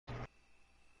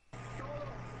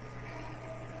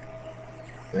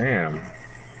Damn.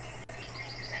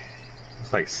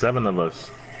 It's like 7 of us.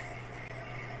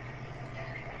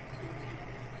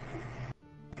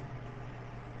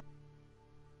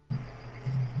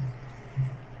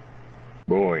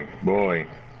 Boy, boy.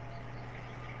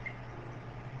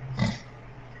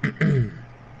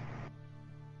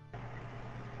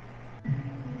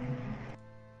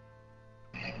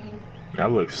 I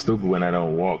look stupid when I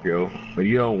don't walk, yo. When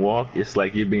you don't walk, it's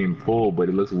like you're being pulled, but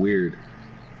it looks weird.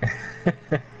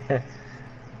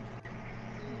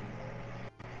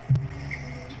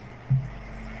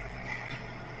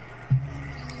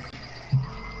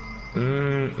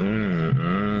 Mm, mm,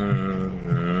 mm,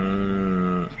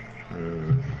 mm,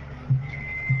 mm.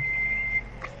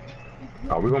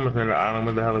 Are we going to the island?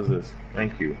 What the hell is this?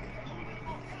 Thank you.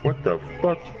 What the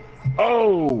fuck?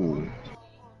 Oh!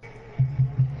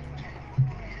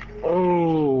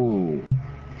 Oh!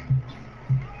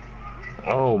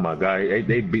 Oh my god,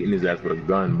 they beating his ass with a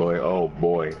gun, boy. Oh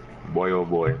boy. Boy, oh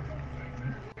boy.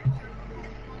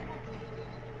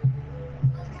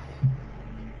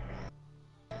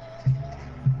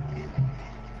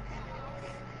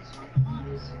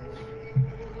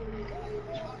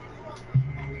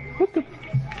 What the?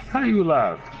 How you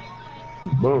alive?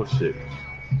 Bullshit.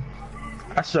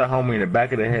 I shot homie in the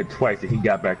back of the head twice and he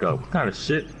got back up. What kind of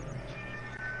shit?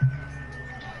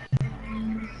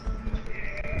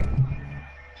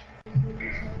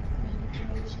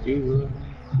 Excuse me.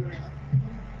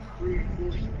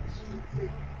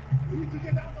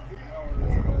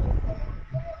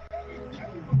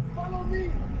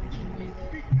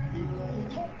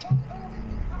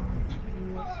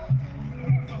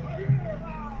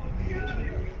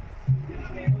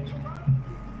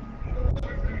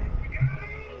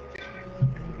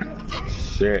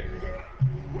 Shit.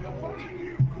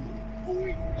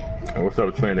 What's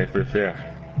up, Twin? Thanks for the share.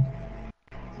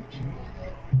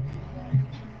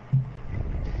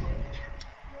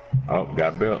 Oh,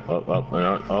 got Bill.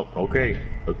 Up. Okay.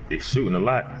 They're shooting a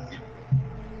lot.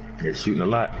 They're shooting a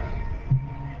lot.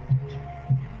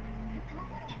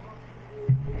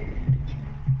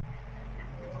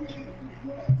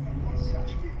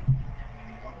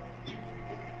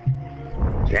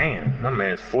 Damn, that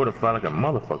man's fortified like a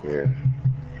motherfucker here.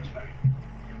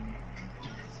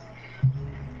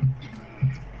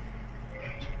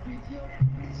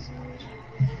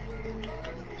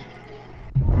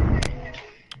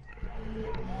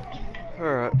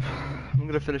 Alright, I'm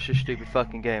gonna finish this stupid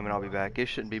fucking game and I'll be back. It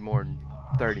shouldn't be more than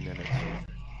 30 minutes.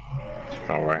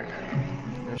 Alright.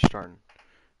 It's starting.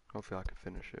 Hopefully I can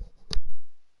finish it.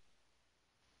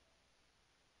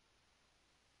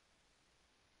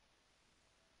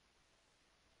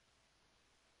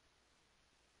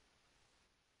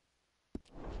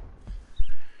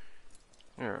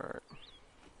 Alright.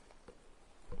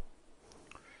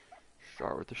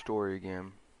 Start with the story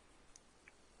again.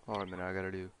 Hold on a minute, I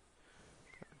gotta do.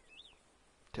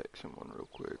 Text someone real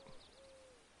quick.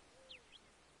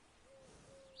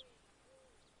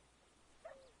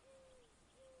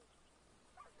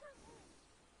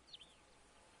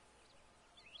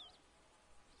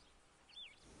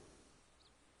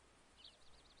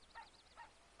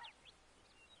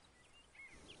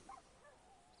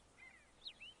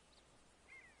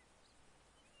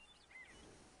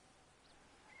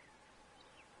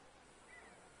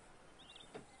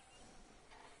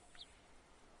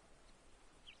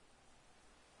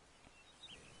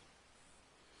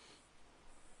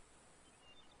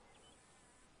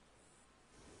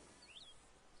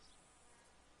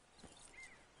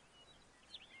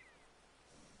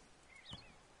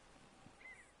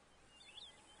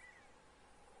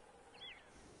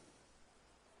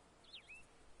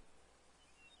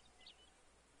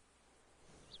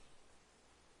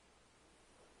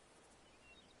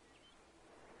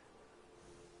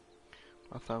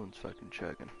 My phone's fucking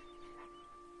checking.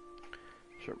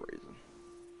 For some reason.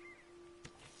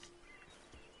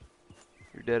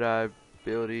 Your Deadeye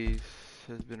abilities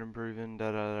has been improving.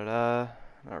 Da da da da.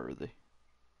 Not really.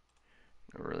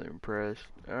 Not really impressed.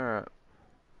 Alright.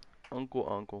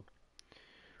 Uncle.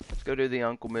 Let's go do the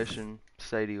Uncle mission.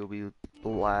 Sadie will be the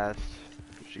last.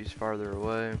 She's farther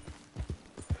away.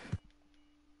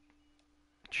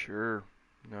 Sure.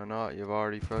 No, not. You've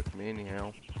already fucked me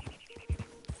anyhow.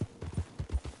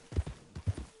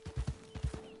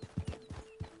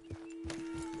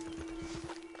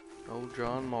 Old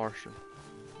John Marston.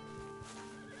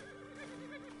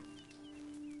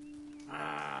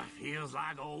 Feels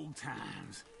like old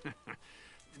times.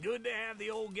 It's good to have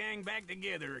the old gang back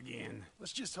together again.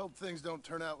 Let's just hope things don't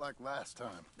turn out like last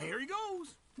time. There he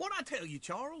goes. What'd I tell you,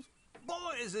 Charles?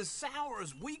 Boy is as sour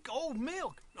as week old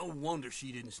milk. No wonder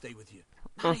she didn't stay with you.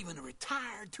 Not even a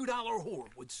retired $2 whore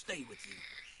would stay with you.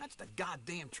 That's the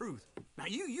goddamn truth. Now,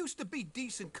 you used to be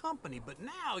decent company, but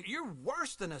now you're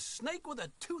worse than a snake with a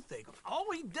toothache.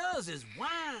 All he does is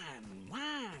whine,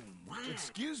 whine, whine.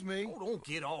 Excuse me? Oh, don't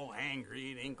get all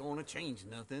angry. It ain't gonna change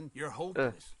nothing. You're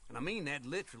hopeless. And I mean that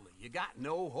literally. You got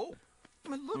no hope. I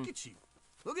mean, look at you.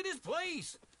 Look at this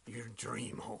place. Your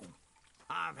dream home.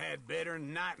 I've had better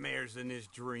nightmares than this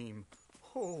dream.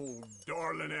 Oh,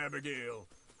 darling Abigail,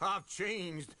 I've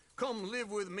changed. Come live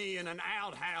with me in an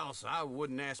outhouse I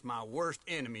wouldn't ask my worst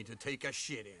enemy to take a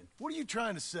shit in. What are you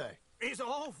trying to say? It's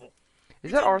awful. Is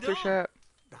It's that a Arthur's dump. hat?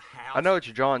 The house I know it's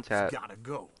John's has hat. gotta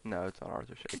go. No, it's not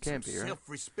Arthur's hat. It Get some can't be, right?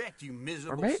 self-respect, you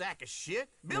miserable may- sack of shit.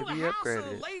 Build maybe a he house upgraded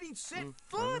a it. lady set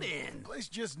foot in. The place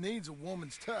just needs a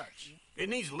woman's touch. It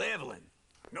needs leveling.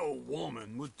 No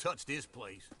woman would touch this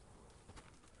place.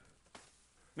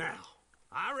 Now,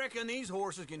 I reckon these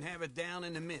horses can have it down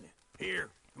in a minute. Here,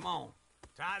 come on.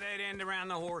 Tie that end around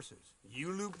the horses.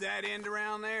 You loop that end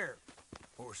around there.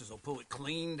 Horses will pull it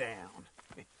clean down.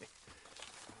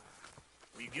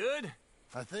 We good?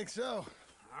 I think so. All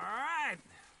right.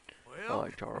 I Well,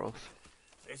 like Charles.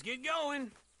 let's get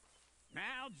going.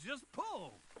 Now just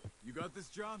pull. You got this,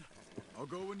 John? I'll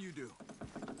go when you do.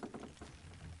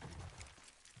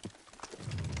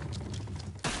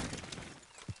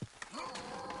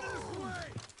 This way.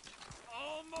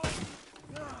 Almost.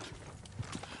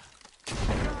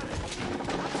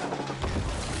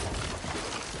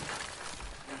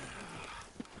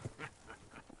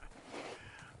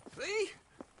 See?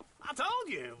 I told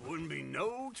you it wouldn't be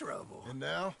no trouble. And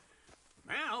now?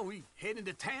 Now we head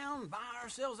into town, buy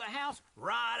ourselves a house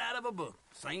right out of a book.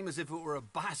 Same as if it were a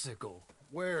bicycle.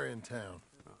 Where in town?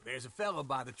 There's a fella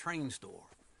by the train store.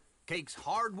 Cakes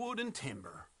hardwood and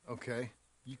timber. Okay.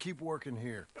 You keep working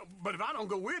here. But if I don't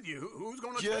go with you, who's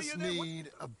gonna tell you Just that?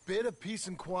 need a bit of peace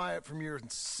and quiet from your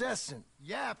incessant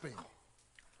yapping.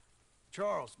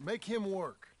 Charles, make him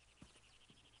work.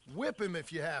 Whip him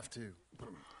if you have to.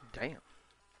 Damn.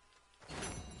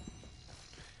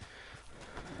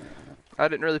 I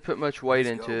didn't really put much weight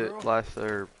Let's into go, it girl.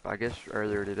 or I guess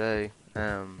earlier today.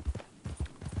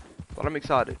 But I'm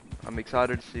excited. I'm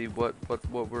excited to see what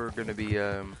we're gonna be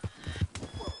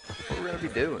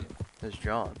doing as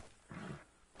John.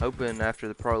 Hoping after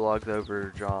the prologue's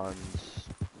over, John's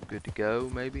good to go.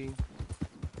 Maybe.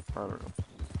 I don't know.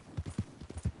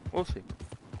 We'll see.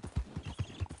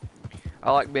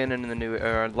 I like being in the new.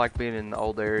 I like being in the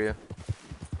old area.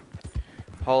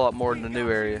 A whole lot more than the new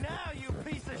area. Now, you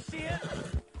piece of shit!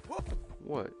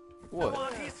 What? What?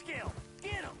 On his skill.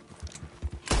 Get him!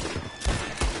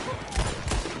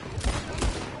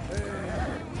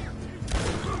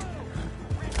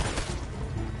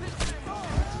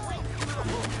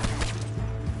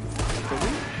 Can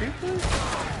we shoot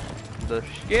this? The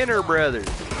Skinner brothers.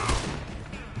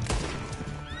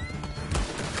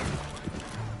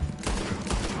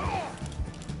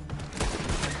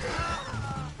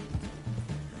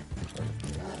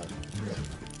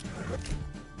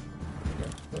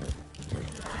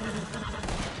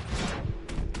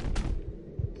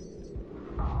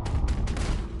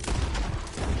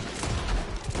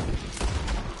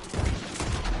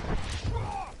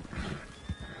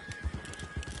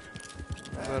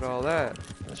 How about all that?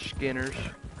 The Skinners.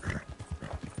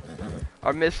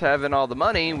 I miss having all the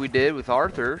money we did with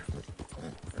Arthur.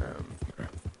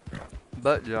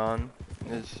 But John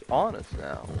is honest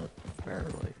now,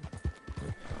 apparently.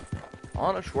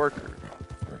 Honest worker.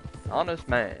 Honest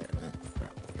man.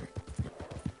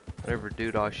 Whatever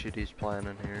doodah shit he's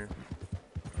planning here.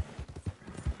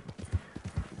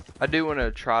 I do want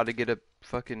to try to get a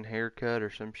fucking haircut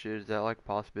or some shit. Is that like a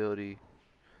possibility?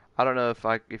 I don't know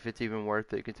if it's even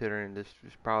worth it, considering this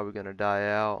is probably gonna die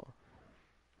out.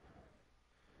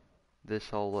 This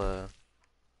whole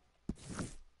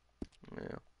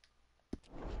yeah,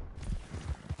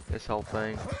 this whole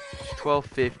thing. It's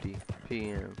 12:50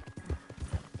 p.m.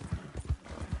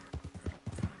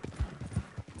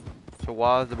 So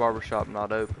why is the barbershop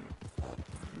not open?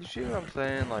 You see what I'm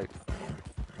saying? Like,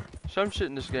 some shit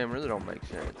in this game really don't make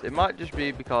sense. It might just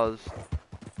be because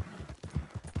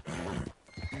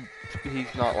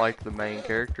he's not like the main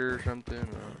character or something.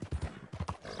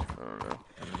 I don't know.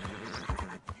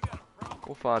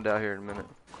 We'll find out here in a minute.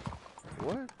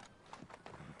 What?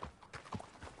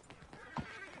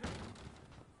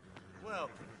 Well,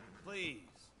 please,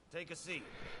 take a seat.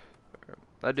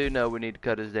 I do know we need to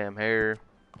cut his damn hair.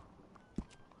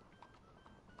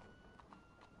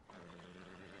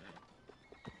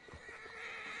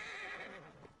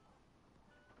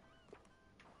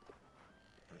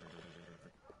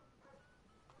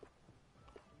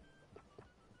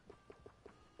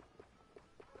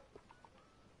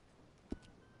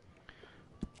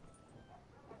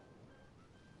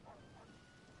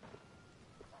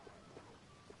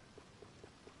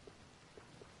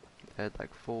 Had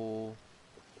like full.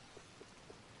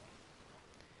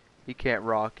 He can't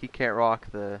rock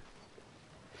the.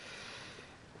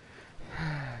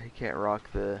 He can't rock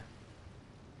the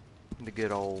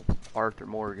good old Arthur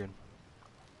Morgan.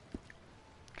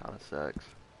 Kinda sucks.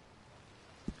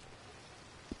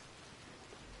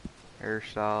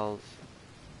 Hairstyles.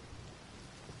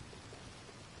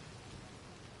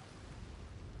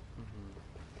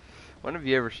 When have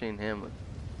you ever seen him with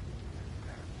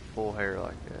full hair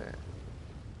like that?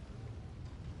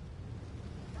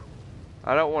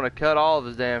 I don't want to cut all of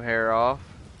his damn hair off.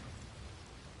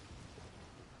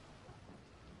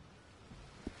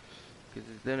 Because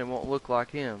then it won't look like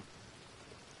him.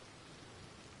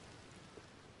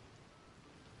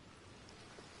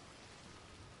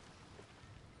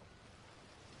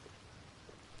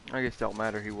 I guess it don't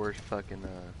matter. He wears fucking,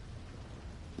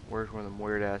 wears one of them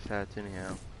weird ass hats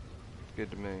anyhow. It's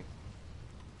good to me.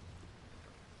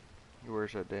 He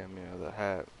wears that damn, that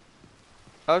hat.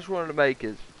 I just wanted to make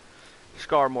his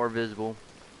scar more visible.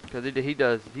 Because he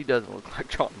doesn't look like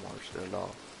John Marston at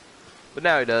all. But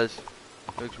now he does.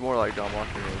 He looks more like John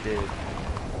Marston than he did.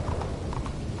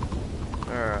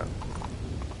 Alright.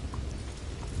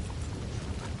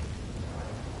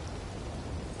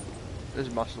 This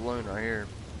is my saloon right here.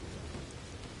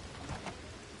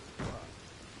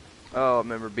 Oh, I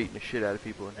remember beating the shit out of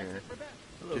people in here.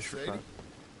 Hello, Just for Sadie. fun.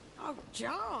 Oh,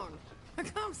 John.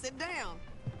 Come sit down.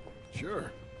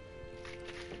 Sure.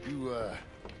 You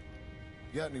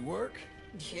got any work?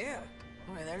 Yeah.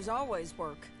 Well, there's always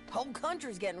work. Whole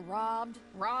country's getting robbed,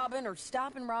 robbing, or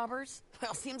stopping robbers.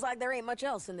 Well, seems like there ain't much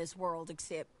else in this world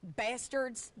except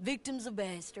bastards, victims of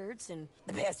bastards, and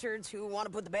the bastards who want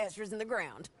to put the bastards in the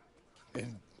ground.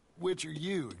 And which are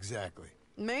you, exactly?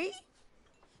 Me?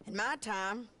 In my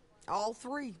time, all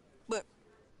three. But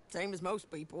same as most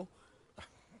people.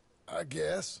 I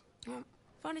guess. Well,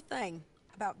 funny thing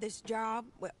about this job,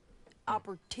 well,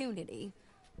 opportunity,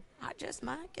 I just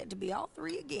might get to be all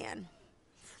three again.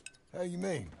 How you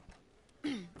mean?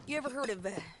 You ever heard of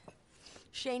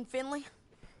Shane Finley?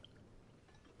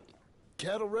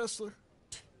 Cattle wrestler?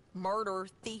 Murderer,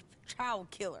 thief, child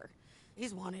killer.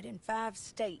 He's wanted in 5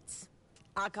 states.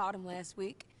 I caught him last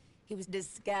week. He was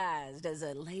disguised as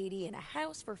a lady in a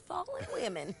house for fallen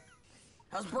women.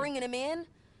 I was bringing him in,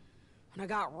 and I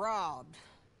got robbed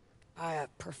by a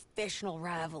professional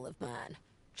rival of mine,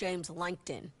 James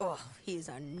Langton. Oh, he's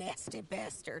a nasty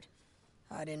bastard.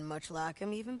 I didn't much like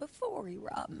him even before he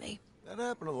robbed me. That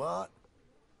happened a lot.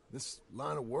 This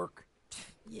line of work.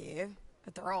 Yeah,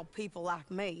 but they're all people like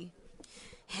me.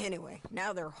 Anyway,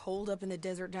 now they're holed up in the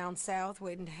desert down south,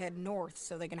 waiting to head north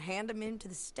so they can hand them in to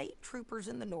the state troopers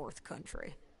in the north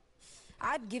country.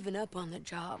 I'd given up on the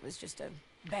job as just a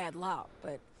bad lot,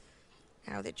 but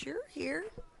now that you're here,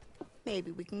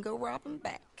 maybe we can go rob them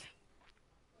back.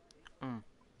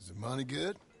 Is the money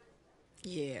good?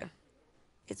 Yeah,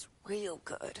 it's real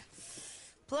good.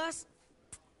 Plus,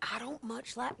 I don't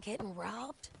much like getting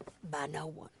robbed by no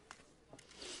one.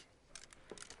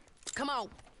 Come on.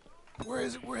 Where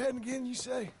is it we're heading again, you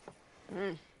say?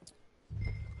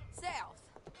 South.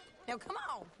 Now come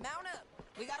on, mount up.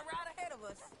 We got a ride ahead of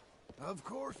us. Of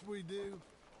course we do.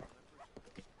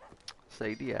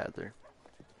 Sadie Adler.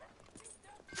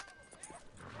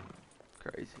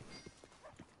 Crazy.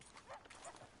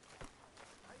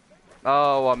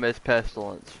 Oh, I miss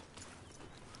Pestilence.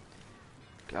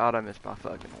 God, I miss my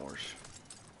fucking horse.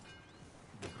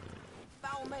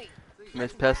 Follow me.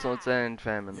 Miss Pestilence and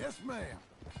Famine. Yes, ma'am.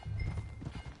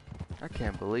 I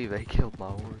can't believe they killed my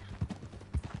horse.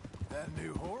 That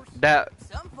new horse? That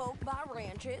Some folk buy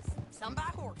ranches, some buy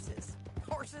horses.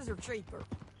 Horses are cheaper.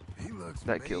 He looks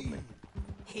That killed me. mean.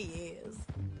 He is.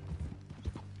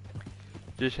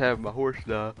 just having my horse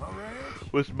die My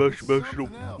ranch? was the most It's emotional.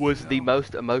 something else, Was you the know?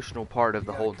 most emotional part of You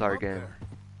the gotta whole come entire up game.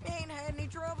 there. Ain't had any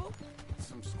trouble.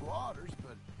 Some squatters,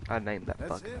 but I named that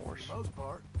that's fucking it horse. for the most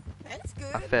part. That's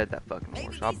good. I fed that fucking Maybe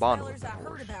horse. these I bonded fellers with that I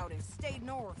horse. heard about have stayed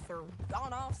north or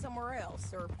gone off somewhere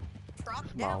else or dropped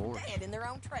It's my down horse. dead in their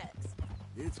own tracks.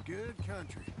 It's good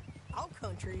country. All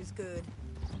country is good.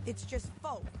 It's just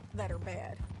folk that are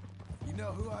bad. You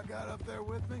know who I got up there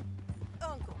with me?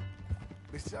 Uncle.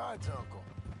 Besides Uncle.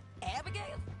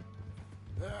 Abigail?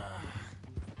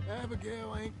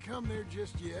 Abigail ain't come there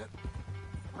just yet.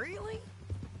 Really?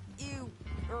 You,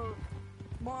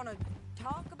 wanna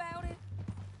talk about it?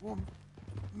 Well,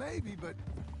 maybe, but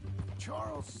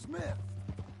Charles Smith.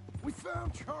 We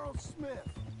found Charles Smith.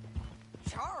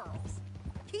 Charles?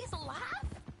 He's alive?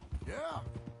 Yeah.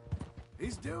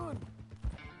 He's doing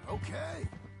okay.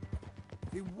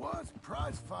 He was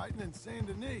prize fighting in Saint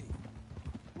Denis.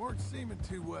 Weren't seeming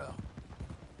too well.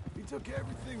 He took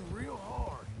everything real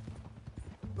hard.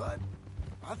 But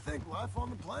I think life on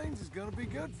the plains is gonna be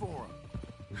good for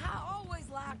him. I always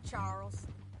liked Charles.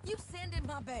 You send him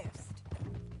my best.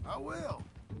 I will.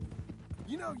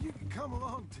 You know, you can come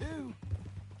along too.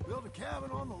 Build a cabin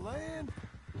on the land.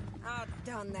 I've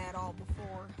done that all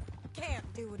before. Can't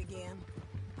do it again.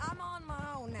 I'm on my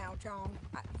own now, John.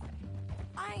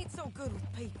 I ain't so good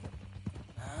with people.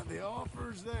 The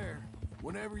offer's there,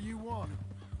 whenever you want it.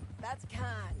 That's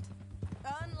kind.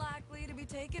 Unlikely to be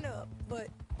taken up, but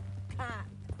kind.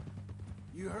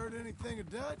 You heard anything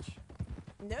of Dutch?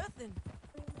 Nothing.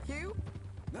 You?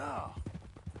 No.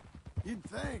 You'd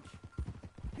think.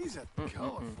 He's a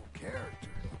colorful character.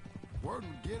 Word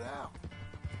would get out.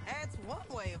 That's one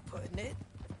way of putting it.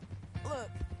 Look,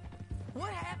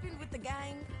 what happened with the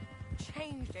gang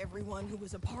changed everyone who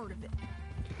was a part of it.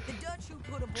 The Dutch who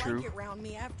put a blanket around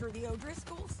me after the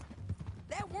O'Driscolls,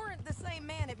 that weren't the same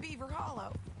man at Beaver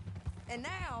Hollow. And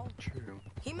now,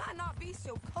 he might not be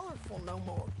so colorful no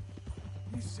more.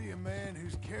 You see a man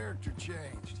whose character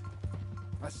changed.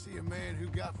 I see a man who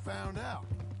got found out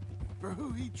for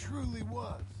who he truly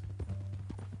was.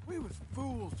 We was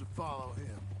fools to follow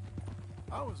him.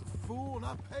 I was a fool and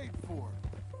I paid for it.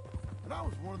 But I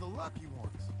was one of the lucky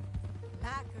ones.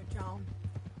 Micah, John.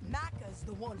 Micah's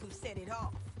the one who set it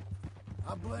off.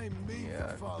 I blame me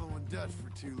for following Dutch for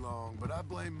too long, but I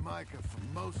blame Micah for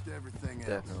most everything else.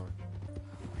 Definitely.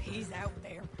 He's out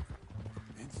there.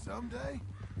 And someday,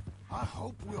 I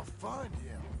hope we'll find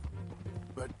him.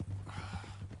 But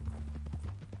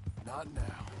not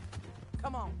now.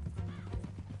 Come on.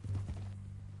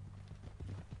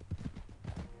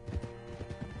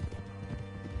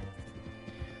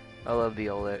 I love the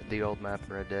old map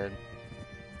of Red Dead.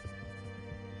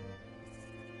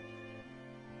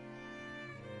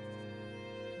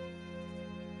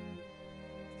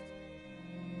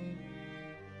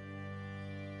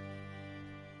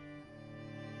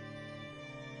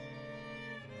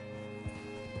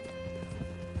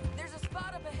 There's a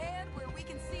spot up ahead where we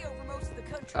can see over most of the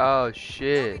country. Oh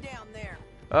shit. Down there.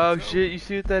 Oh shit, you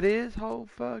see what that is? Oh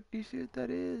fuck, you see what that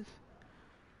is?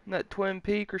 Isn't that Twin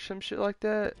Peak or some shit like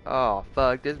that? Oh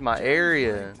fuck, this is my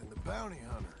area. The bounty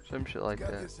hunter. Some shit like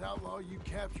got that. This outlaw you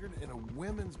captured in a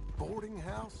women's boarding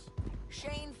house?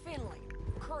 Shane Finley.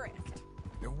 Correct.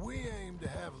 And we aim to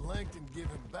have Langton give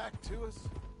him back to us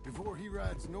before he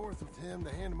rides north with him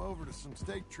to hand him over to some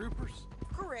state troopers?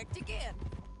 Correct again.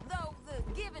 Though the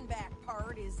giving back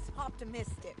part is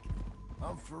optimistic.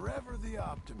 I'm forever the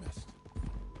optimist.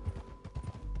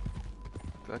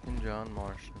 Fucking John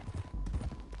Marston.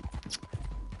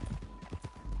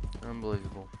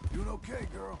 Unbelievable. Doing okay,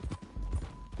 girl.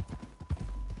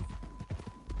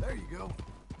 There you go.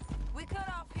 We cut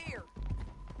off here.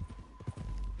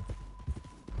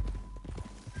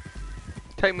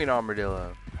 Take me to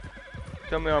Armadillo.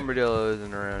 Tell me Armadillo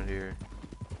isn't around here.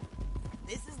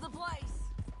 This is the place.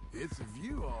 It's a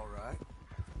view, all right.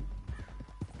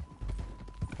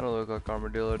 Kind of look like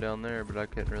Armadillo down there, but I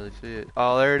can't really see it.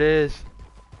 Oh, there it is.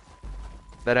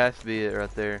 That has to be it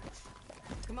right there.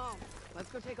 Come on,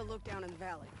 let's go take a look down in the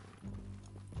valley.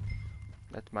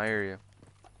 That's my area.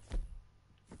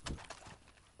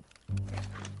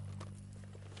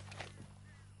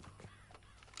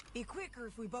 Be quicker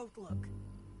if we both look.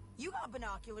 You got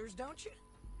binoculars, don't you?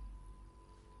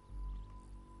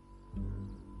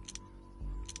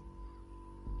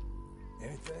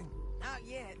 Anything? Not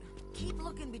yet. Keep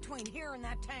looking between here and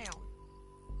that town.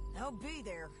 They'll be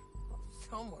there.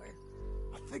 Somewhere.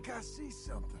 I think I see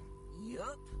something.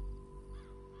 Yup.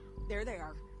 There they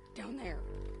are. Down there.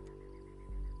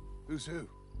 Who's who?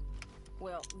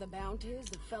 Well, the Bounty is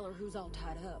the feller who's all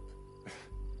tied up.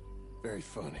 Very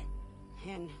funny.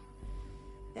 And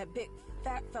that big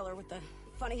fat feller with the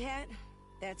funny hat,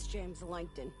 that's James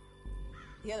Langton.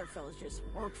 The other fellas just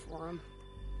work for him.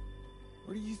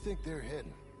 Where do you think they're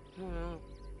heading? I don't know.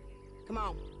 Come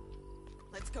on.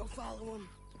 Let's go follow them.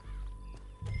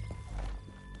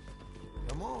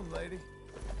 Come on, lady.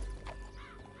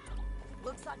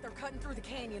 Looks like they're cutting through the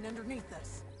canyon underneath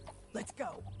us. Let's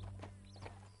go.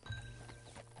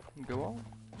 Go on.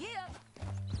 Yeah.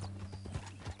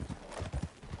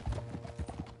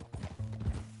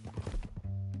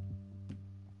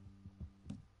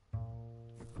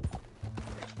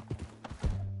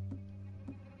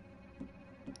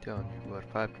 Telling you what,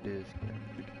 if I could do this, I'm gonna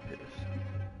be pissed.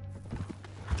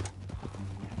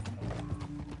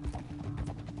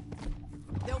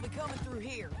 They'll be coming through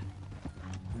here.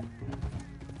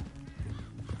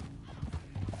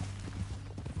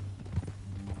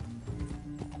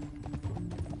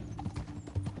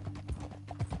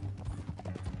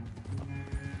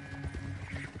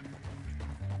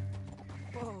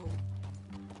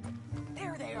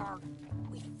 are.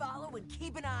 We follow and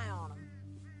keep an eye on them.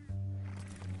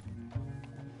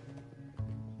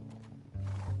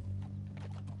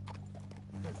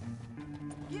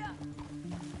 Yeah.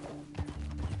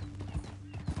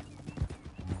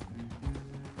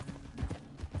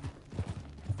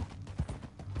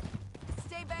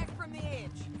 Stay back from the edge.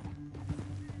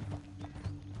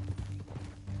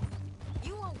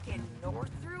 You won't get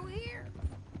north through here.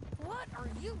 What are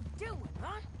you doing,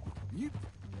 huh? You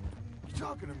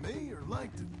talking to me or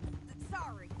Langton?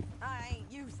 Sorry, I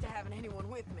ain't used to having anyone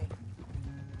with me.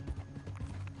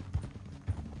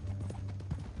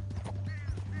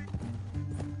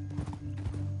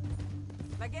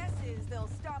 My guess is they'll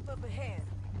stop up ahead.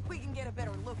 We can get a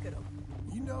better look at them.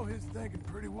 You know his thinking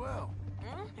pretty well.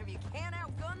 If you can't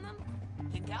outgun them,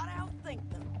 you gotta outthink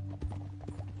them.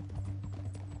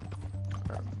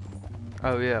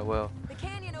 Oh yeah, well, The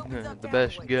canyon opens up the down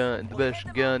best ways. gun, the We'll best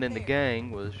head them gun off in the there.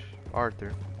 gang was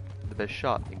Arthur. The best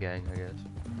shot in the gang, I guess.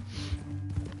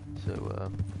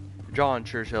 So, John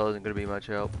sure as hell isn't gonna be much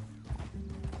help.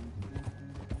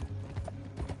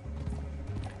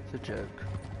 It's a joke.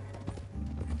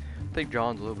 I think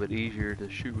John's a little bit easier to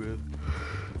shoot with.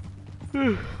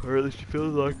 Or at least he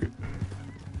feels like it.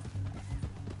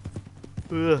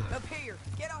 Ugh. Up here,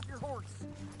 get off your horse.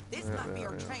 This might be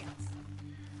our chance.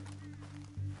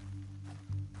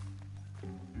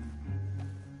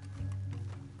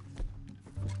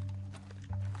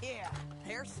 Yeah,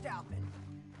 they're stopping.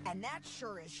 And that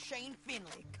sure is Shane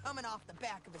Finley coming off the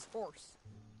back of his horse.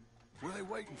 What are they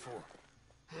waiting for?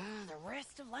 The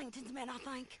rest of Langton's men, I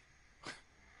think.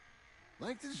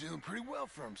 Langton's doing pretty well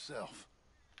for himself.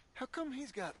 How come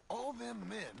he's got all them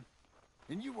men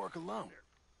and you work alone?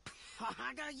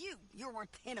 I got you. You're worth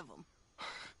 10 of them.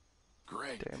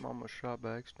 Great. Damn, almost shot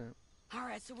by accident. All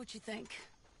right, so what you think?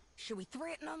 Should we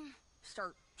threaten them,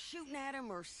 start shooting at them,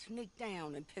 or sneak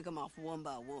down and pick them off one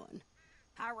by one?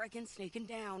 I reckon sneaking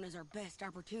down is our best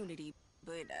opportunity,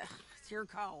 but it's your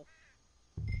call.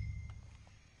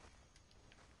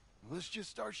 Let's just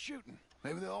start shooting.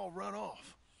 Maybe they'll all run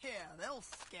off. Yeah, they'll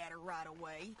scatter right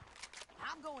away.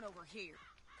 I'm going over here.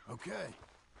 Okay.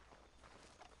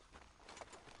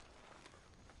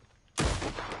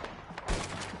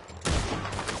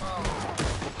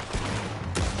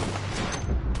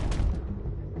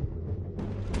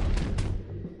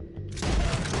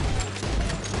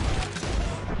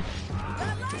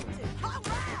 I liked it. All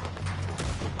right.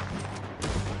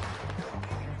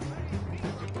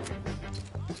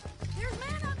 There's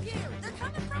men up here. They're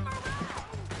coming from our right.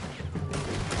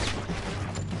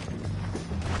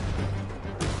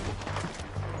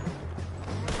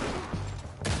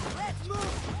 Let's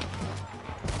move.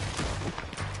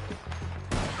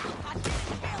 I didn't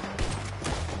kill him.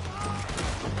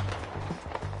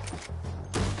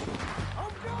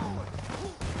 I'm going!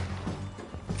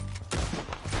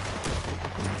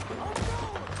 I'm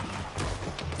going!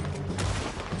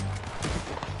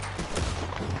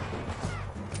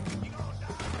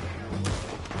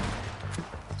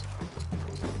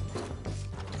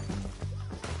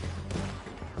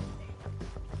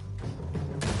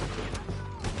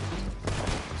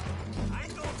 I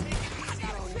ain't gonna take it easy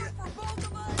Gotta on you. shoot for both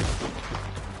of us.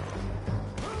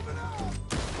 Moving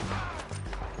on!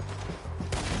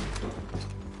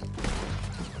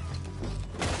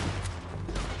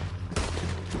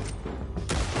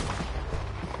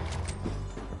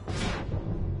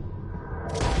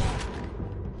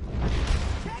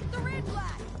 Check the ridge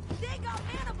line. They got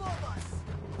men above us.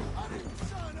 I didn't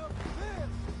sign up for this!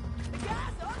 The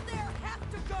guys up there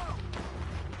have to go.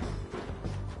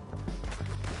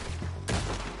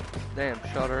 Damn,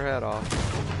 shot her head off.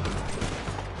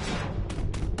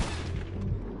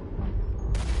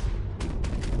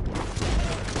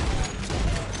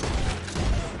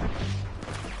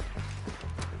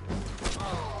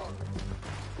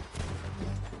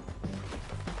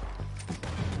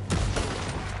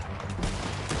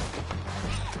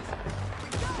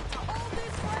 We got to hold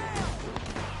this ground.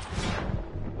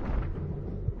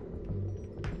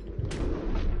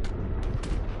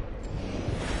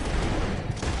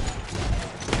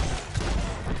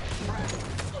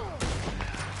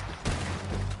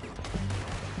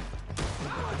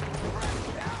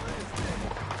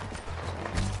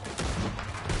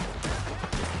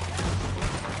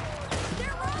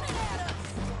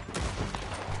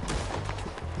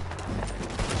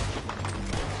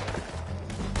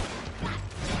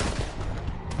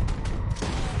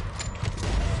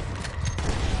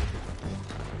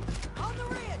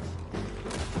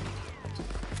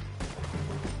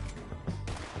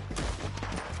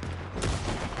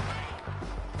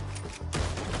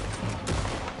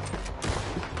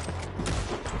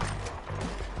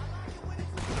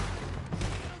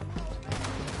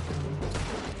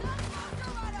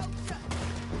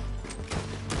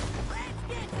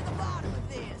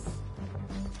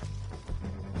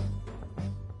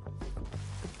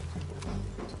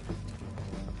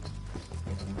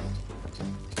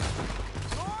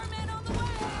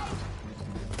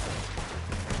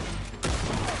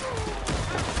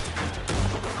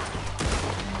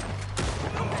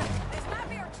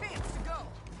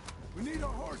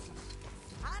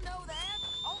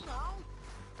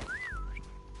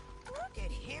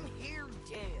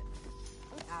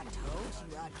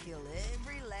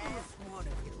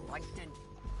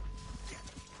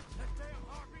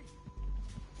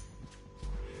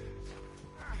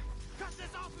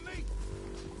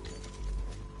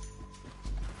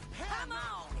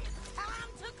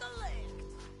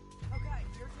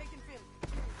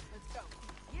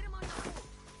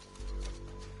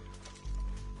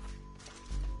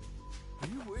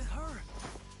 You with her?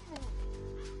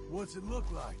 What's it look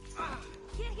like?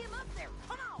 Get him up there.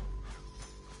 Come on.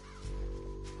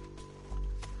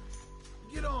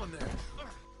 Get on there.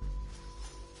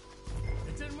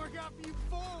 It didn't work out for you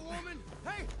before, woman.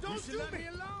 Hey, don't do me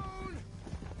alone.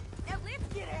 Now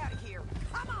let's get out of here.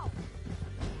 Come on.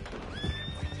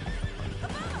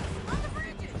 Above us, on the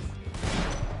bridges.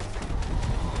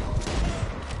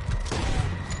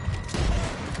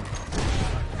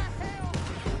 What the hell?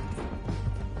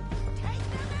 Take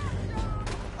them out, John.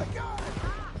 I got it.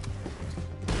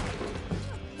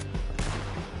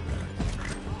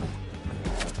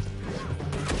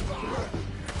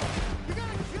 You're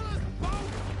gonna kill us both.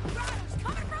 Riders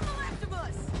coming from the left of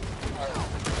us.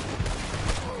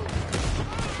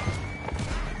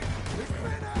 There's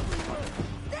men everywhere.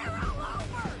 They're all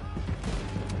over.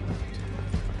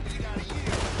 You gotta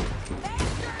yield.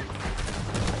 Bastards.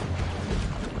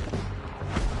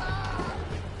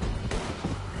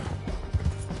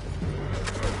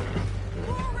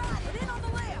 More riding in on the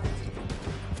left.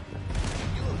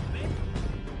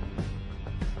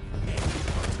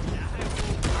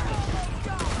 Almost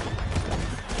gone.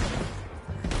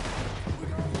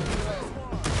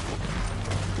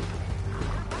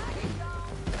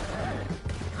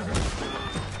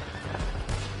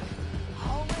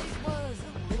 Always was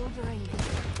a little draining.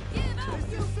 Give up,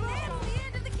 you stand on the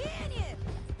end of the canyon.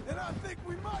 And I think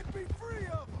we might be free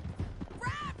of them.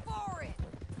 Ride for it.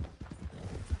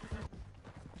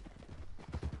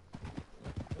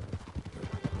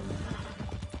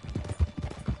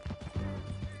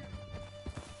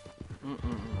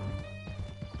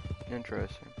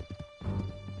 Interesting.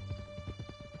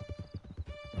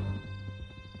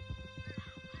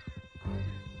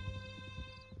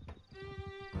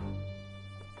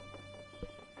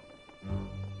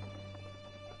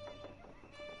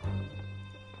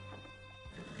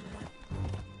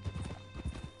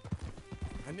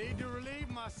 I need to relieve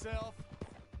myself.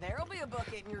 There'll be a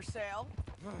bucket in your cell.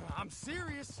 I'm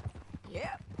serious.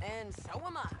 Yep, and so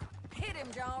am I. Hit him,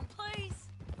 John, please.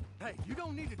 Hey, you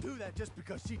don't need to do that just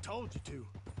because she told you to.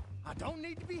 I don't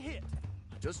need to be hit.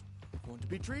 I just want to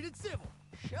be treated civil.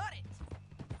 Shut it.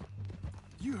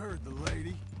 You heard the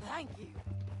lady. Thank you.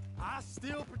 I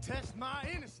still protest my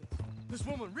innocence. This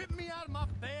woman ripped me out of my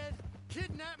bed,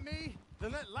 kidnapped me,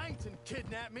 then let Langton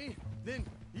kidnap me, then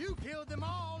you killed them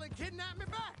all and kidnapped me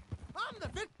back. I'm the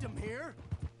victim here.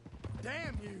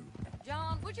 Damn you.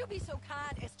 John, would you be so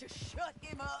kind as to shut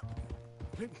him up?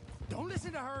 Don't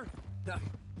listen to her.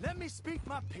 Let me speak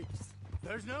my piece.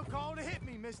 There's no call to hit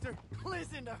me, mister.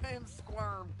 Listen to him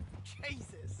squirm.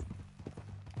 Jesus.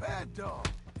 Bad dog.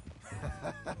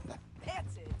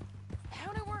 That's it.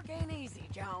 County work ain't easy,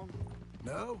 John.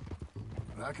 No,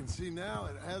 but I can see now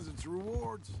it has its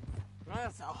rewards.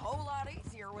 That's a whole lot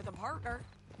easier with a partner.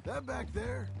 That back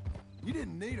there, you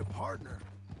didn't need a partner.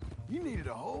 You needed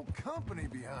a whole company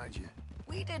behind you.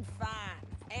 We did fine.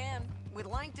 And with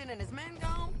Langton and his men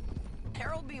gone,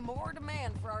 there'll be more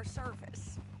demand for our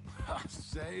service.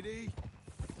 Sadie,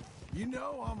 you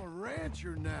know I'm a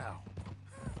rancher now.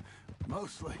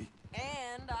 Mostly.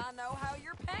 And I know how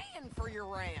you're paying for your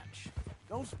ranch.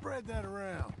 Don't spread that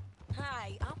around.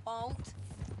 Hey, I won't.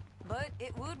 But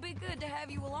it would be good to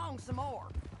have you along some more.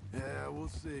 Yeah, we'll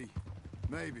see.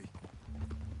 Maybe.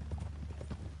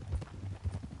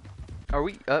 Are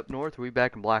we up north or are we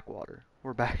back in Blackwater?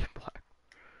 We're back in Black.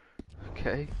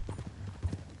 Okay.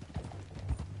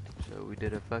 So we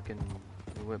did a fucking...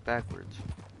 We went backwards.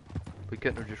 We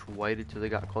couldn't have just waited till they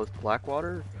got close to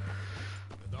Blackwater?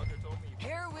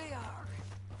 Here we are.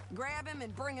 Grab him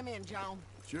and bring him in, John.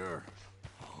 Sure.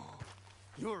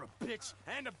 You're a bitch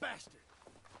and a bastard.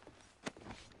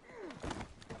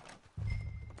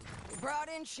 We brought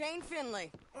in Shane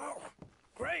Finley. Oh,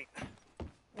 great.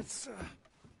 Let's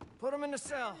put him in the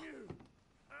cell.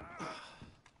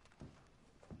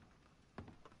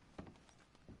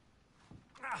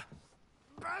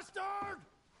 Bastard!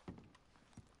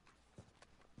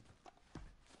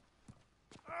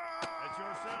 That's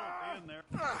your cell. In there.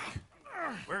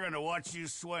 We're gonna watch you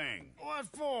swing. What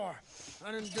for?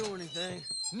 I didn't do anything.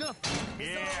 Nothing.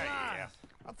 It's all Yeah. lies.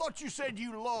 I thought you said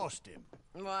you lost him.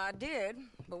 Well, I did,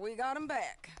 but we got him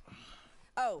back.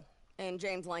 Oh, and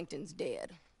James Langton's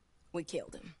dead. We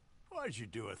killed him. Why'd you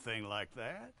do a thing like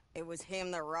that? It was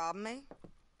him that robbed me.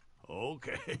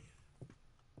 Okay.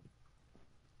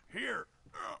 Here.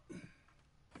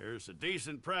 Here's a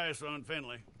decent price on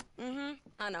Finley. Mm-hmm,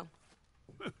 I know.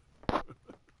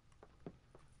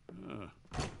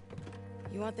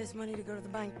 You want this money to go to the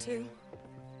bank, too?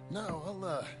 No,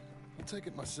 I'll take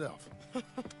it myself.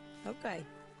 Okay,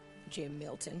 Jim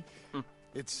Milton.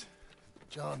 It's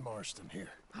John Marston here.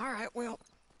 All right, well,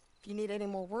 if you need any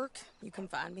more work, you can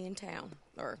find me in town.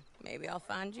 Or maybe I'll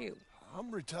find you. I'm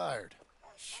retired.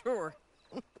 Sure.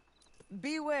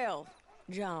 Be well,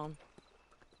 John.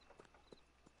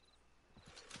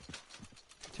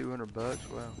 $200,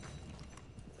 wow.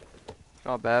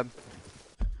 Not bad.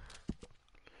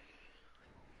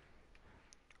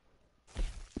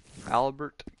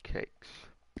 Albert Cakes.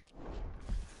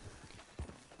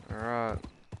 Alright.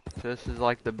 So this is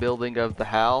like the building of the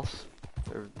house,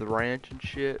 or the ranch and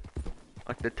shit.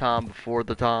 Like the time before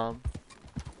the time.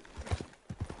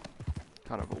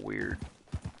 Kind of a weird.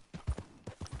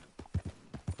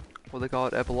 What do they call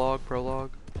it? Epilogue?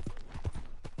 Prologue?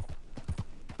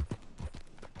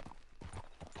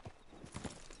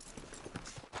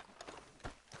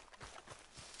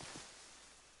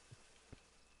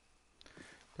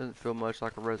 Doesn't feel much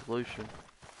like a resolution.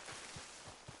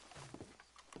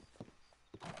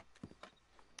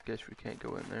 Guess we can't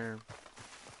go in there.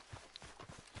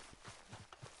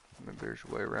 Maybe there's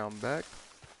a way around back.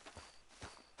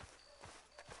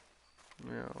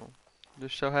 No.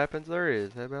 Just so happens there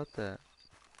is. How about that?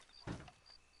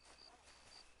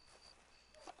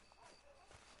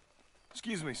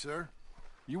 Excuse me, sir.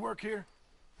 You work here?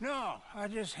 No, I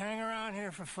just hang around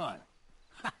here for fun.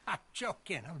 I'm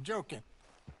joking.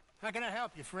 How can I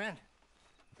help you, friend?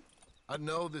 I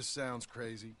know this sounds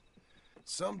crazy.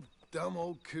 Some dumb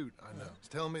old coot I know is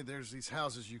telling me there's these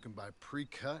houses you can buy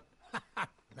pre-cut.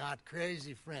 Not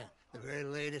crazy, friend. The very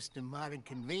latest in modern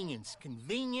convenience.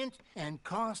 Convenient and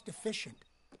cost-efficient.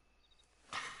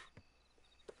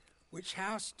 Which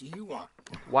house do you want?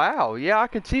 Wow, yeah, I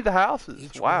can see the houses.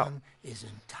 Each Wow. one is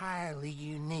entirely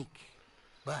unique,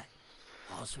 but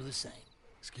also the same.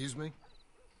 Excuse me?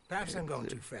 Perhaps I'm going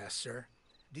too fast, sir.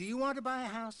 Do you want to buy a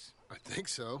house? I think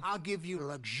so. I'll give you a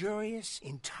luxurious,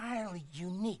 entirely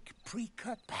unique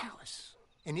pre-cut palace.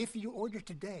 And if you order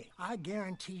today, I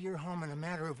guarantee your home in a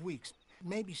matter of weeks,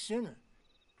 maybe sooner.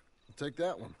 I'll take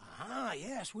that one. Ah,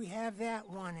 yes, we have that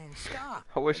one in stock.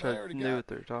 I wish And I already knew got what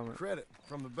they were talking about. credit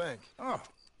from the bank. Oh,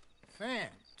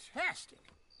 fantastic.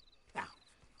 Now,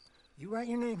 you write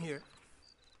your name here,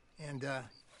 and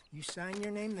you sign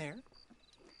your name there,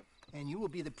 and you will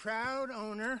be the proud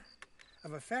owner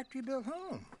of a factory-built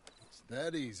home. It's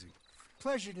that easy.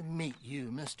 Pleasure to meet you,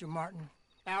 Mr. Martin.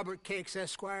 Albert Cakes,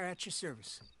 Esquire, at your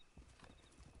service.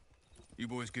 You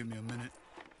boys give me a minute.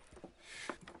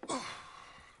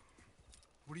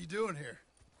 What are you doing here?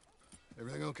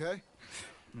 Everything okay?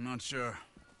 I'm not sure.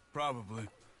 Probably.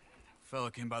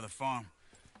 Fella came by the farm.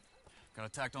 Got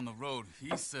attacked on the road.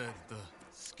 He said the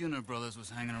Skinner brothers was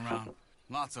hanging around.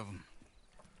 Lots of them.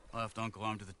 I left Uncle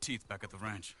armed to the teeth back at the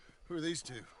ranch. Who are these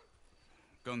two?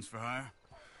 Guns for hire?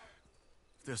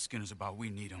 If they're Skinner's about, we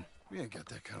need them. We ain't got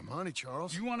that kind of money,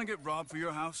 Charles. You want to get robbed for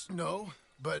your house? No,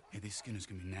 but... Hey, these Skinners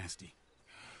can be nasty.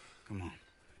 Come on.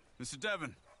 Mr.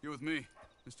 Devon, you're with me.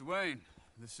 Mr. Wayne,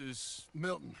 this is...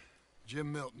 Milton.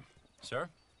 Jim Milton. Sir,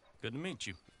 good to meet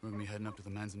you. We're gonna be heading up to the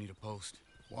Manzanita Post.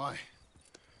 Why?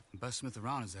 The best smith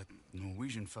around is that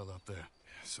Norwegian fella up there.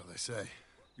 So they say.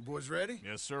 You boys ready?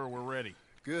 Yes, sir, we're ready.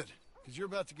 Good. Because you're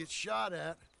about to get shot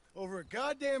at over a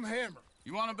goddamn hammer.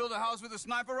 You want to build a house with a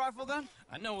sniper rifle, then?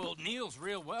 I know old Neil's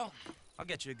real well. I'll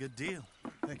get you a good deal.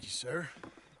 Thank you, sir.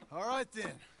 All right,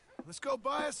 then. Let's go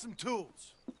buy us some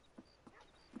tools.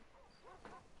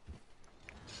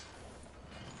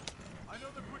 I know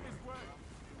the quickest way.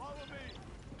 Follow me.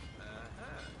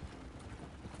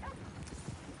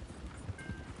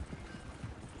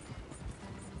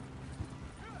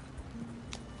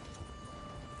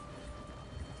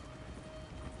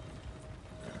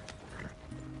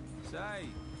 Say,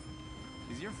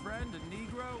 is your friend a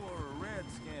Negro or a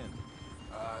Redskin?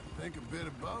 I think a bit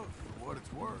of both, for what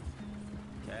it's worth.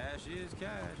 Cash is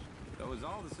cash, though it's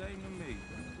all the same to me.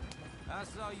 I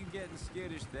saw you getting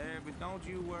skittish there, but don't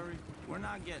you worry. We're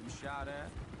not getting shot at.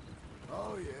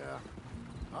 Oh, yeah.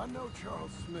 I know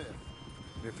Charles Smith.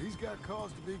 If he's got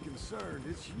cause to be concerned,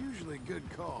 it's usually good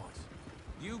cause.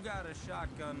 You got a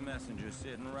shotgun messenger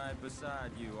sitting right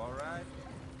beside you, all right?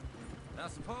 Now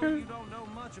suppose you don't know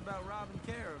much about robbing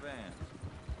caravans.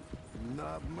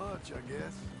 Not much, I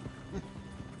guess.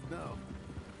 No.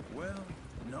 Well,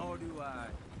 nor do I.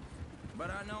 But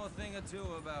I know a thing or two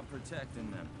about protecting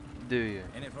them. Do you?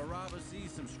 And if a robber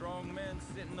sees some strong men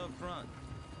sitting up front,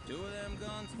 2 of them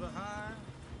guns for hire,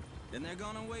 then they're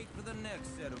gonna wait for the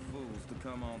next set of fools to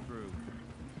come on through.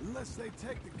 Unless they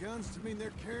take the guns to mean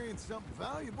they're carrying something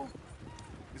valuable.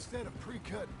 Instead of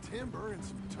pre-cut timber and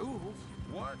some tools.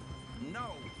 What?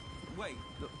 No. Wait,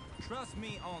 look, trust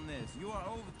me on this. You are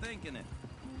overthinking it.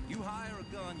 You hire a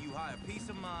gun, you hire peace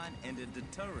of mind and a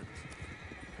deterrent.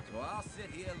 So I'll sit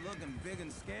here looking big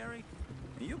and scary,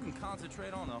 and you can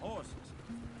concentrate on the horses.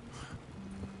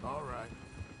 All right.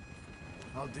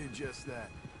 I'll do just that.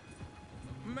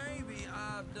 Maybe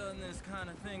I've done this kind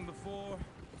of thing before,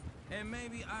 and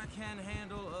maybe I can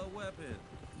handle a weapon.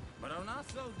 But I'm not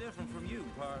so different from you,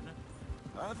 partner.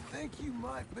 I think you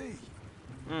might be.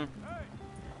 Hey,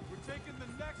 we're taking the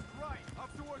next right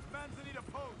up towards Manzanita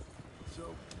Post.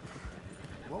 So,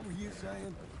 what were you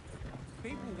saying?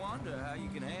 People wonder how you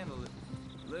can handle it,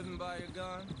 living by your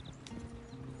gun.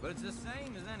 But it's the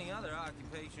same as any other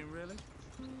occupation, really.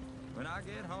 When I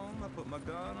get home, I put my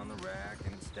gun on the rack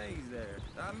and it stays there.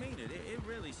 I mean it, it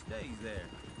really stays there.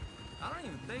 I don't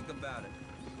even think about it.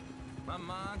 My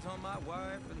mind's on my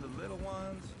wife and the little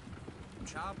ones. I'm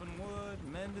chopping wood,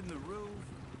 mending the roof,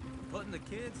 putting the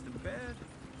kids to bed.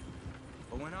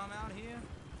 But when I'm out here,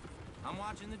 I'm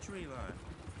watching the tree line.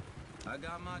 I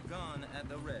got my gun at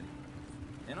the ready.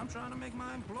 And I'm trying to make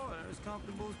my employer as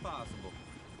comfortable as possible.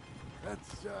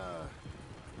 That's,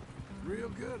 real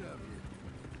good of you.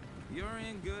 You're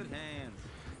in good hands.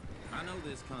 I know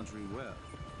this country well.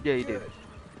 Yeah, you do. Good.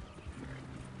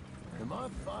 Am I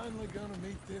finally gonna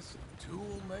meet this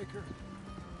tool maker?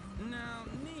 Now,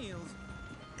 Niels,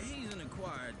 he's an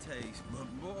acquired taste, but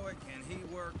boy, can he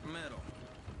work metal.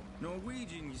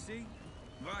 Norwegian, you see?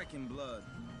 Viking blood.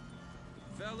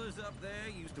 Fellas up there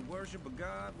used to worship a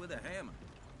god with a hammer.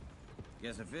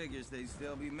 Guess I figures they'd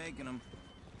still be making them.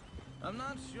 I'm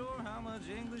not sure how much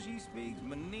English he speaks,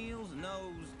 but Niels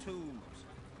knows tools.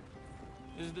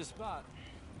 This is the spot,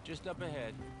 just up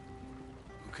ahead.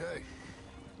 Okay.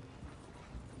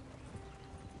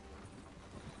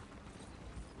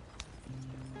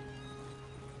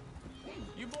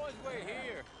 You boys wait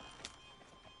here.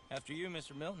 After you,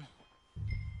 Mr. Milton.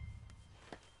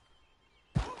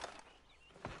 Go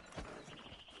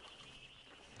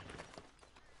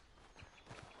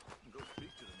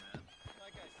speak to the man.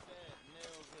 Like I said,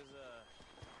 Nils is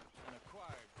an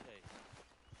acquired taste.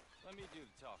 Let me do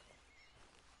the talking.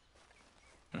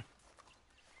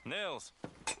 Nils.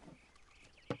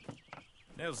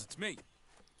 Nils, it's me.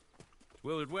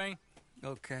 Willard Wayne.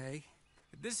 Okay.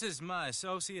 This is my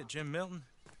associate, Jim Milton.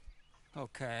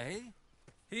 Okay.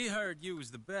 He heard you was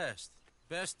the best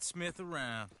smith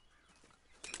around.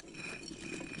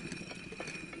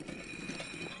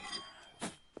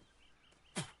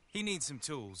 He needs some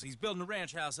tools. He's building a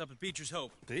ranch house up at Beecher's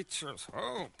Hope. Beecher's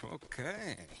Hope,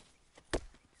 okay.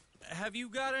 Have you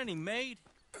got any made?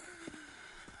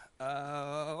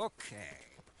 Okay.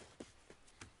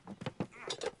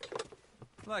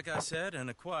 Like I said, an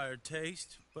acquired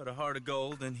taste, but a heart of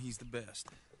gold, and he's the best.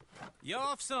 You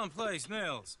off someplace,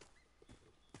 Nils?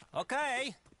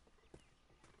 Okay.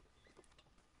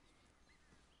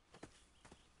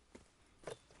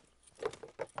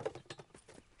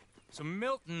 So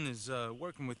Milton is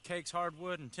working with Cakes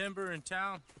Hardwood and Timber in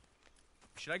town.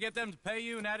 Should I get them to pay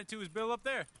you and add it to his bill up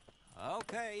there?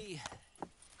 Okay.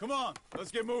 Come on,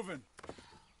 let's get moving.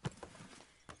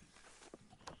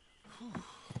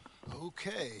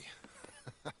 Okay.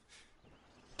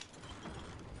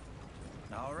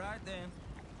 All right, then.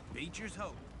 Beecher's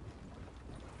Hope.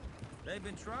 They've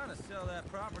been trying to sell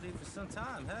that property for some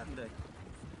time, haven't they?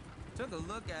 Took a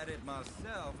look at it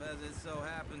myself, as it so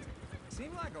happens.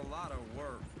 Seemed like a lot of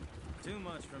work. Too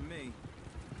much for me.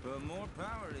 But more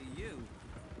power to you.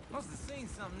 Must have seen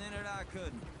something in it I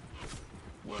couldn't.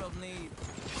 World needs.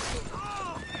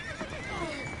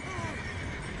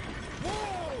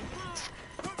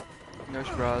 No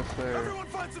straws there. Everyone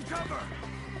find some cover!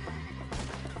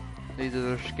 These are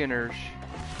the Skinners.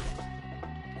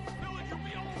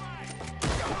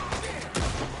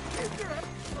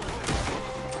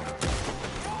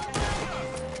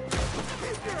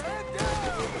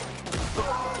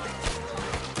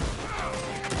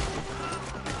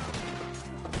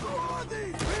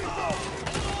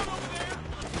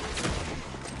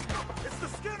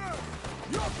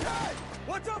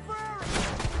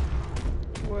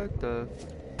 What the?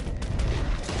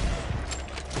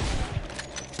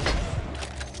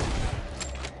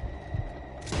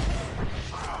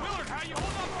 Willard, how you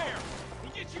hold up there?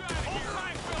 We'll get you out of here. Hold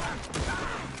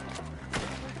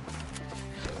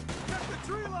Get the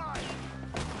tree line!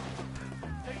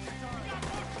 Take your time. We got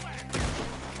more flags.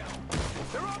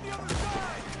 They're on the other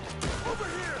side! Over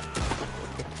here!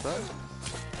 What?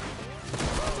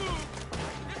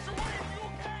 Mr. Wayne, you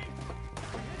okay?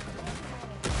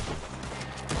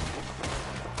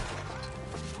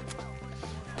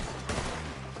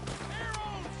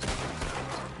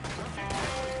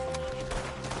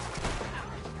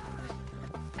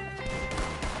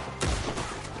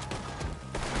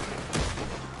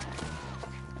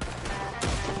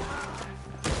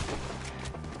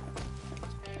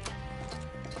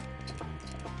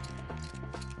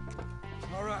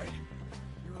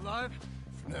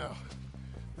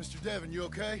 Mr. Devon, you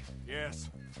okay? Yes,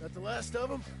 That the last of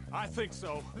them? I think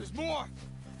so. There's more.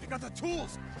 They got the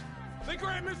tools. They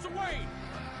grabbed Mr. Wayne.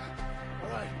 All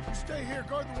right, you stay here,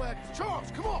 guard the wagons.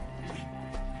 Charles, come on!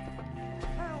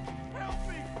 Help! Help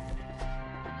me!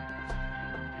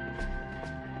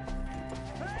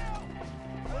 Help!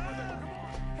 Over there, come on!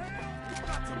 Help! You've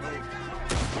got to move!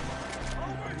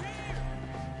 Over here!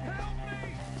 Help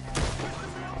me! Mr.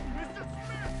 Milton! Mr.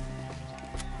 Smith!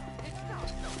 It's not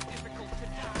so difficult to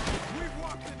die. We've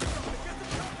walked into something. Get the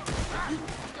cover!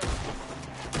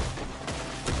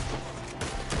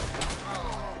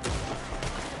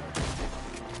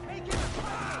 Hey, get us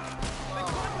back! They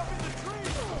climbed up in the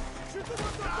trees! Shoot them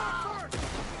up the front first!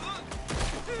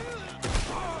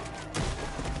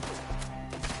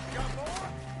 Got more?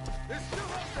 They're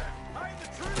still up there! Hide the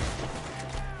trees!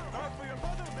 Not for your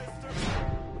mother, mister!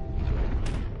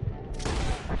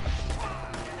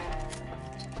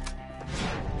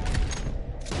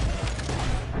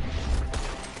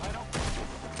 I don't...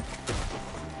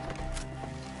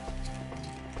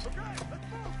 Okay, let's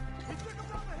move! He took him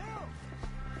down the hill!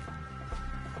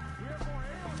 We have more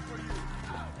arrows for you!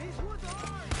 These woods are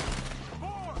ours!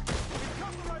 More! He's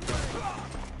come the right way!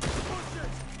 Push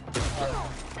it!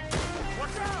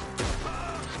 Watch out!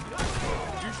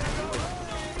 You should go!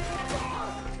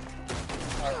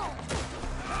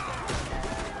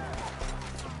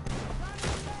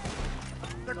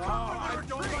 They're coming! I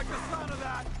don't like the sound of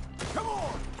that! Come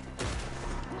on!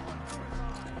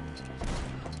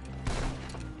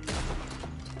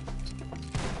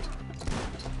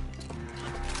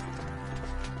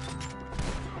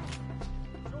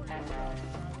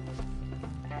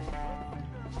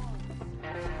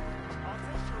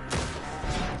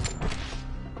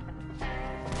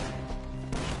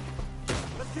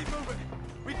 Let's keep moving.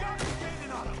 We got to be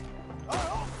gaining on them. I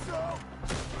hope so.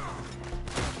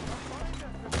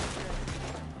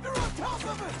 They're on top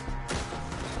of us.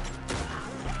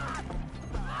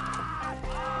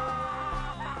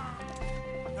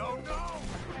 No, no.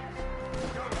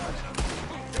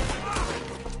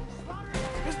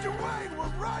 Mr. Wayne,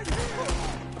 we're right here.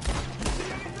 You see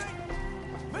anything?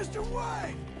 Mr.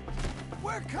 Wayne,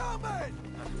 we're coming.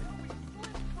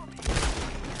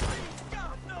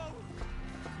 God, no.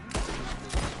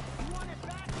 You want it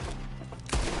back?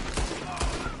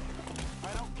 I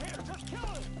don't care. Just kill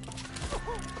him.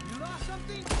 You lost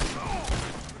something?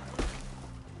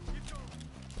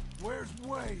 Where's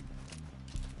Wayne?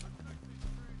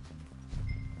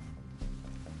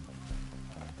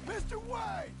 Mr.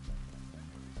 Wayne!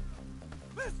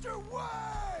 Mr.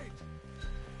 Wayne!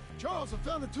 Charles, I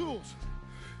found the tools.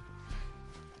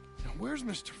 Now, where's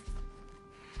Mr.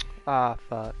 Ah,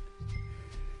 fuck.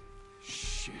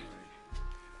 Shit.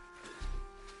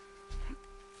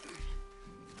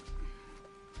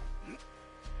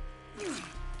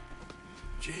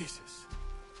 Jesus.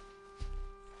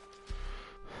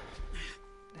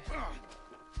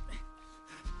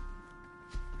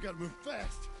 We gotta move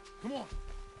fast. Come on.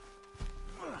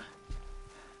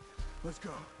 Let's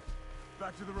go.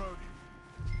 Back to the road.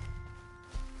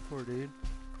 Poor dude.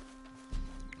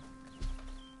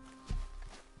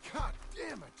 God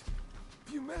damn it. A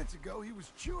few minutes ago, he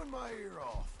was chewing my ear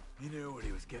off. He knew what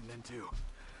he was getting into.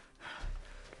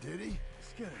 Did he?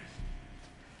 Skinners.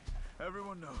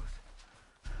 Everyone knows.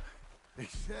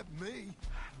 Except me.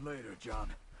 Later, John.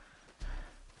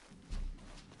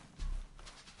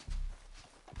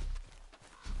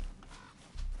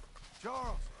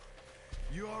 Charles,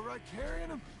 you all right carrying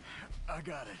him? I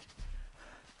got it.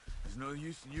 There's no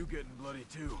use in you getting bloody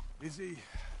too. Is he...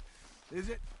 is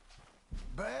it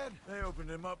bad? They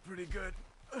opened him up pretty good.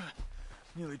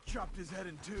 Nearly chopped his head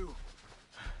in two.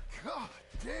 God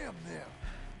damn them.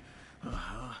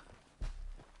 Uh-huh.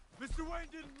 Mr. Wayne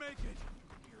didn't make it.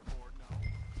 You're bored now.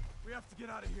 We have to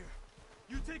get out of here.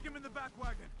 You take him in the back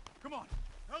wagon. Come on,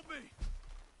 help me.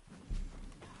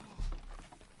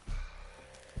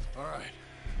 All right,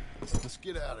 let's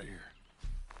get out of here.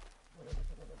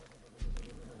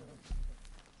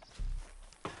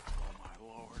 Oh, my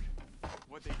Lord.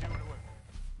 What'd they do to him?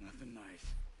 Nothing nice.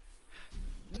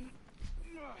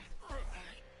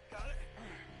 Got it.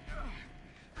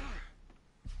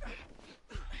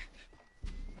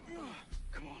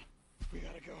 Come on, we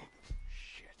gotta go.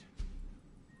 Shit.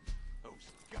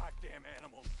 Those goddamn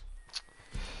animals.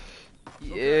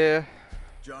 Yeah.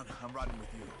 John, I'm riding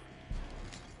with you.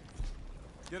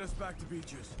 Get us back to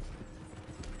Beaches.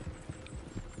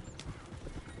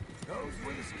 Those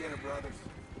were the Skinner brothers.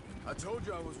 I told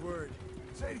you I was worried.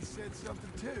 Sadie said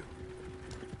something too.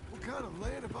 What kind of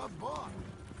land have I bought?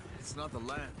 It's not the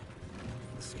land.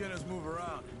 The Skinners move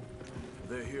around.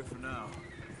 They're here for now.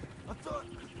 I thought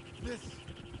this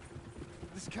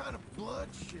This kind of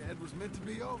bloodshed was meant to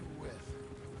be over with.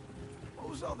 What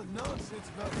was all the nonsense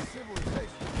about civilization?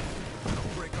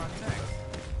 Don't break our necks.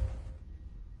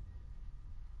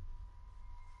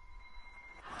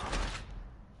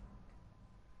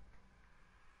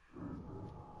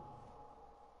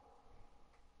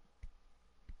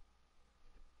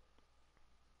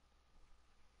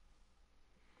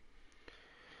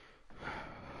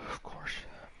 Of course.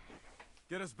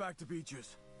 Get us back to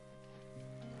Beecher's.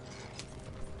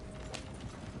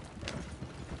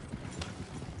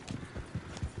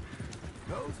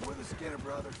 Those were the Skinner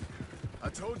brothers. I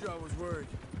told you I was worried.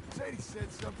 Sadie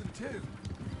said something too.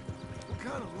 What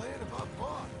kind of land have I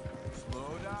bought?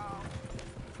 Slow down.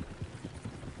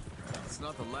 It's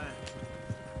not the land.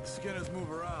 The Skinners move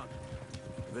around.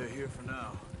 They're here for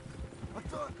now. I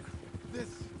thought this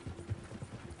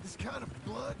kind of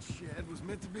bloodshed was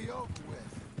meant to be over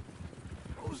with.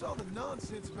 What was all the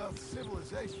nonsense about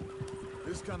civilization?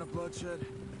 This kind of bloodshed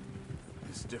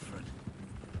is different.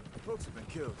 Folks have been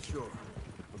killed, sure.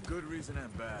 For good reason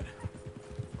and bad.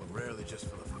 But rarely just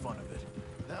for the fun of it.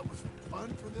 That was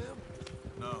fun for them?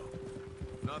 No.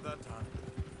 Not that time.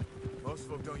 Most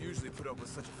folk don't usually put up with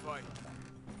such a fight.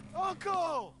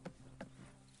 Uncle!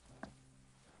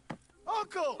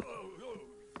 Uncle!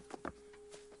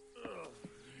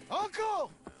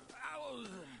 Uncle!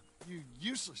 You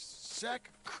useless sack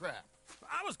of crap.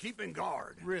 I was keeping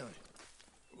guard. Really?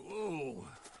 Whoa.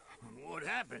 What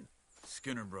happened?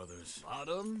 Skinner brothers. A lot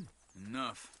of them?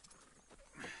 Enough.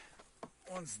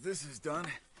 Once this is done,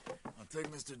 I'll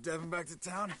take Mr. Devon back to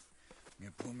town and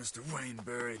get poor Mr. Wayne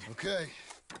buried. Okay.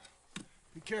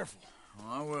 Be careful. Oh,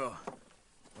 I will.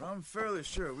 But I'm fairly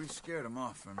sure we scared him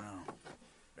off for now.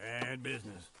 Bad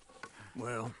business.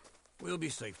 Well, we'll be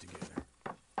safe together.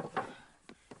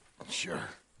 Sure.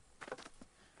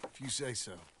 If you say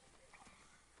so.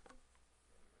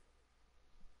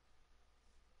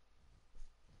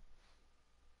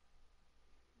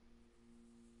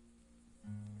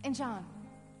 And John,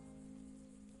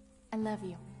 I love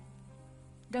you.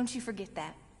 Don't you forget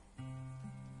that.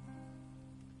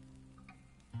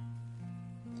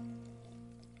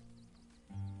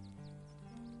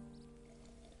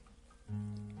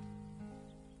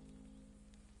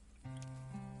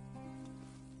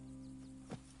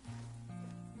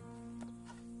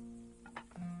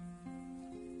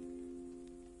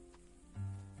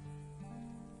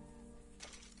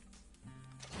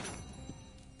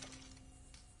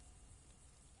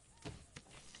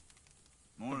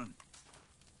 Morning.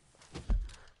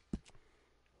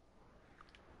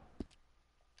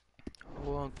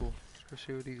 Oh, Uncle. Let's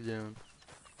see what he's doing.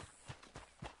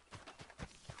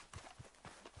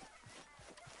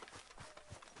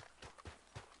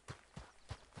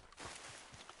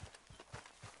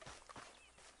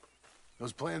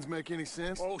 Those plans make any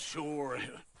sense? Oh, sure.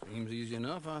 Seems easy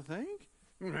enough, I think.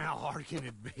 How hard can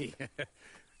it be?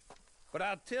 But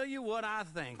I'll tell you what I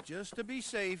think. Just to be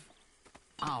safe,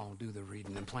 I'll do the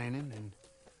reading and planning, and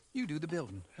you do the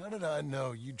building. How did I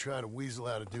know you'd try to weasel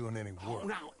out of doing any work? Oh,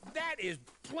 now, that is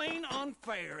plain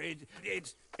unfair.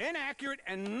 It's inaccurate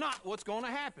and not what's going to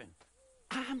happen.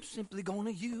 I'm simply going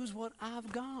to use what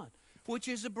I've got, which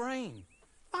is a brain.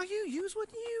 While you use what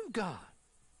you've got,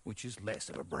 which is less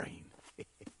of a brain.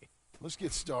 Let's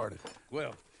get started.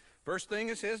 Well, first thing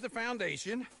it says the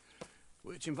foundation,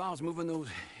 which involves moving those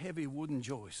heavy wooden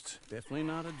joists. Definitely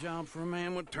not a job for a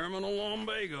man with terminal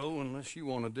lumbago, unless you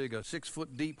want to dig a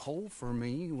 6-foot deep hole for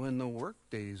me when the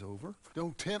workday's over.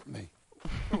 Don't tempt me.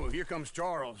 Oh, here comes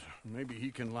Charles. Maybe he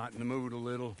can lighten the mood a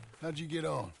little. How'd you get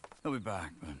on? He'll be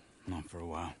back, but not for a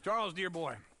while. Charles, dear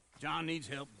boy, John needs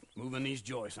help moving these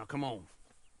joists. Now, come on.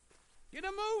 Get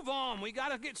a move on. We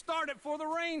gotta get started before the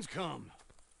rains come.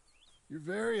 You're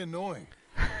very annoying.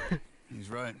 He's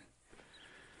right.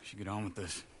 We should get on with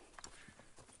this.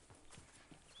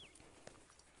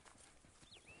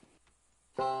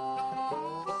 The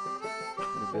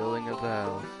building of the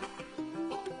house.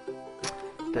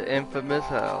 The infamous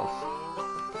house.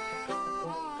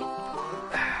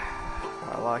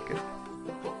 I like it.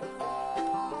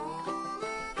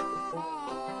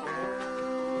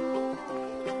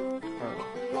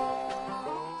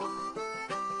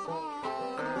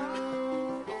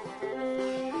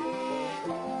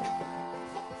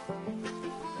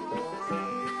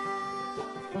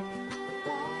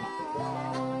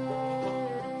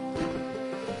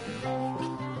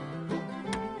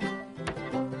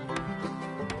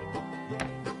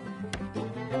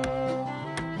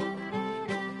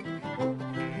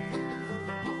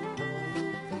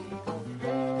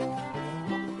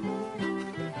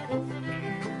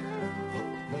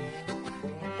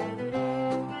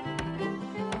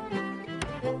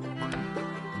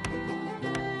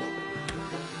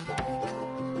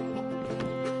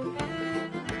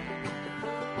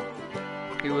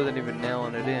 He wasn't even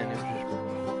nailing it in. It was just...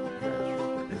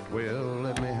 Well,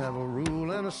 let me have a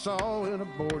rule and a saw and a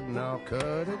board and I'll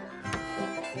cut it.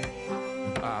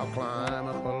 I'll climb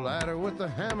up a ladder with a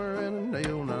hammer and a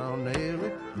nail and I'll nail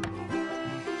it.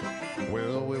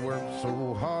 Well, we worked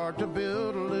so hard to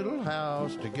build a little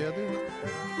house together.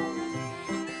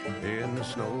 In the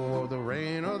snow or the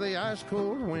rain or the ice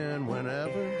cold wind,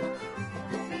 whenever.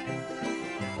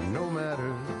 No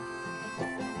matter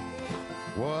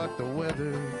what the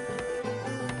weather,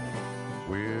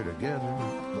 we're together.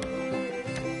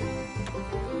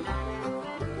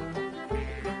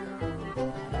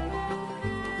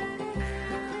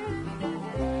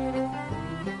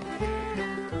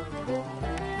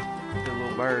 The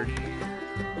little bird.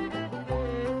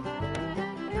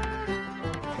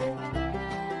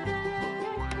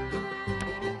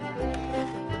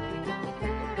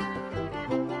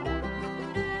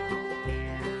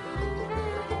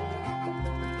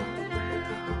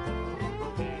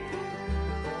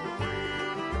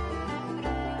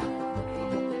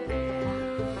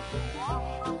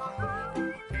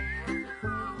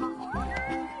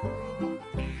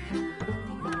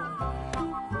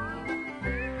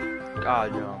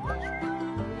 God, John.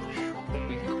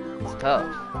 It's tough.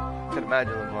 I can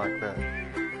imagine looking like that.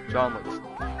 John looks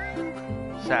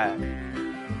sad.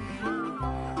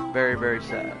 Very, very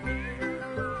sad.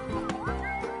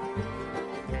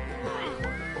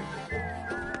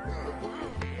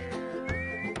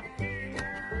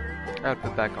 I would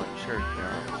put back on your shirt,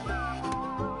 John.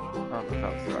 I don't know if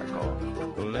that was the right call.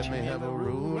 Let me have a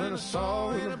rule and a saw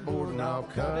and a board and I'll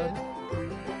cut.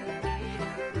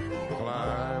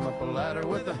 Climb up a ladder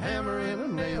with a hammer and a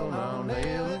nail and I'll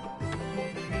nail it.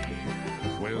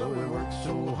 Well, we worked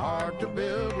so hard to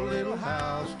build a little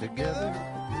house together.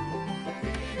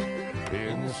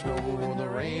 In the snow or the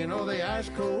rain or the ice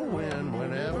cold wind,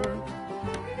 whenever.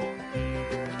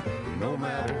 No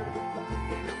matter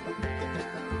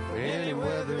any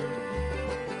weather,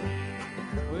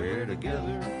 we're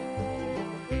together.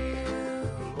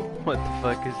 What the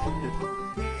fuck is this?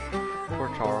 Poor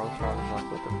Charles. Charles is like,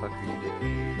 what the fuck are you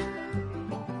doing?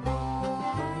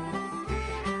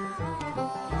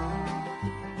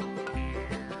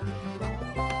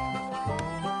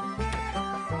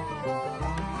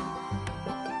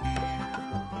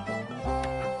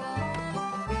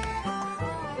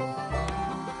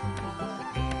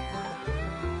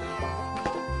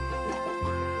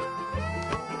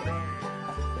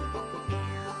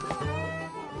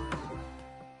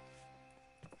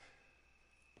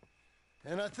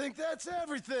 And I think that's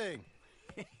everything.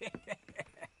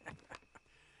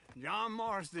 John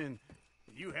Marston,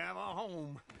 you have a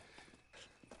home.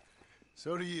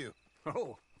 So do you.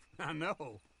 Oh, I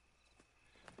know.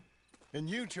 And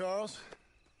you, Charles,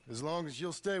 as long as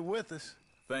you'll stay with us.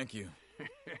 Thank you.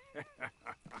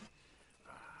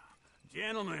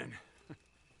 Gentlemen,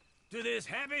 to this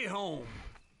happy home.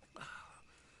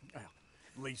 Well,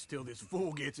 at least till this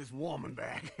fool gets his woman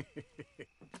back.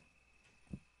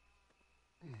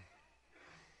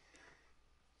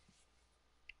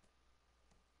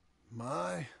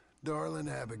 My darling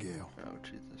Abigail. Oh,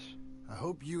 Jesus. I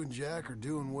hope you and Jack are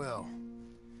doing well.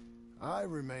 I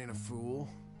remain a fool,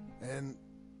 and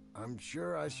I'm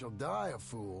sure I shall die a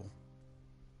fool.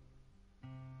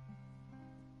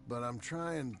 But I'm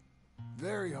trying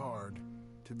very hard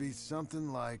to be something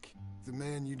like the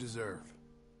man you deserve.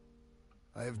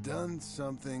 I have done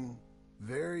something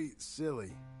very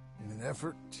silly in an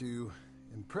effort to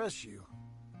impress you.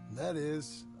 And that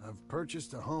is, I've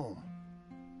purchased a home.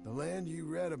 The land you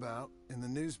read about in the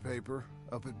newspaper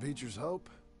up at Beecher's Hope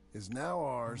is now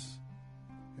ours,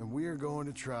 and we are going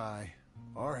to try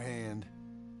our hand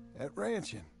at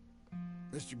ranching.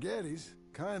 Mr. Geddes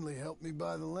kindly helped me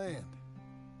buy the land.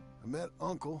 I met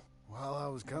Uncle while I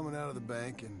was coming out of the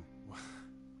bank, and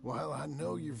while I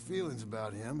know your feelings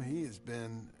about him, he has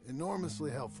been enormously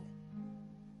helpful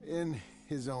in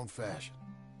his own fashion.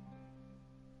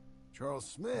 Charles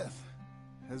Smith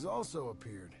has also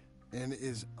appeared and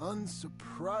is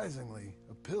unsurprisingly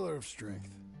a pillar of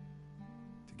strength.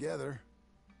 Together,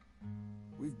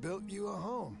 we've built you a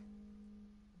home.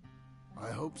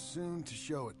 I hope soon to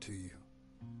show it to you.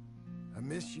 I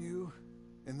miss you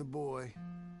and the boy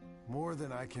more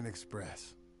than I can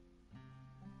express.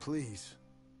 Please,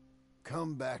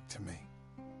 come back to me.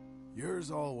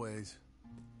 Yours always,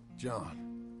 John.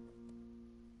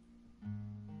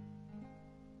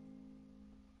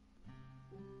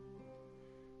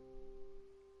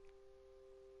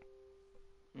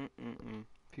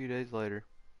 A few days later.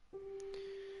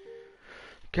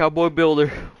 Cowboy Builder.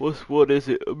 What is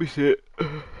it? Let me see it.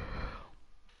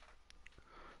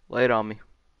 Lay it on me.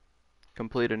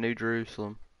 complete a New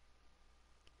Jerusalem.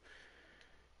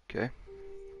 Okay.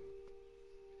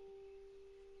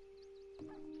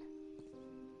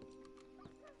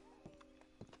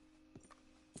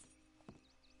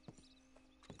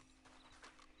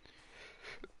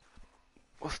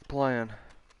 What's the plan?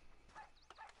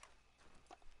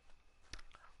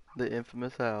 The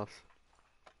infamous house.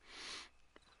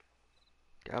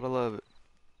 Gotta love it.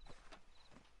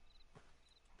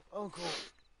 Uncle,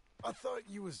 I thought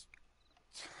you was...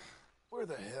 Where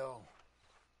the hell?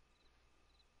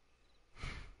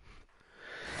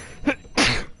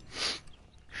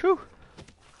 Shoo.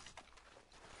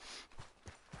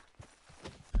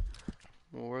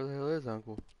 Well, where the hell is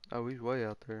Uncle? Oh, he's way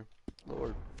out there.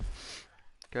 Lord.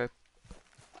 Okay.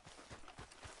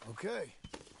 Okay.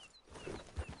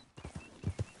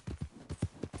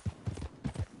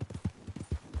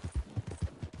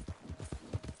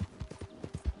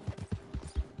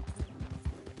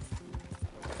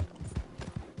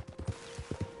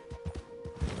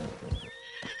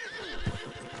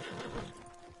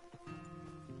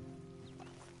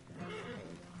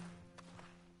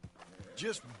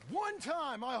 Just one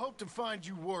time I hope to find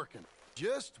you working.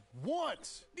 Just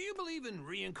once. Do you believe in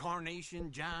reincarnation,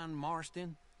 John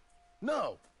Marston?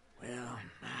 No. Well,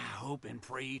 I hope and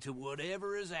pray to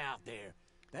whatever is out there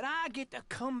that I get to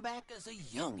come back as a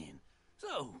youngin',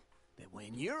 so that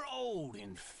when you're old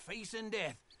and facing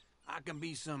death, I can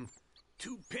be some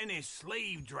two-penny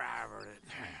slave driver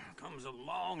that comes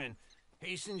along and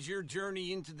hastens your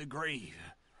journey into the grave.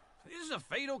 This is a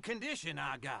fatal condition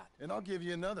I got. And I'll give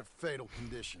you another fatal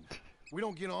condition. We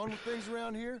don't get on with things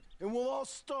around here, and we'll all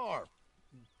starve.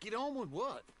 Get on with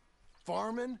what?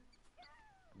 Farming,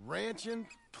 ranching,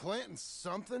 planting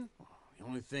something. The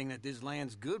only thing that this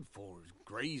land's good for is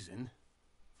grazing.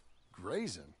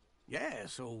 Grazing? Yeah,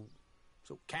 so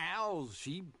cows,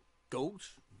 sheep,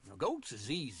 goats. Now, goats is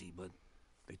easy, but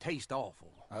they taste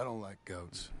awful. I don't like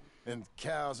goats. And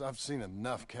cows, I've seen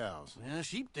enough cows. Yeah,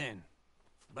 sheep then.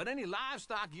 But any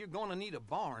livestock, you're gonna need a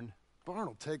barn. Barn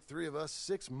will take 3 of us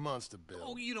 6 months to build.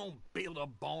 Oh, you don't build a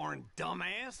barn,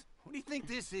 dumbass. What do you think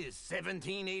this is,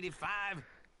 1785?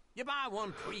 You buy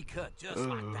one pre-cut just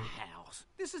like the house.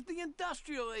 This is the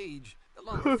industrial age. The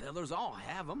lumber fellers all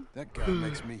have them. That guy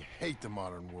makes me hate the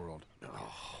modern world.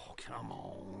 Oh, come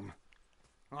on.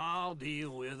 I'll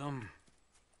deal with them.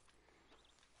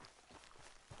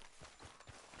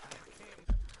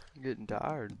 I'm getting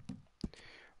tired.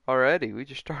 Already, we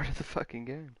just started the fucking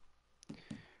game.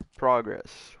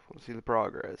 Progress. Let's see the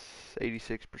progress.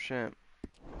 86%.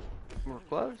 We're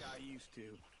close.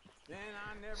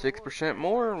 6%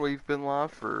 more, and we've been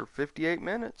live for 58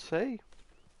 minutes. Hey,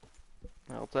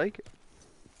 I'll take it.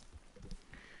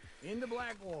 Into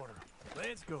Blackwater.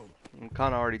 Let's go. I'm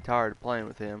kind of already tired of playing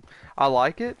with him. I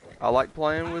like it. I like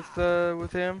playing with him.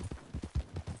 With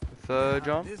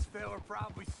John. This fella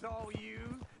probably saw you.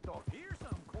 Thought, here's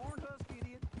some corn husk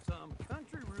idiot, some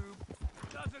country rube,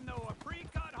 doesn't know a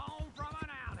pre-cut home from an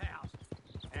outhouse,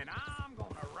 and I'm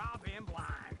gonna rob him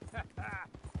blind.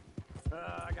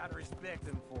 I gotta respect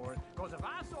him for it, because if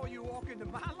I saw you walk into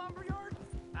my lumberyard,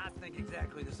 I'd think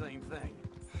exactly the same thing.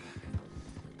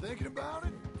 Thinking about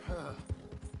it?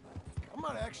 I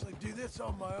might actually do this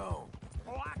on my own.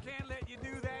 Oh, I can't let you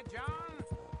do that,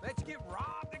 John. Let's get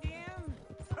robbed again?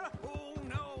 Oh,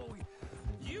 no.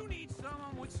 You need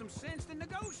someone with some sense to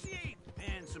negotiate,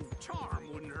 and some charm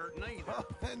wouldn't hurt neither.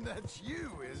 And that's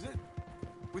you, is it?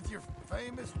 With your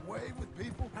famous way with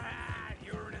people? Ah,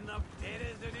 you're in enough debt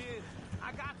as it is.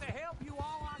 I got to help you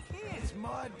all I can. It's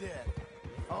my debt.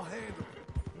 I'll handle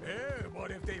it. Yeah,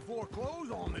 but if they foreclose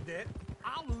on the debt,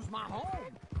 I'll lose my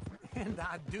home. And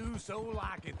I do so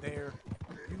like it there.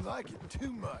 You like it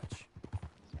too much.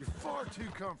 You're far too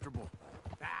comfortable.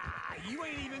 Ah, you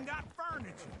ain't even got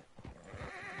furniture.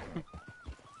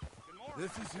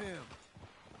 This is him.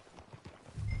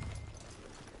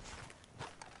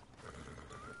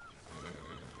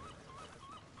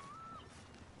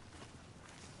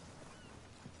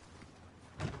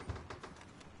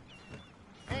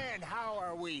 And how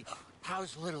are we?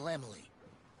 How's little Emily?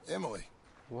 Emily.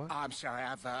 What? I'm sorry,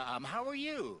 how are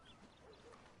you?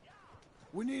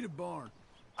 We need a barn.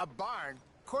 A barn?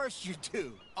 Of course you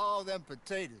do. All them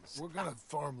potatoes. We're gonna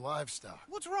farm livestock.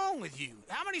 What's wrong with you?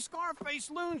 How many Scarface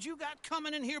loons you got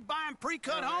coming in here buying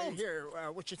pre-cut homes? Here,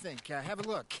 what you think? Have a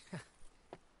look.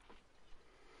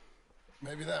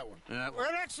 Maybe that one. We're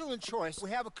an excellent choice. We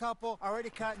have a couple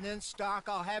already cut and in stock.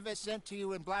 I'll have it sent to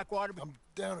you in Blackwater. I'm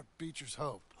down at Beecher's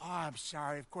Hope. Oh, I'm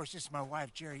sorry. Of course, this is my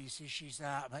wife, Jerry. You see, she's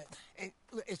but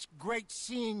it's great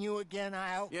seeing you again,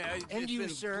 Al. Yeah, and it's you, been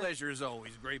sir. a pleasure as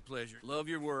always. Great pleasure. Love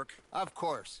your work. Of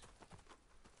course.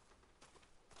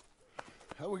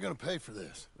 How are we gonna pay for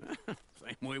this?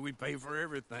 Same way we pay for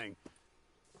everything.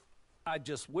 I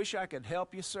just wish I could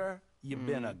help you, sir. You've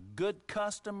been a good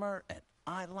customer, and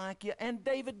I like you, and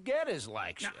David Geddes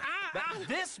likes you. But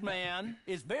this man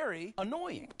is very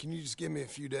annoying. Can you just give me a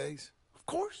few days? Of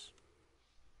course.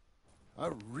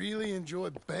 I really enjoy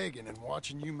begging and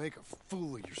watching you make a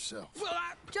fool of yourself. Well,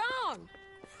 John!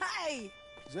 Hey!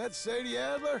 Is that Sadie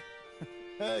Adler?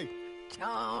 Hey.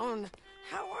 John,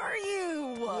 how are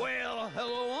you? Well,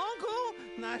 hello, Uncle.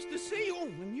 Nice to see you.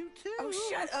 And you too. Oh,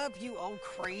 shut up, you old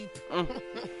creep.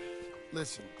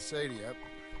 Listen, Sadie,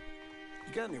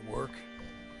 you got any work?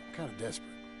 I'm kind of desperate.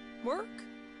 Work?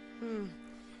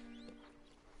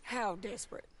 How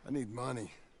desperate? I need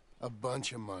money. A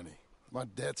bunch of money. My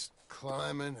debt's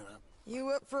climbing, and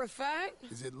You up for a fight?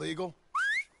 Is it legal?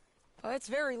 Well, it's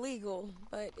very legal,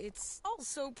 but it's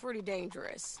also pretty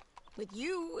dangerous. With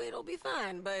you, it'll be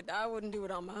fine, but I wouldn't do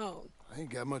it on my own. I ain't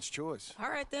got much choice. All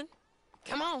right, then.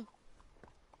 Come on.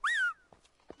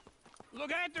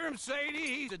 Look after him, Sadie.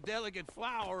 He's a delicate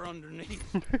flower underneath.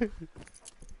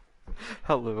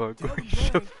 Hello, Uncle.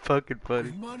 So fucking funny.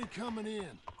 There's money coming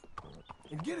in.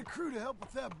 And get a crew to help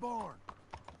with that barn.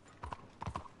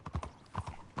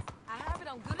 I have it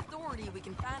on good authority we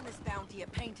can find this bounty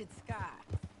at Painted Sky.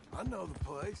 I know the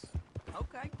place.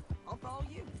 Okay, I'll follow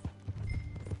you.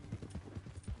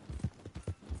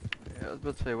 Yeah, I was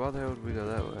about to say, why the hell would we go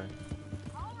that way?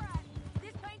 Alright,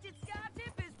 this Painted Sky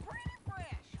tip is pretty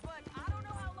fresh, but I don't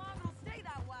know how long it'll stay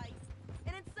that way.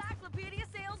 An encyclopedia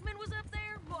salesman was up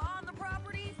there on the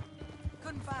property.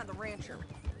 Couldn't find the rancher,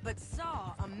 but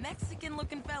saw a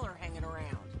Mexican-looking feller hanging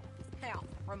around. Now,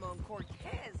 Ramon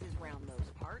Cortez is round those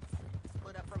parts,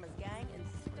 split up from his gang and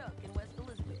stuck in West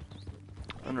Elizabeth.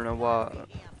 I don't know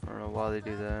why they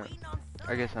do that.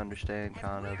 I guess I understand,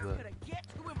 kind of, but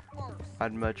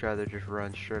I'd much rather just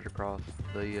run straight across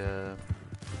the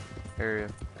area.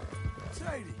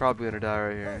 Sadie. Probably gonna die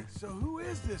right here. So who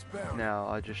is this bounty? Now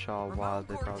I just saw why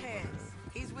they probably.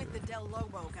 He's with the Del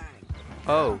Lobo gang.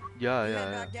 Oh, yeah.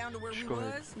 Back down to where Just we go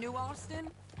ahead. was, New Austin,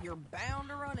 you're bound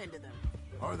to run into them.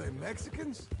 Are they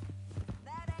Mexicans?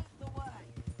 That ain't the way.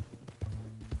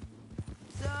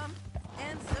 Some,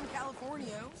 and some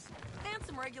Californios, and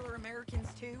some regular Americans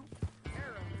too.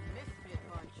 They're a misfit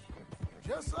bunch.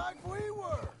 Just like we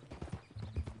were.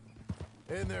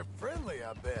 And they're friendly,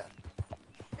 I bet.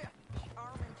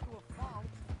 Charming to a fault.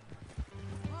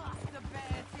 Ugh, it's a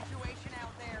bad situation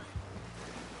out there.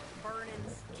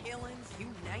 Burnings, killings, you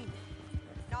name it.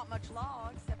 Not much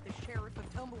law except the sheriff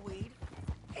of Tumbleweed.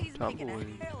 He's making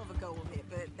a hell of a go of it,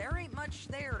 but there ain't much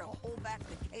there to hold back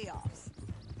the chaos.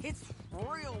 It's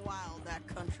real wild, that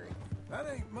country. That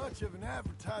ain't much of an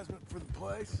advertisement for the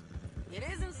place. It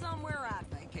isn't somewhere I'd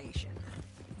vacation,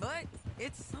 but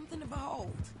it's something to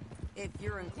behold. If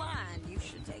you're inclined, you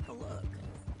should take a look.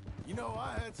 You know,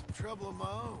 I had some trouble of my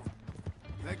own.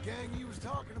 That gang you was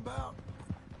talking about,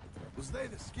 was they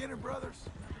the Skinner brothers?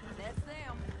 That's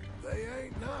them. They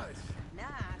ain't nice.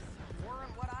 Nice.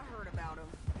 Weren't what I heard about them.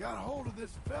 Got hold of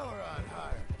this feller I'd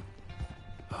hired.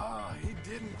 Ah, he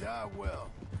didn't die well.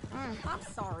 I'm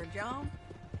sorry, John.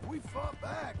 We fought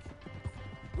back.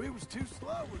 We was too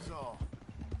slow was all.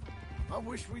 I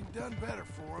wish we'd done better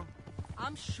for him.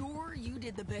 I'm sure you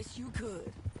did the best you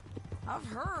could. I've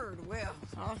heard, well,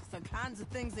 the kinds of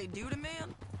things they do to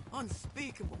men.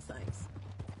 Unspeakable things.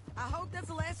 I hope that's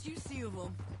the last you see of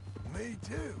them. Me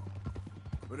too.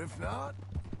 But if not,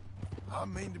 I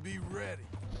mean to be ready.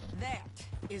 That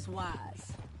is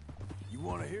wise. You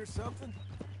want to hear something?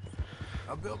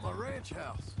 I built my ranch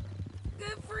house.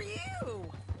 Good for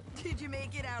you. Did you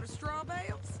make it out of straw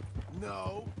bales?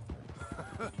 No.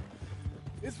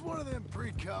 It's one of them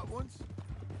pre-cut ones.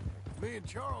 Me and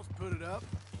Charles put it up,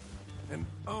 and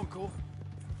Uncle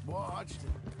watched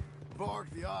and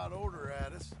barked the odd order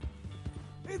at us.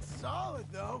 It's solid,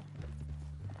 though.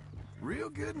 Real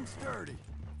good and sturdy.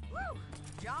 Woo!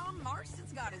 John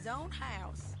Marston's got his own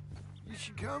house. You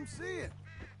should come see it.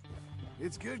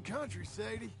 It's good country,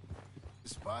 Sadie.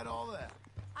 Despite all that.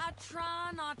 I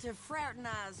try not to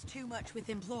fraternize too much with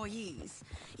employees.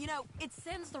 You know, it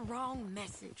sends the wrong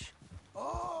message.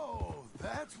 Oh,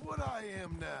 that's what I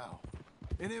am now.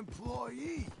 An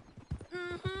employee.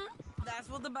 Mm-hmm. That's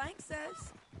what the bank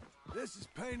says. This is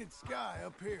Painted Sky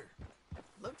up here.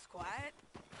 Looks quiet.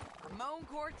 Ramon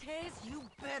Cortez, you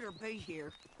better be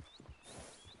here.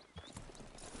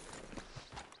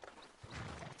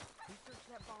 You search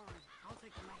that barn. I'll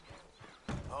take the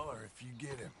man. Holler if you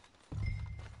get him.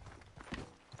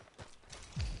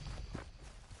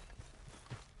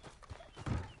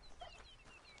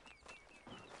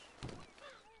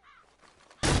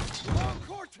 Ramon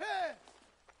Cortez!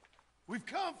 We've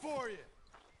come for you.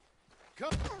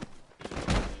 Come.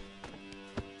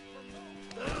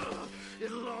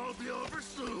 It'll all be over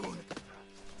soon.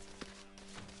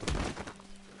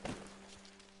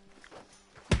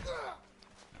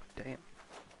 Damn.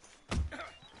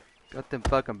 Got them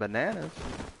fucking bananas.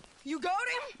 You got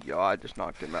him? Yo, I just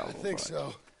knocked him out. I think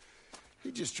so.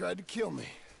 He just tried to kill me.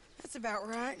 That's about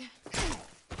right.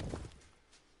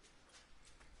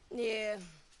 Yeah,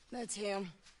 that's him.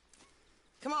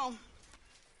 Come on.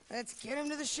 Let's get him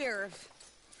to the sheriff.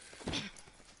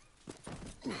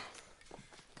 Come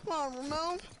on,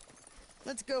 Ramon.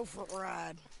 Let's go for a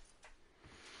ride.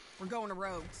 We're going to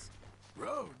Rhodes.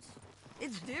 Rhodes?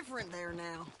 It's different there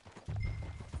now.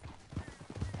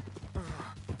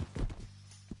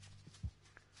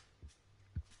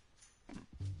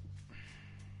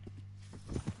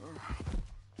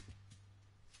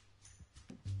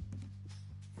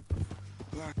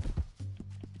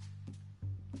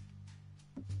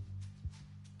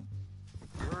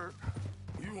 Kurt,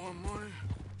 you want money?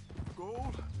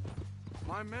 Gold?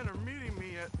 My men are meeting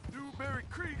me at Dewberry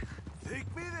Creek.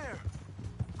 Take me there.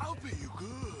 I'll pay you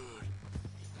good.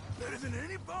 Better than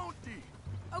any bounty.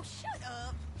 Oh, shut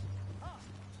up.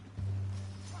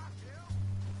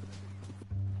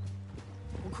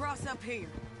 We'll cross up here.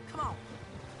 Come on.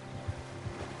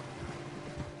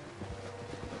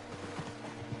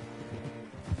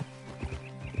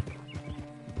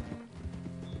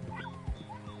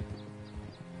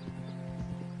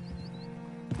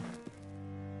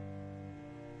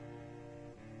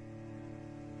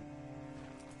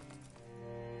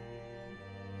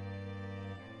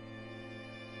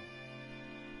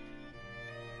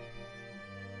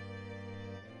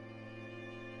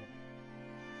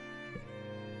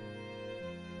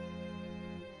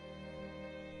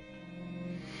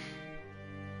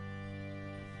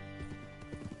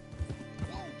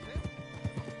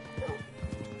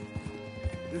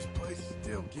 This place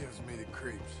still gives me the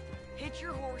creeps. Hitch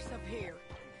your horse up here.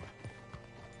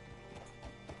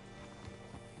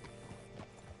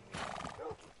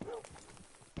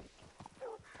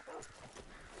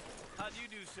 How do you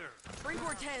do, sir? Bring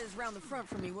Cortez round the front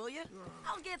for me, will you?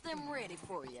 I'll get them ready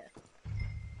for you.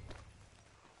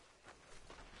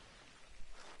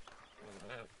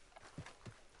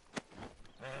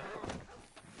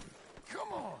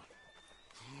 Come on.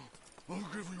 I'll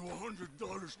give you $100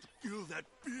 to kill that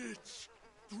bitch.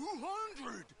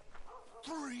 200.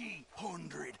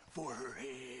 300 for her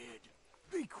head.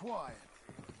 Be quiet.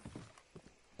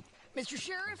 Mr.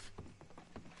 Sheriff?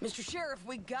 Mr. Sheriff,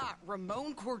 we got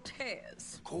Ramon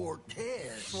Cortez.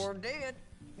 Cortez? Sure did.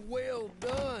 Well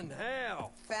done.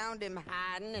 How? Found him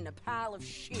hiding in a pile of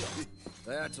shit.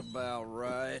 That's about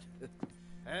right.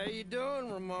 How you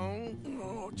doing, Ramon?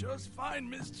 Oh, just fine,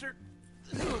 mister.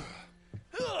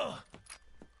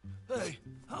 Hey,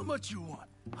 how much you want?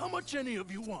 How much any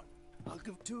of you want? I'll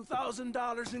give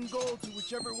 $2,000 in gold to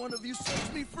whichever one of you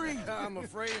sets me free. I'm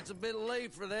afraid it's a bit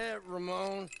late for that,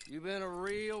 Ramon. You've been a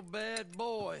real bad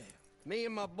boy. Me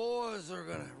and my boys are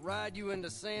gonna ride you into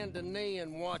Saint Denis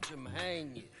and watch them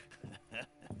hang you.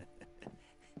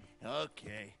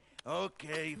 Okay,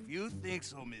 if you think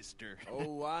so, mister.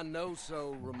 Oh, I know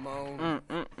so, Ramon.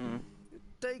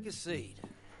 Take a seat.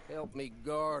 Help me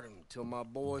guard him till my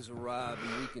boys arrive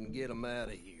and we can get them out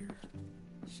of here.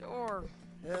 Sure.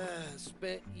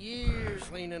 Spent years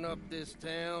cleaning up this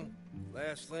town.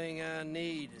 Last thing I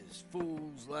need is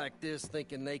fools like this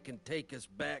thinking they can take us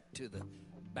back to the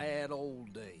bad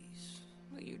old days.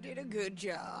 Well, you did a good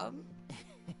job.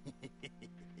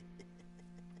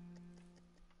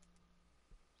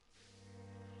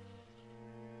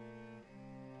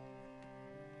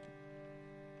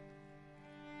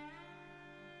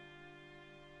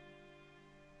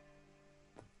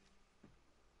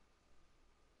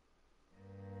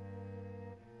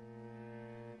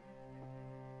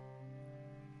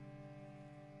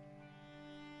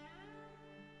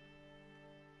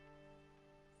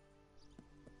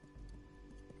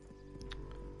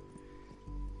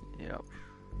 Yep.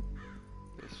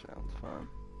 This sounds fun.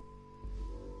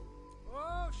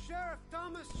 Oh, Sheriff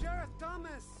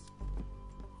Thomas!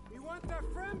 We want our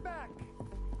friend back!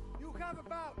 You have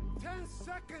about 10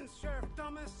 seconds, Sheriff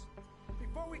Thomas,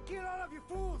 before we kill all of you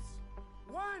fools!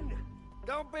 1!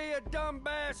 Don't be a dumb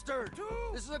bastard! 2!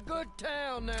 This is a good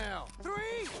town now! 3!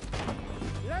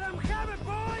 Let them have it,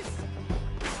 boys!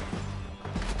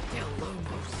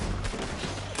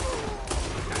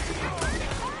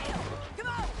 Come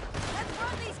on! Let's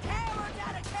run these cowards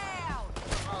out of town!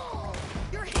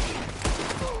 You're hit!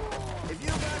 If you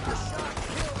got the shot,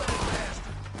 kill that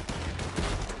bastard!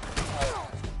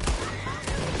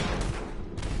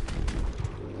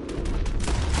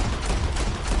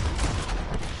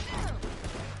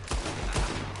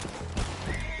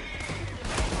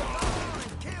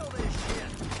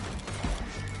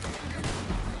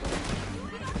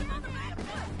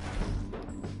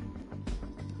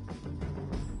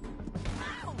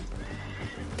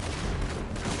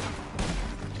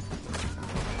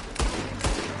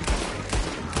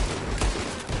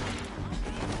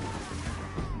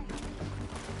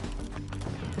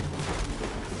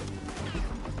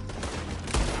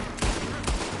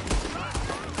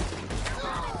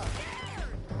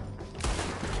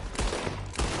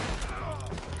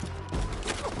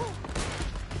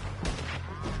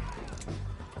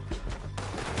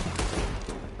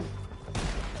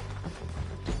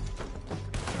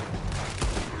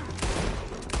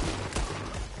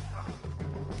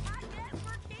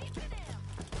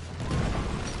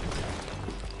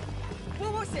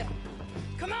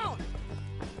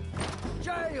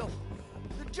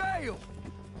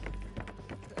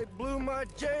 my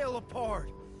jail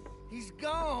apart. He's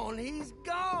gone. He's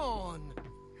gone.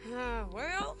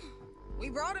 Well, we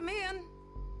brought him in.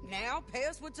 Now pay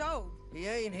us what's owed. He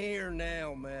ain't here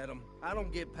now, madam. I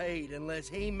don't get paid unless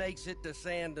he makes it to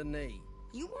Saint Denis.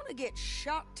 You want to get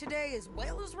shot today as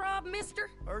well as Rob, mister?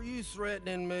 Are you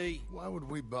threatening me? Why would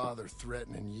we bother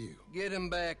threatening you? Get him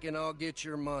back and I'll get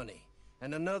your money.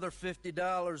 And another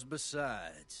 $50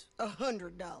 besides.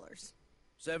 $100.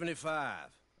 75.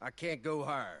 I can't go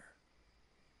higher.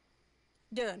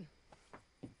 Done.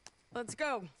 Let's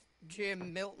go,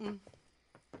 Jim Milton.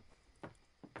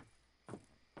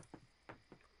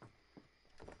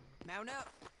 Mount up.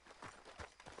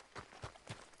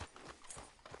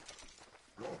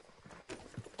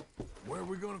 Where are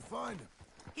we gonna find him?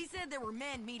 He said there were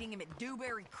men meeting him at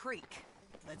Dewberry Creek.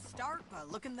 Let's start by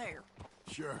looking there.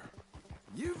 Sure.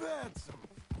 You've had some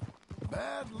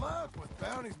bad luck with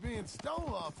bounties being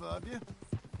stole off of you.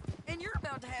 And you're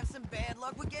about to have some bad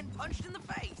luck with getting punched in the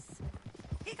face.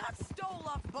 He got stole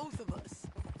off both of us.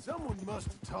 Someone must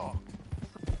have talked.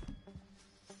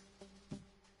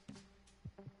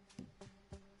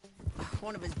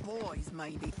 One of his boys,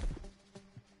 maybe.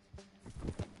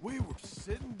 We were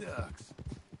sitting ducks,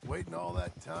 waiting all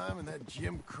that time in that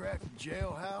gim-crack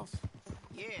jailhouse.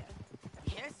 Yeah.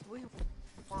 Yes, we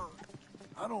were.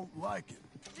 I don't like it.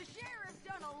 The sheriff's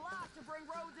done a lot to bring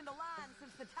roads into line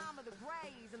since the time of the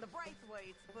Grays and the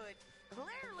Braithwaites, but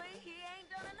clearly he ain't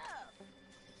done enough.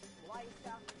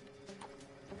 Later.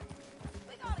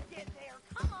 We gotta get there.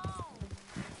 Come on.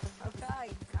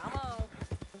 Okay, come on.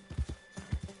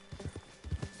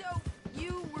 So,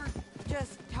 you were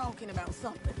just talking about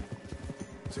something.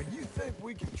 So you think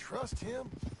we can trust him?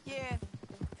 Yeah.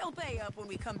 He'll pay up when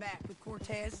we come back with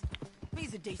Cortez.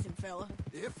 He's a decent fella.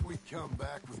 If we come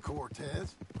back with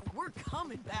Cortez. We're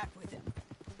coming back with him.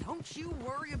 Don't you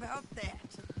worry about that.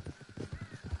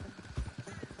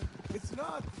 It's an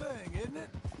odd thing, isn't it?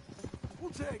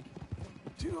 We'll take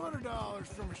 $200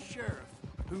 from a sheriff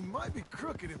who might be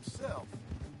crooked himself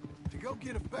to go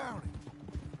get a bounty.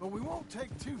 But we won't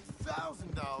take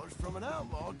 $2,000 from an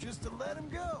outlaw just to let him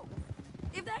go.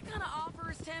 If that kind of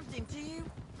offer is tempting to you,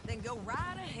 then go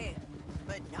right ahead.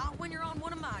 But not when you're on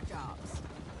one of my jobs.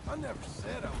 I never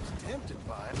said I was tempted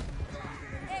by it.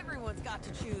 Everyone's got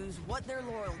to choose what they're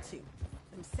loyal to.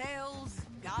 Themselves,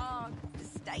 God, the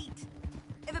state.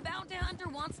 If a bounty hunter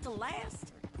wants to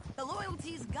last, the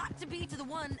loyalty's got to be to the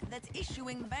one that's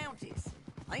issuing the bounties.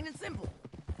 Plain and simple.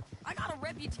 I got a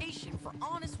reputation for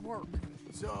honest work.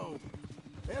 So,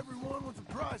 everyone with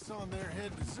a price on their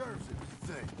head deserves it,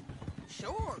 you think?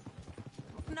 Sure.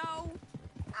 No,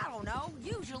 I don't know,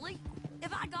 usually.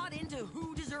 If I got into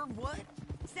who deserved what,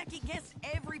 second-guessed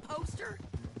every poster,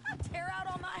 I'd tear out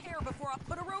all my hair before I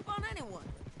put a rope on anyone.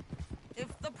 If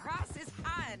the price is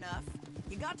high enough,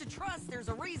 you got to trust there's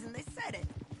a reason they said it.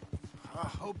 I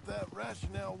hope that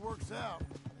rationale works out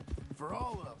for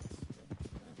all of us.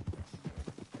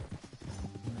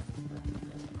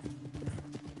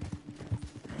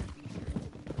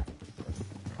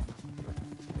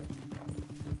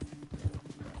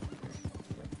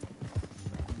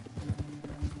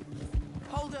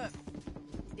 Hold up.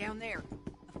 Down there.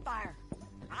 A fire.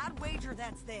 I'd wager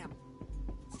that's them.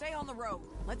 Stay on the road.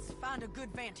 Let's find a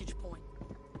good vantage point.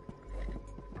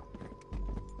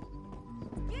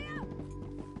 Yeah!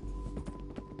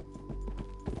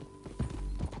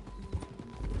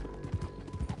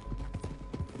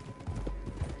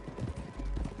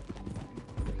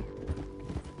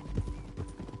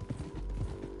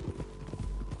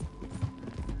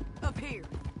 Up here.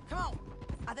 Come on.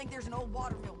 I think there's an old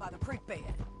water mill by the creek bed.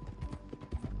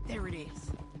 There it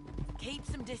is. Keep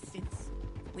some distance.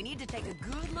 We need to take a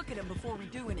good look at him before we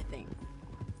do anything.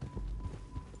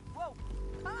 Whoa!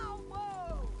 Come on,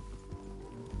 whoa!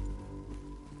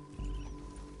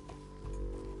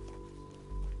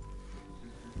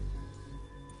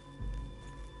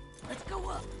 Let's go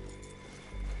up.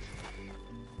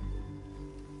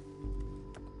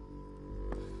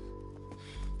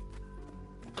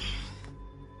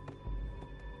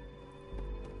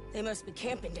 They must be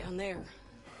camping down there.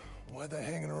 Why are they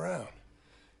hanging around?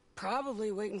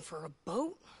 Probably waiting for a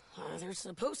boat. There's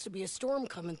supposed to be a storm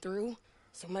coming through,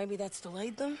 so maybe that's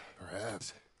delayed them?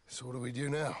 Perhaps. So what do we do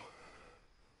now?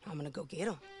 I'm gonna go get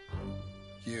them.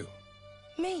 You.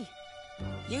 Me.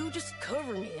 You just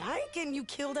cover me. I ain't getting you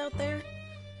killed out there.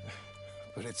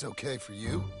 But it's okay for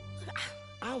you?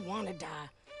 I want to die.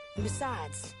 And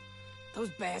besides, those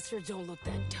bastards don't look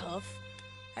that tough.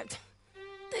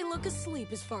 They look asleep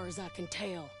as far as I can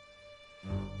tell.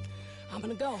 I'm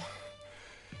gonna go.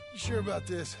 You sure about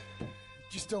this?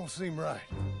 Just don't seem right.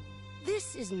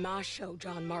 This is my show,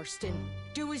 John Marston.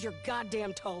 Do as you're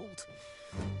goddamn told.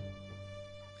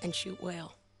 And shoot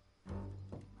well.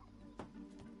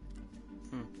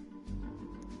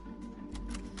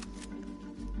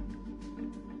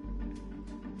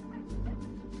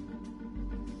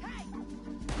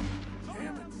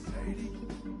 Damn it, Sadie.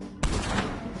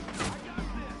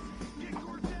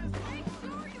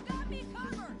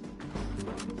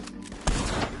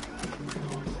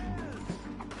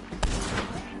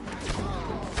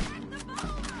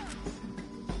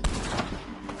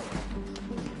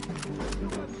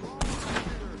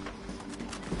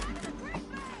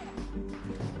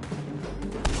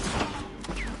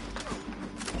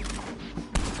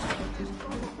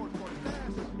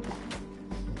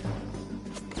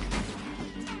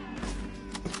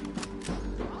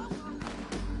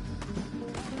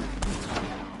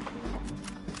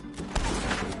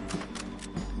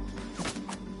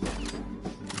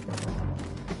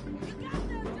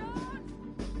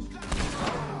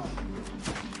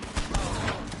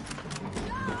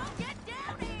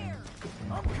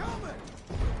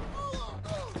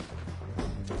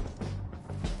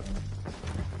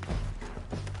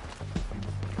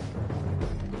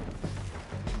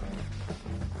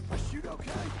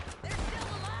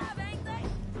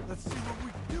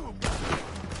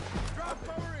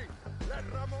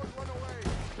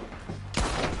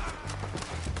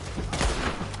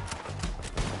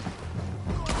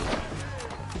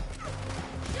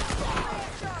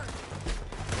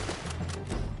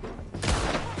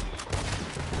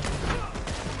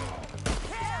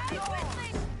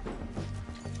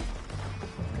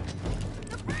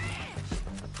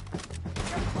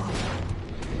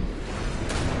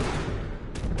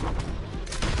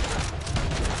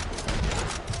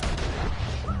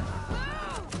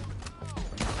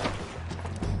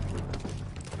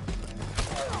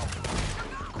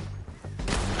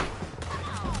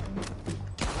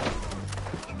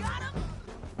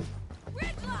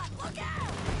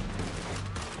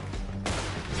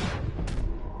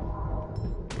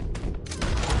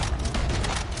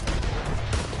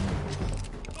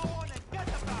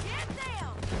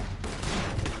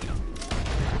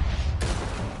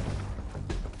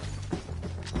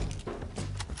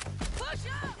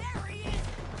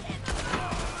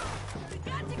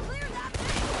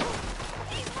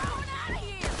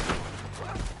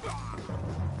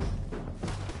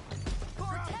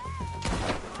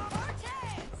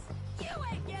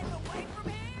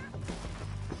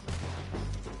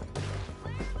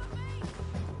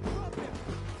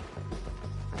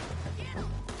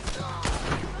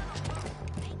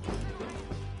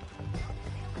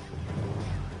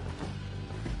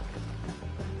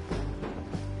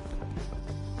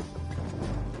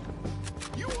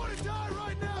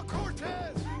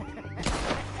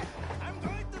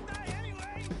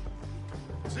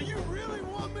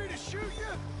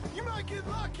 Get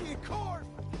lucky in court.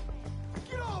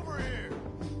 Get over here.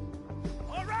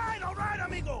 All right,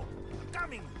 amigo. I'm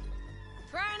coming.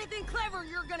 Try anything clever,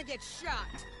 you're gonna get shot.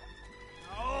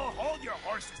 Oh, hold your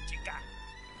horses, chica.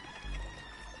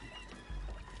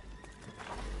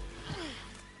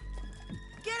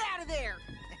 Get out of there.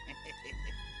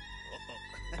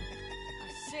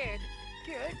 I said,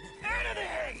 get Out of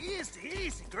there! Easy,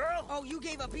 easy, girl. Oh, you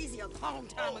gave up easy a long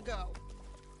time ago.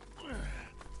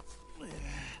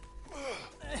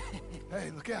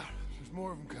 Hey, look out. There's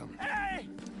more of them coming. Hey!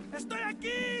 Estoy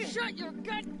aquí! Shut your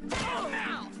goddamn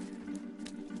mouth!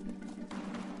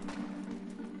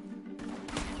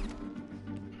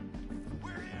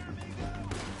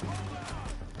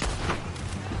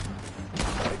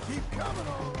 They keep coming,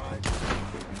 all right.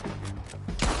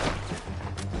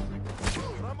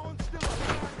 Ramon's still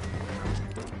alive.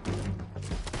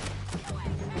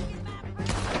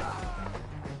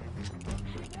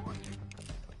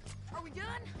 Are we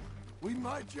done? We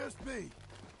might just be.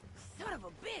 Son of a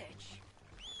bitch.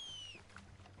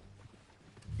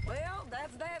 Well,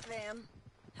 that's that then.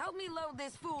 Help me load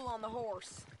this fool on the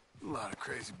horse. A lot of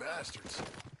crazy bastards.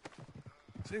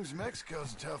 Seems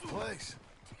Mexico's a tough place.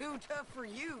 Too tough for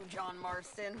you, John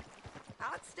Marston.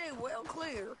 I'd stay well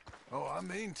clear. Oh, I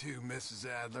mean to, Mrs.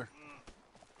 Adler.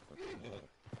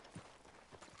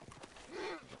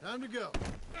 Time to go.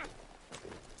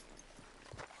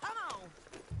 Come on.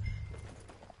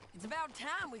 It's about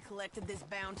time we collected this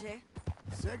bounty.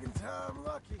 Second time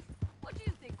lucky. What do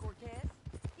you think, Cortez?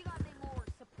 You got any more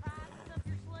surprises up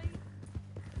your sleeve?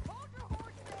 Hold your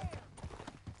horse there.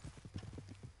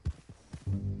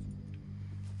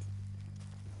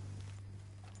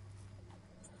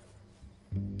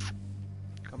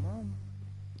 Come on,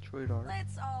 sweetheart.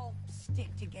 Let's all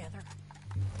stick together.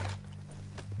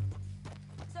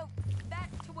 So,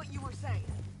 back to what you were saying.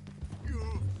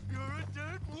 You're a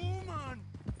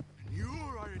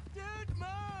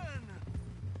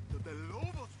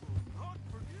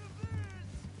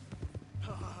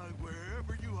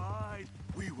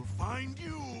find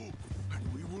you,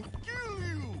 and we will kill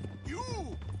you. You,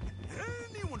 and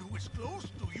anyone who is close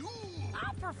to you.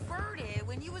 I preferred it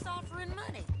when you was offering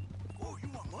money. Oh, you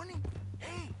want money?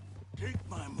 Hey, take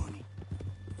my money.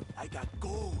 I got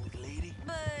gold, lady.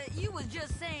 But you was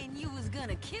just saying you was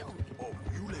gonna kill me. Oh,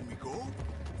 you let me go?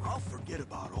 I'll forget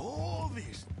about all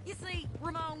this. You see,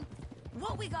 Ramon,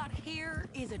 what we got here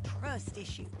is a trust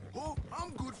issue. Oh,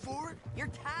 I'm good for it. You're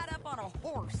tied up on a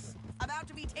horse, about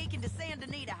to be taken to Saint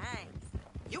Denis to hang.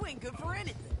 You ain't good for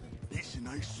anything. Listen,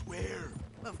 I swear.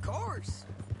 Of course,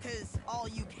 because all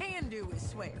you can do is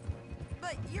swear.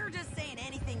 But you're just saying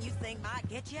anything you think might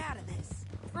get you out of this.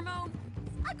 Ramon,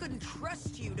 I couldn't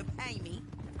trust you to pay me.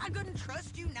 I couldn't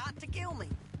trust you not to kill me.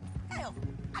 Hell,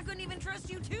 I couldn't even trust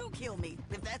you to kill me,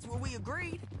 if that's what we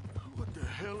agreed. What the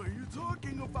hell are you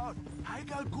talking about? I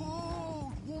got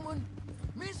gold, woman.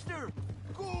 Mister,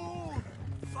 gold.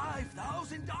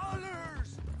 $5,000.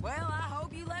 Well, I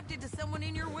hope you left it to someone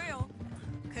in your will.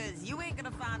 Because you ain't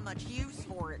gonna find much use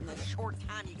for it in the short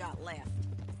time you got left.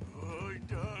 Oh,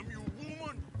 damn you,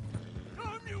 woman.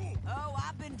 Damn you. Oh,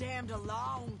 I've been damned a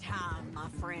long time, my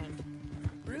friend.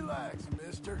 Relax,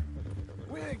 mister.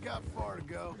 We ain't got far to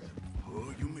go.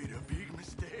 Oh, you made a big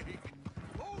mistake.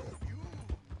 Both of you.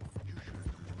 You should have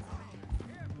took the money.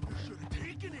 You should have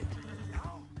taken it.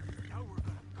 Now we're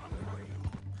gonna come for you.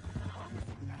 Come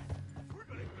for that. We're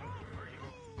gonna come for you.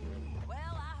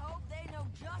 Well, I hope they know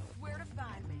just where to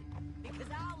find me. Because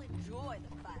I'll enjoy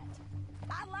the fight.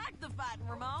 I like the fighting,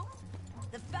 Ramon.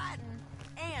 The fighting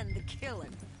and the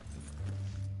killing.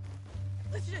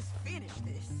 Let's just finish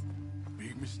this.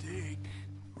 Big mistake.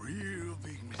 Real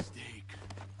big mistake.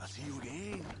 I'll see you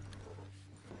again.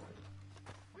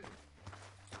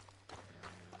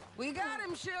 We got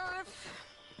him, Sheriff.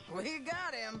 We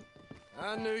got him.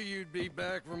 I knew you'd be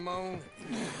back, Ramon.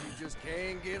 You just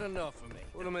can't get enough of me.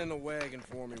 Put him in the wagon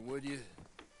for me, would you?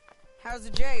 How's the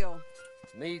jail?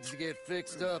 Needs to get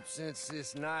fixed up since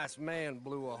this nice man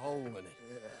blew a hole in it.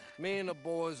 Me and the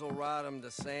boys will ride him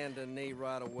to Saint Denis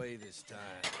right away this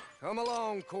time. Come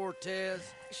along, Cortez.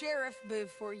 Sheriff,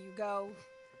 before you go.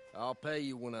 I'll pay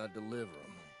you when I deliver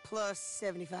him. Plus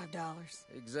 $75.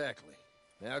 Exactly.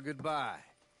 Now goodbye.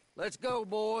 Let's go,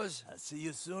 boys. I'll see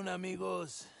you soon,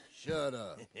 amigos. Shut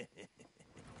up.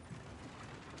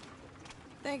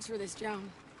 Thanks for this,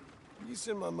 John. You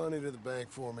send my money to the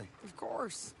bank for me. Of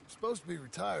course. I'm supposed to be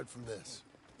retired from this.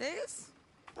 This?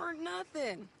 Weren't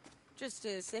nothing. Just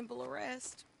a simple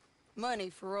arrest. Money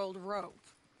for old rope.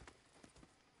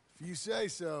 If you say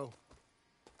so.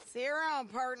 See you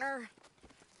around, partner.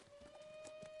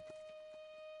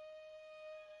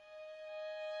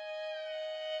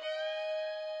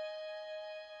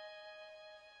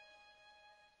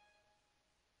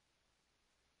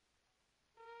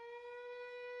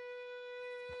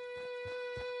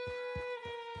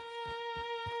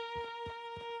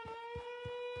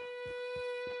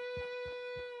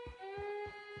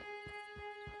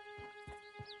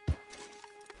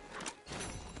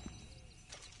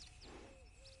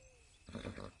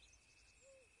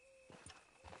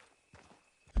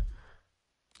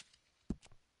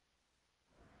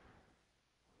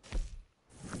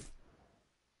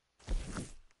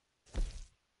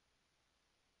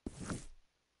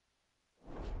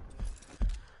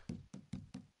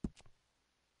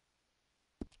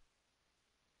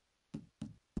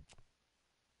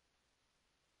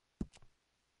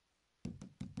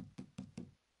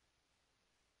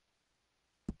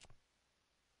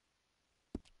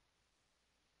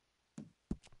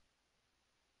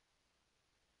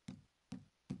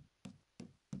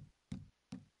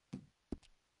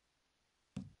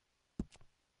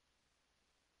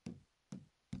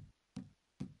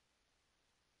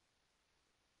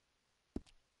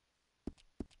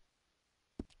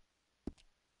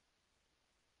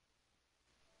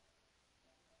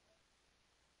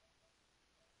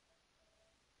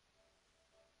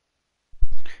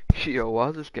 Yo, why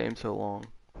is this game so long?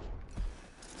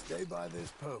 Stay by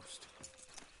this post.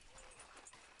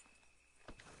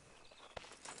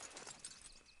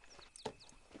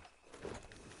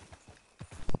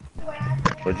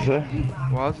 What'd you say?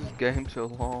 Why is this game so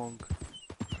long?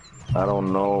 I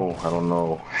don't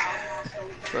know.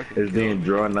 It's being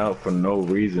drawn out for no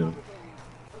reason.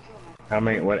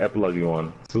 What epilogue you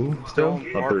on? 2 still?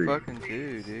 Or 3? Fucking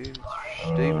 2, dude.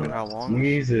 Stupid how long.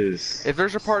 Jesus. If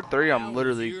there's a part 3, I'm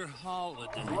literally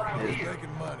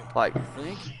like,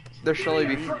 there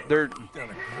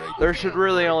should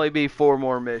really only be 4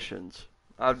 more missions.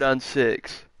 I've done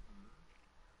 6.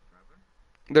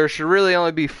 There should really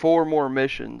only be 4 more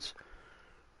missions.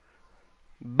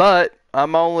 But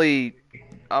I'm only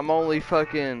I'm only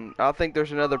fucking. I think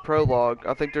there's another prologue.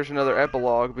 I think there's another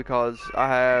epilogue because I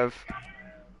have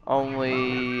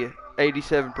only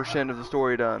 87% of the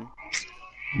story done.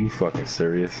 You fucking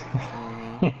serious?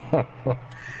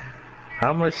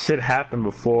 How much shit happened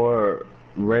before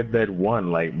Red Dead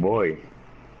 1? Like, boy.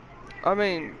 I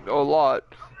mean, a lot.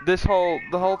 The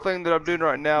whole thing that I'm doing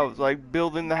right now is like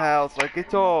building the house. Like,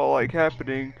 it's all like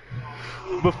happening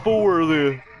before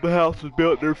the house is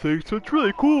built and everything. So it's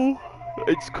really cool.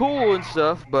 It's cool and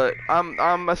stuff, but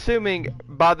I'm assuming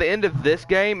by the end of this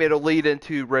game it'll lead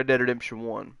into Red Dead Redemption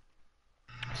 1.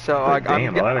 So like,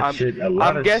 damn, a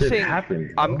lot of shit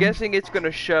happened. I'm guessing it's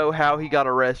gonna show how he got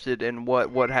arrested and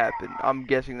what happened. I'm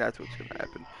guessing that's what's gonna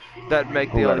happen. That'd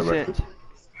make the only sense.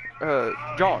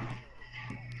 John.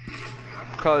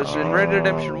 Because in Red Dead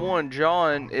Redemption 1,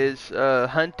 John is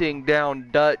hunting down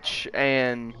Dutch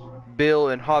and Bill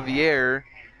and Javier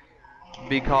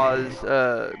because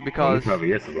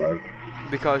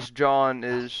John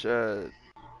is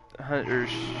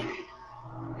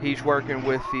he's working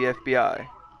with the FBI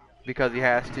because he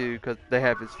has to, because they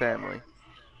have his family.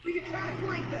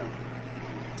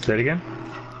 Say it again?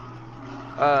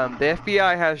 The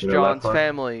FBI has John's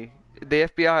family. The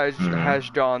FBI has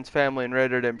John's family in Red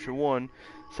Dead Redemption 1,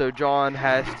 so John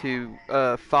has to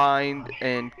find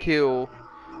and kill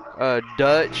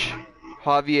Dutch,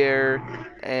 Javier,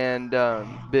 and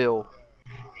Bill.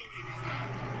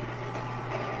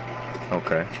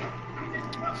 Okay.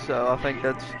 So I think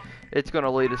it's going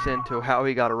to lead us into how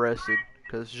he got arrested,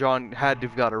 because John had to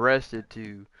have got arrested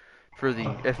for the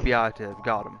FBI to have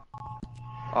got him.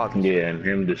 Obviously. Yeah, and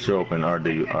him to show up in RD,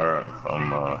 him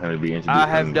to be introduced. I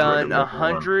have done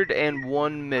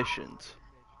 101 missions.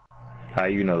 How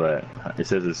you know that? It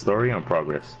says it's story on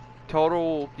progress.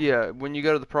 Total, yeah. When you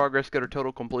go to the progress, go to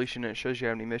total completion, and it shows you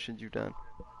how many missions you've done.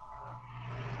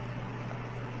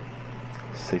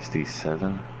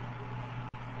 67.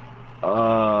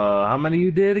 How many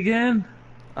you did again?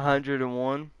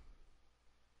 101.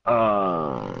 You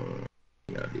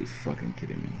gotta be fucking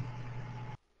kidding me.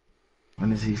 When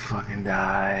does he fucking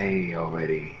die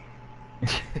already?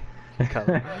 I'm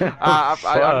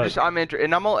interested,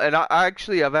 and I've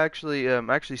actually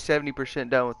 70%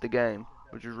 done with the game,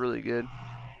 which is really good.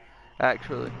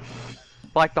 Actually,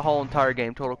 like the whole entire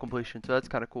game, total completion. So that's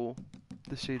kind of cool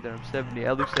to see that I'm 70,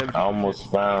 at least 70. I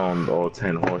almost found all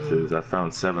 10 horses. I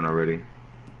found 7 already.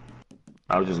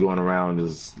 I was just going around,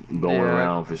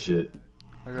 around for shit.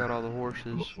 I got all the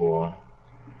horses. Before.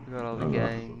 I got all the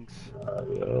gangs.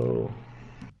 Yo.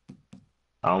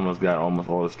 I almost got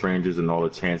all the strangers and all the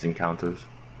chance encounters.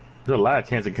 There's a lot of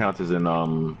chance encounters in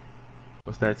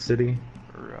what's that city?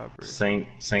 Robert. Saint.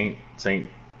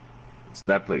 It's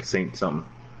that place, Saint something.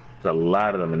 There's a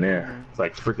lot of them in there. It's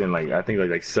like freaking I think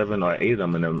like 7 or 8 of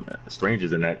them in them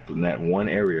strangers in that one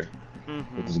area,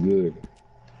 which is good.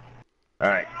 All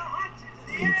right,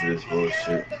 into this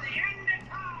bullshit.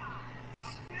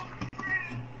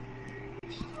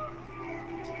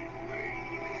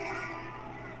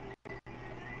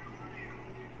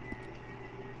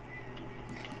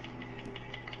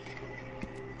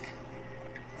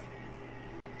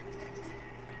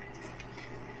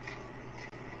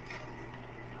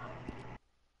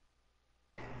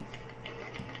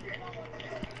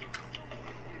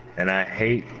 And I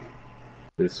hate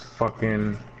this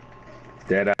fucking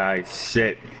Deadeye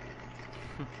shit.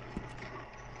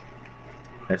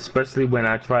 Especially when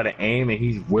I try to aim and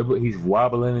he's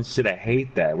wobbling and shit. I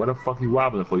hate that. What the fuck you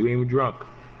wobbling for? You ain't even drunk.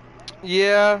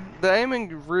 Yeah, the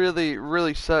aiming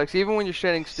really sucks. Even when you're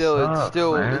standing still, it's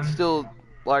still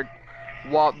like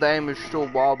the aim is still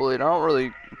wobbly. And I don't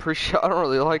really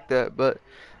like that, but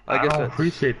I guess don't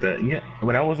appreciate that. Yeah,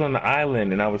 when I was on the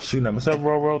island and I was shooting at myself,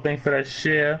 Ro, thanks for that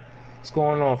share. What's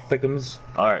going on, thickums?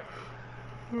 All right.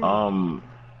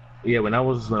 Yeah, when I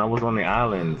was on the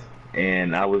island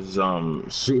and I was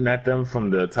shooting at them from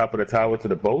the top of the tower to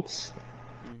the boats.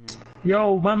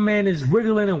 Yo, my man is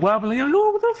wriggling and wobbling. Yo,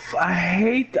 what the I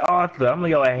hate Arthur. I'm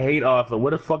like, yo, I hate Arthur. What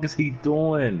the fuck is he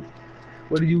doing?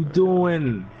 What are you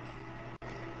doing?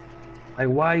 Like,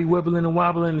 why are you wibbling and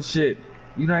wobbling and shit?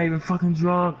 You're not even fucking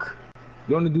drunk.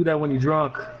 You only do that when you're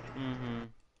drunk. What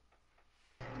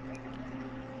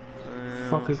the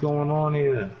fuck is going on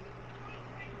here?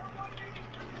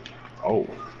 Oh,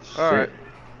 shit. Alright.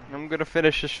 I'm gonna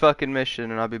finish this fucking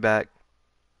mission and I'll be back.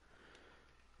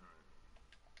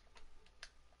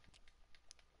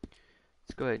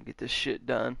 Let's go ahead and get this shit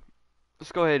done.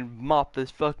 Let's go ahead and mop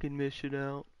this fucking mission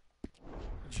out.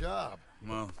 Good job.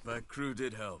 Well, that crew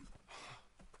did help.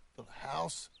 Built a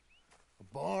house, a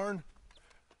barn.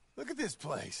 Look at this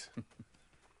place.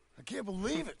 I can't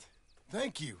believe it.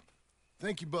 Thank you.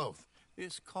 Thank you both.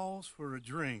 This calls for a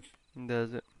drink.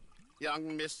 Does it?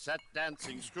 Young miss at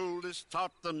dancing school is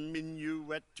taught the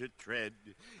minuet to tread.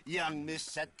 Young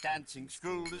miss at dancing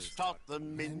school is taught the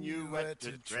minuet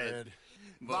to tread.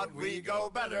 But we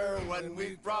go better when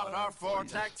we've brought our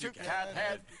four-tack to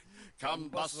Cathead. Come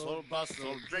bustle,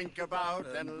 bustle, drink about,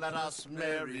 and let us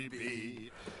merry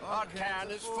be. Our can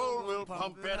is full, we'll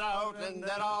pump it out, and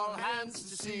then all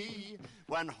hands to sea.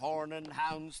 When horn and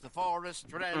hounds the forest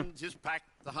rend, his pack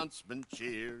the huntsman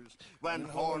cheers. When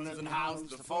horn and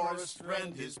hounds the forest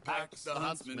rend, his pack the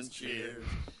huntsman cheers.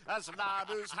 As loud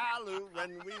as halloo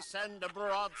when we send a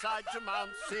broadside to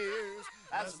Mount Sears.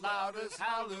 As loud as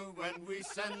halloo when we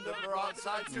send a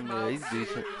broadside to Mount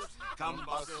Sears. Come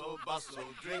bustle, bustle,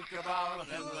 drink about,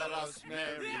 and let us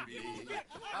merry be.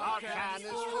 Our can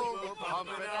is full, we'll pump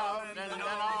it out, and then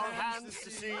all hands to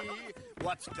sea.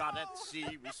 What's got at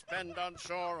sea we spend on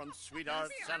shore on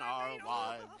sweethearts and our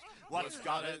wives. What's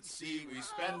got at sea we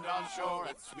spend on shore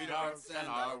at sweethearts and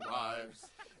our wives.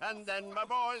 And then my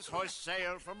boys hoist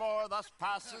sail for more, thus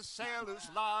passes sailors'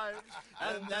 lives.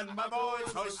 And then my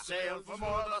boys hoist sail for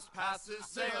more, thus passes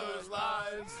sailors'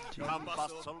 lives. Come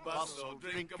bustle, bustle,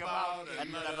 drink about,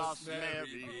 and let us merry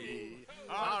be.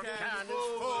 Our can is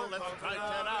full, let's crank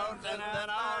it out, and then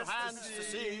our hands to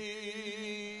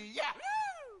sea. Yeah!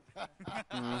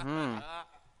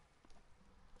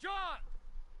 John!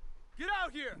 Get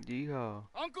out here! Yeehaw.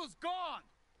 Uncle's gone!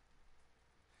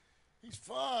 He's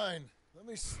fine. Let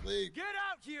me sleep. Get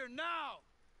out here now!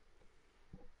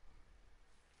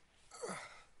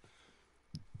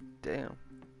 Damn.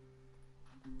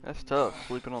 That's tough,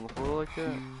 sleeping on the floor like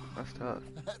that. That's tough.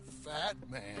 That fat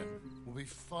man will be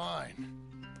fine.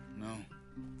 No,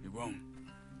 he won't.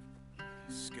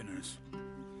 Skinner's.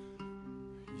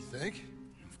 You think?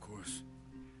 Of course.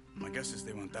 My guess is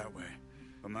they went that way.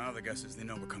 But my other guess is they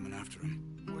know we're coming after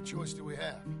him. What choice do we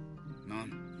have?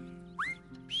 None.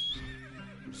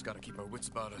 Just gotta keep our wits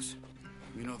about us.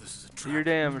 We know this is a trap. You're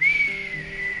damn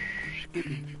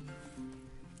Skippy.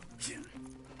 Yeah.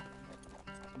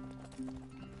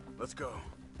 Let's go.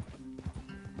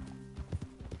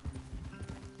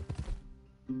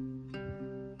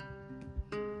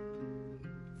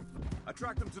 I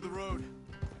tracked them to the road.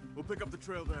 We'll pick up the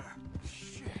trail there.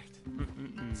 Shit.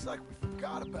 It's like we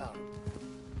forgot about him.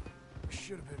 We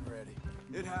should have been ready.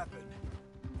 It happened.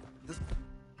 This...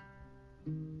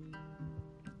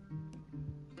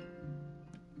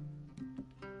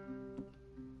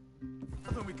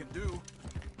 Nothing we can do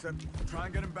except try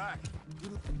and get him back.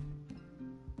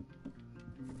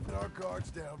 Put our guards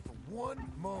down for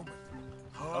one moment.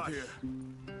 Up here.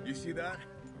 You see that?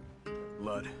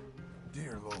 Blood.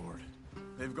 Dear Lord.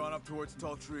 They've gone up towards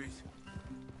tall trees.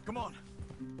 Come on.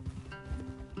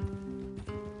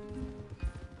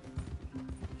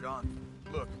 John,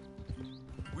 look.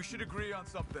 We should agree on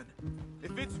something.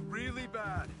 If it's really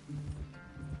bad,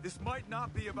 this might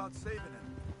not be about saving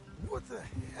him. What the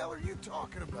hell are you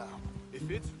talking about?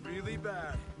 If it's really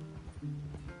bad,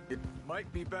 it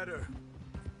might be better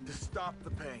to stop the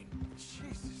pain.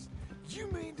 Jesus, you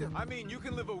mean to... I mean, you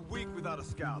can live a week without a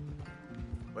scalp,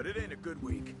 but it ain't a good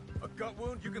week. A gut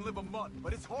wound, you can live a month,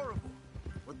 but it's horrible.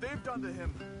 What they've done to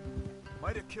him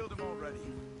might have killed him already,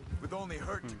 with only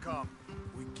hurt to come.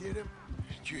 We get him?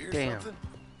 Did you hear Damn. something?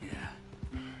 Yeah.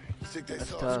 You think they That's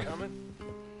saw tough. us coming?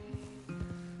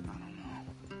 I don't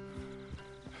know.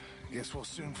 Guess we'll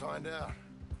soon find out.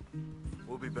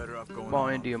 We'll be better off going Come on,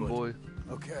 on Indian foot. boy.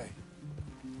 Okay.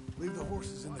 Leave the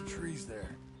horses in the trees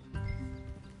there.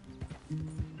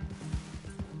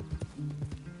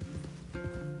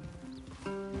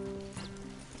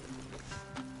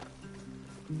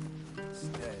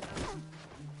 Stay.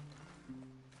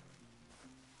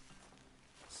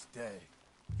 Stay.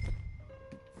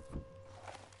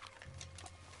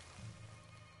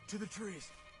 To the trees.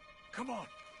 Come on.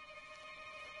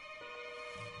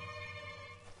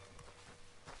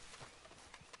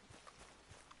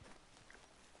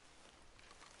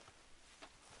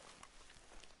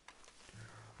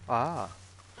 Ah.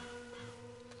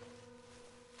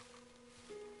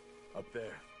 Up there,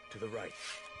 to the right.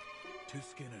 2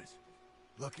 Skinners.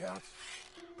 Lookouts?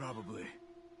 Probably.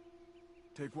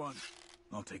 Take one.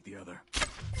 I'll take the other.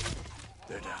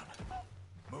 They're down.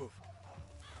 Move.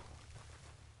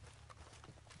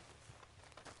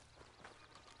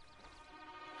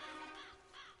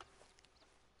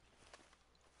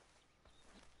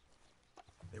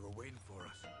 They were waiting for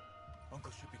us.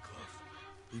 Uncle should be close.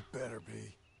 He better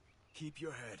be. Keep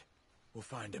your head. We'll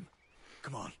find him.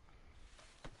 Come on.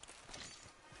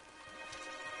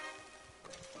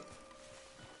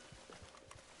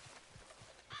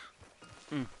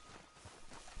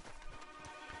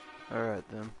 Alright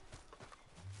then.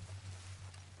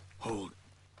 Hold.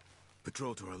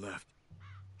 Patrol to our left.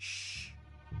 Shh.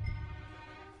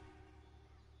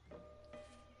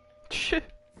 Shit.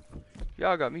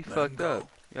 Y'all got me fucked up.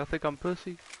 Y'all think I'm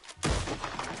pussy?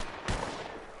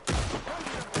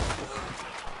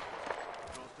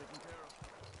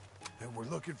 And we're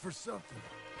looking for something.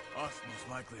 Us, most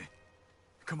likely.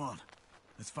 Come on.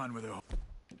 Let's find where they're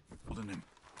holding him.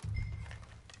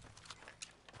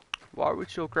 Why are we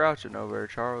still crouching over there?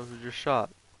 Charles was just shot.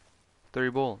 3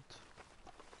 bullets.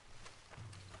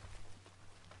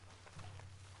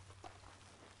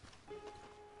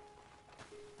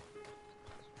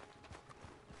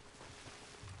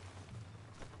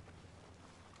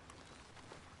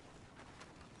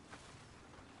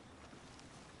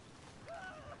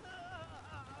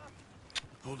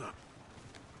 Hold up.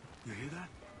 You hear that?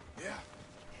 Yeah.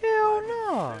 Hell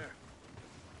no.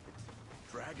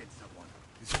 Dragging someone.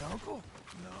 Is it Uncle?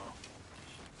 No.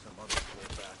 Some other poor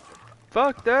bastard.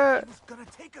 Fuck that. He was gonna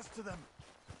take us to them.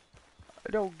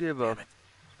 I don't give a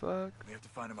fuck. We have to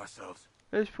find him ourselves.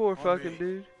 This poor fucking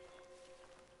dude.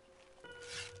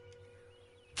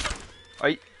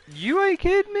 You ain't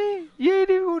kidding me? You ain't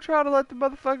even gonna try to let the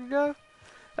motherfucker go?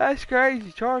 That's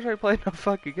crazy. Charles ain't playing no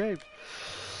fucking games.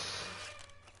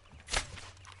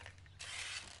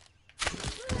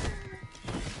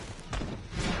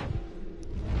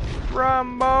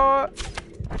 Run, boy.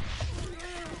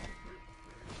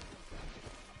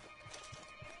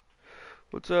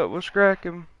 What's up? What's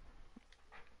cracking?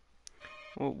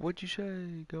 Well, what'd you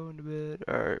say? Going to bed?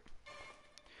 Alright.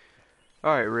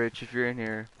 Alright, Rich, if you're in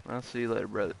here, I'll see you later,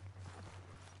 brother.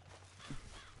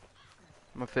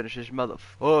 I'm gonna finish this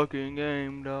motherfucking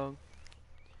game, dog.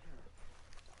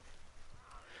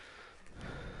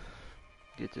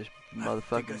 Get this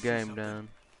motherfucking game done.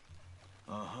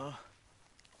 Uh-huh.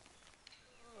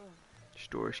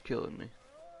 Story's killing me.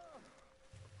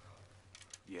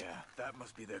 Yeah, that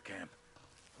must be their camp.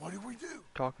 What do we do?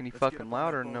 Talk any fucking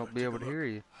louder and they'll be able to hear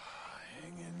you.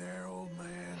 Hang in there, old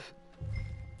man.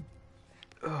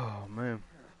 Oh, man.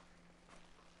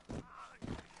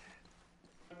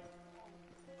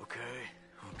 Okay.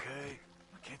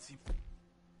 I can't see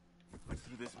what's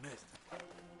through this mist.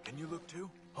 Can you look too?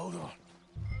 Hold on.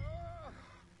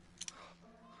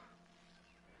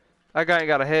 That guy ain't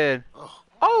got a head.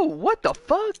 Oh, what the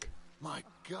fuck? My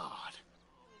God.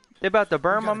 They about to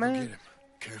burn my man? Get him.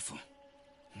 Careful.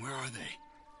 Where are they?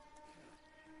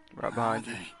 Right behind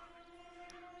you.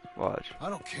 Watch. I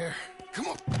don't care. Come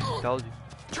on. Told you.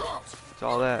 Charles. It's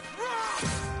all that.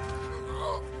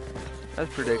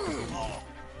 That's predictable.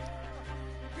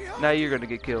 Now you're gonna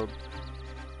get killed.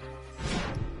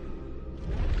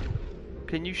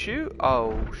 Can you shoot?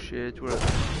 Oh shit. What?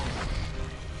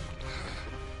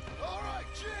 All right,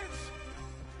 kids.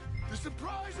 The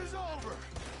surprise is over.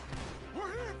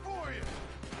 We're here for you.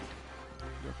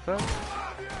 The fuck?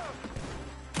 We're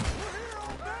here,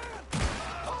 old man.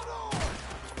 Hold on.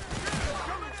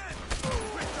 Coming in.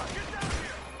 Quick, get down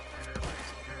here.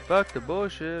 Fuck the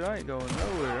bullshit. I ain't going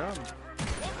nowhere.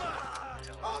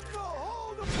 Uncle,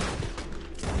 hold him.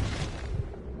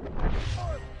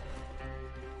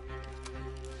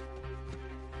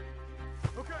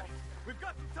 Okay, we've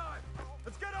got some time.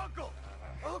 Let's get Uncle.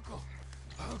 Uncle.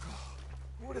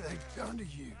 What have they done to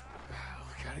you?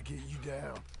 We gotta get you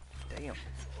down. Damn.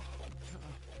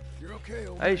 You're okay,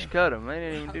 old I man. used to cut him. They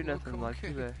didn't even do nothing like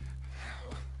that.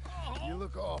 You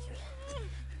look awful.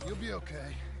 You'll be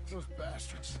okay. Those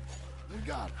bastards. They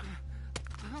got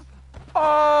him.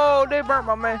 Oh, they burnt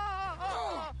my man.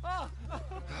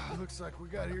 Looks like we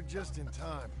got here just in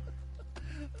time.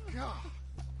 God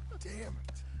damn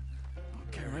it.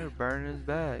 They're burning his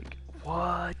bag.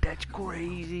 What? That's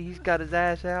crazy. He's got his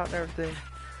ass out and everything.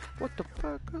 What the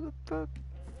fuck? Who the fuck?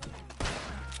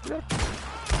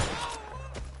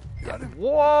 Got him.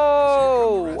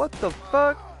 Whoa! What the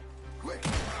fuck?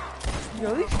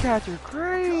 Yo, these cats are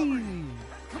crazy.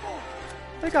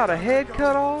 They got a head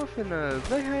cut off and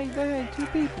they hang 2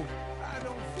 people.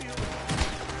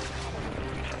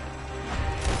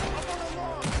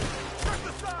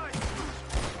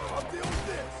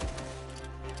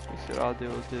 He said, I'll deal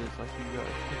with this like you got.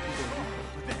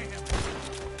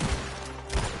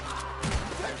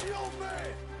 Take the old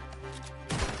man.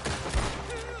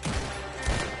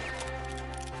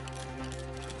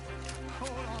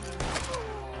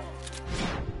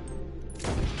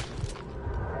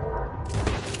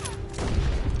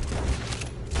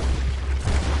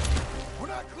 We're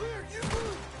not clear. You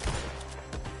move.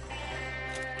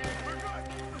 We're good.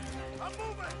 I'm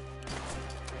moving.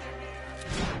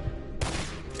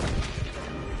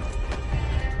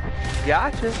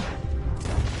 Gotcha.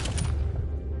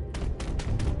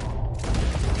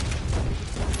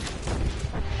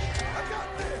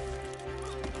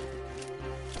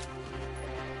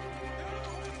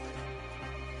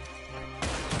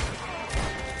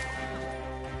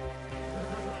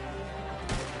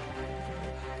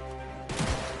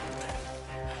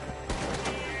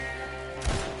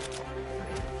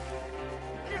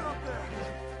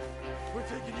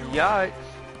 Yikes.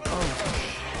 Oh.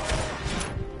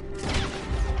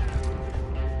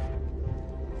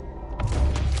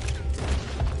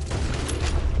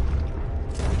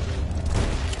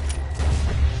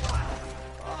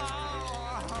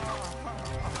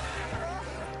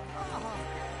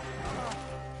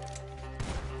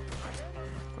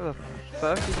 What the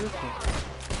fuck is this one?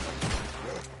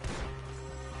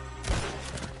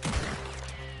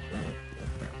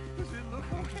 Does it look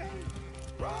okay?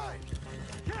 Right.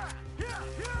 Yeah.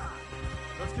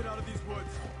 Let's get out of these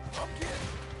woods. I'm getting.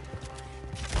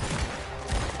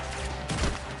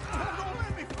 Don't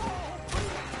let me fall.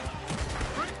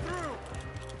 Break through.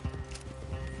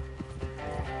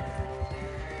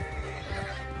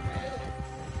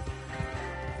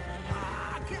 I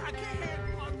can't.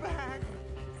 I'm back.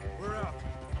 We're out.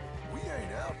 We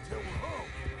ain't out till we're home.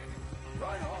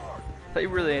 Right hard. They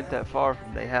really ain't that far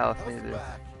from their house, neither.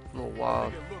 A little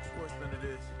wild. It looks worse than it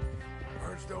is.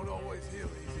 Burns don't always heal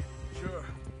easy. Sure,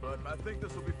 but I think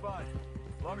this will be fine.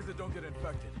 As long as it don't get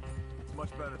infected. It's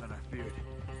much better than I feared.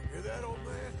 Hear that, old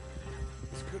man?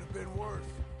 This could have been worse.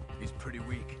 He's pretty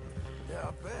weak. Yeah,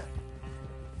 I bet.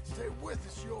 Stay with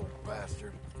us, you old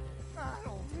bastard. I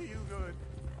don't feel good.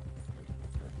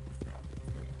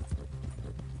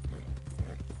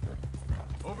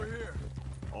 Over here.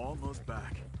 Almost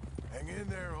back. Hang in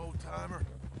there, old timer.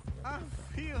 I'm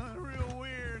feeling real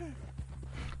weird.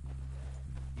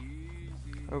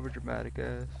 Over dramatic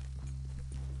ass.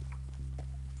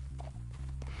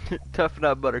 Toughen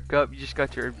up, Buttercup. You just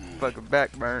got your fucking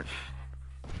back burnt.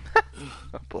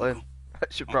 I'm playing.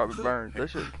 That shit probably burns. That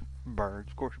shit burns.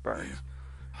 Of course it burns.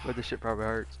 But this shit probably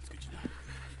hurts.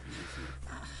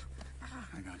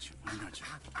 I got you.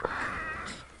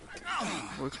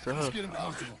 What's Let's up? get him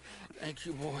comfortable. Thank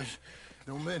you, boys.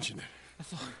 Don't mention it. I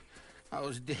thought I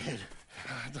was dead.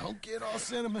 Don't get all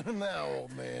sentimental now,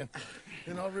 old man.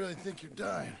 Then I'll really think you're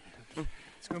dying.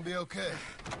 It's gonna be okay.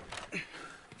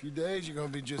 A few days, you're gonna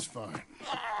be just fine.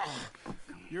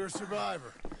 You're a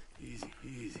survivor. Easy.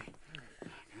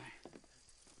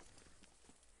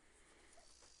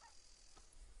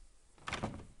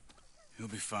 He'll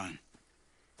be fine.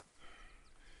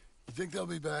 You think they'll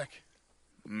be back?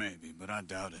 Maybe, but I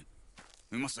doubt it.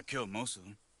 We must have killed most of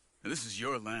them. This is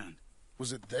your land.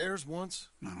 Was it theirs once?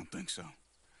 I don't think so.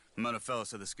 I met a fella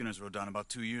said the Skinners rode down about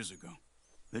 2 years ago.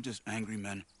 They're just angry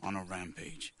men on a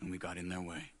rampage, and we got in their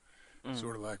way.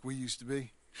 Sort of like we used to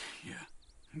be? Yeah,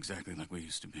 exactly like we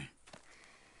used to be.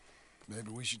 Maybe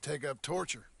we should take up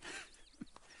torture.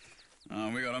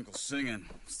 We got Uncle singing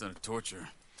instead of torture.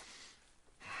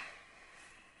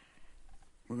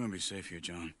 We're gonna be safe here,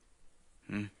 John.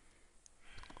 I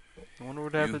wonder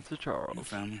what happens to Charles. Your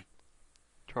family?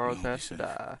 Charles has to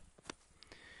die.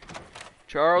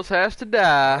 Charles has to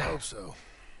die. I hope so.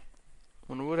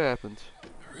 Wonder what happens. I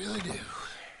really do.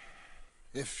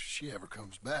 If she ever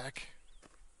comes back.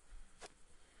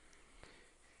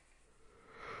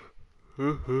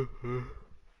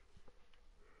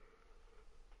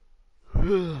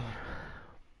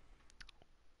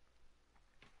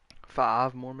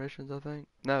 5 more missions, I think.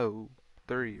 No,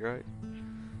 3, right?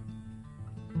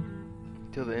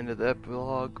 Till the end of the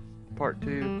epilogue, part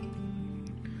 2.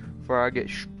 Before I get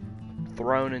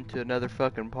thrown into another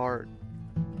fucking part.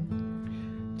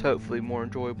 It's hopefully more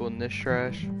enjoyable than this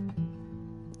trash.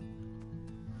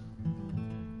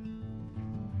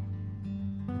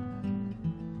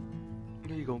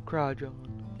 You gonna cry, John?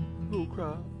 You gonna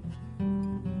cry?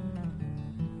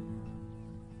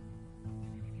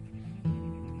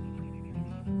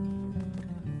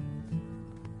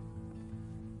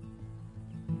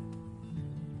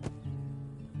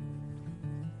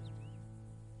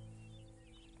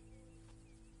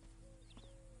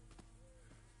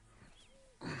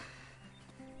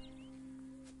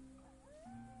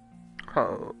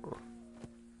 Oh.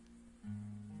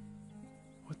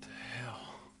 What the hell?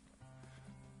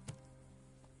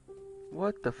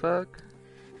 What the fuck?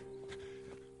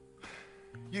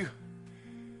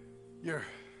 You're...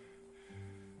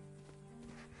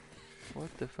 What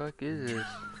the fuck is this?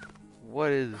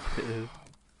 What is this?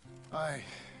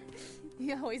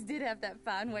 You always did have that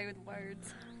fine way with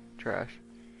words. Trash.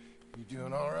 You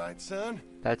doing all right, son?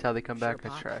 That's how they come back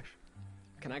as Pop. trash.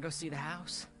 Can I go see the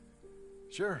house?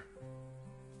 Sure.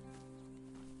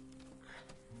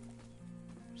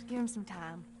 Just give him some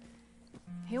time.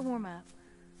 He'll warm up.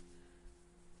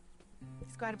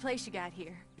 It's quite a place you got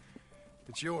here.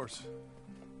 It's yours.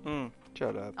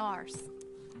 Shut up. Ours.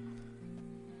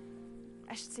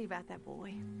 I should see about that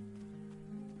boy.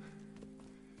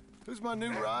 Who's my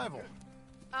new rival?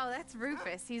 Oh, that's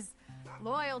Rufus. He's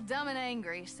loyal, dumb, and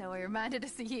angry, so he reminded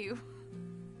us of you.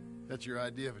 That's your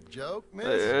idea of a joke,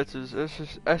 miss?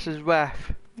 That's his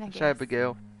wife. It's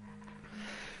Abigail.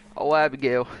 Oh,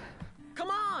 Abigail. Come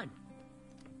on!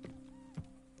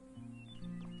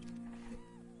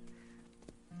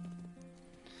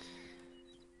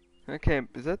 I can't.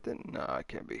 Is that the? No, it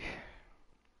can't be.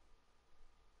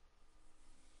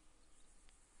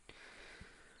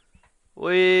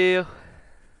 Well,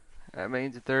 that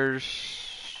means that there's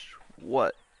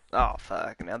what? Oh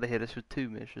fuck! Now they hit us with 2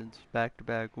 missions back to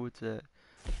back. What's that?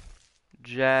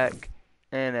 Jack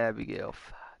and Abigail.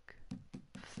 Fuck.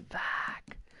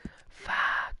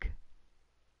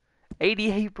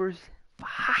 88%.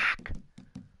 Fuck.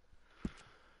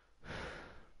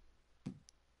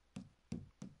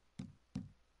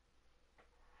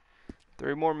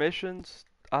 Three more missions,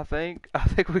 I think. I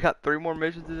think we got 3 more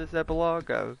missions in this epilogue.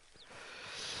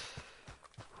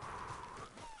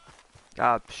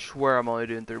 I swear I'm only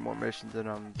doing 3 more missions and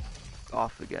I'm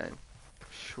off the game.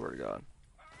 Swear to God.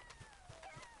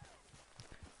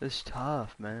 It's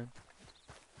tough, man.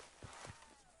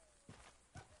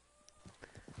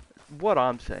 What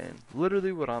I'm saying.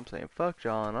 Literally what I'm saying. Fuck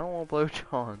John. I don't want to play with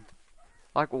John.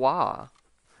 Like, why?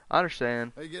 I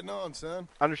understand. How you getting on, son?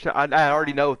 I understand. I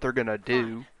already know what they're gonna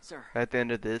do sir. at the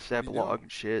end of this epilogue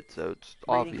and shit, so it's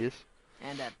obvious.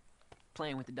 And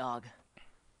playing with the dog.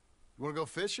 You wanna go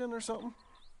fishing or something?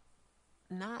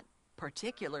 Not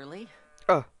particularly.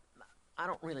 I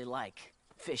don't really like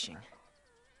fishing.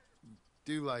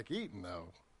 Do like eating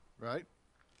though, right?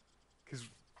 'Cause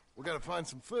we gotta find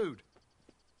some food.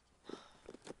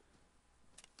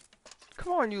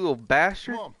 Come on, you little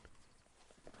bastard. Come on.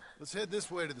 Let's head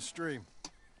this way to the stream.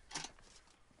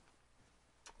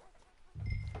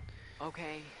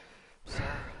 Okay,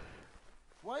 sir.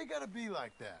 Why you gotta be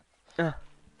like that?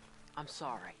 I'm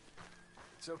sorry.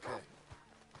 It's okay.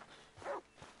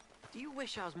 Do you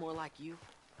wish I was more like you?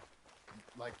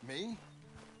 Like me?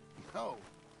 No.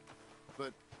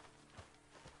 But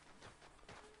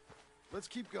let's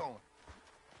keep going.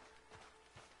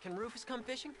 Can Rufus come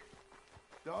fishing?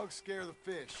 Dogs scare the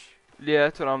fish.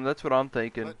 Yeah, that's what I'm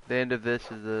thinking. The end of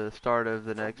this is the start of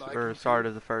the next, or start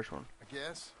of the first one. I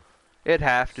guess. It'd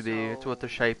have to be. It's what they're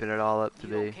shaping it all up to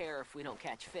You be. don't care if we don't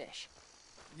catch fish.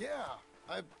 Yeah,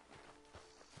 I'm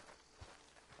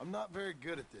not very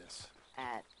good at this.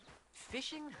 At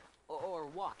fishing or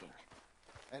walking?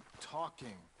 At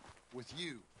talking with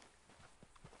you.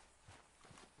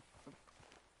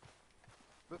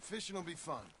 But fishing will be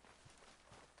fun.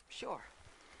 Sure.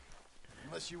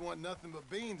 Unless you want nothing but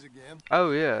beans again. Oh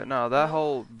yeah, no, that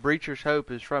whole Breacher's Hope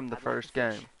is from the first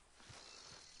game.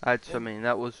 That's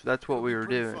what we were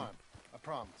doing. Fun, I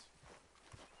promise.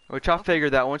 Which I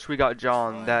figured that once we got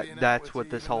John, that's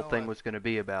what this whole thing was going to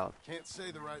be about. Can't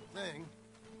say the right thing.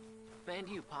 And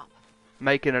you, Pop.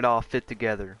 Making it all fit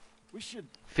together. We should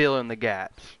fill in the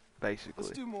gaps, basically.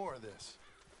 Let's do more of this.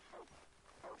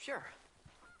 Sure.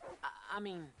 I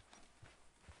mean,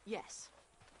 yes.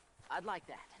 I'd like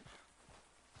that.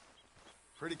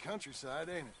 Pretty countryside,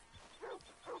 ain't it?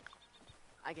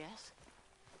 I guess.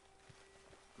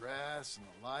 Grass and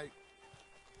the light.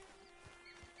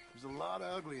 There's a lot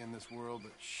of ugly in this world,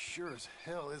 but sure as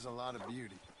hell is a lot of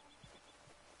beauty.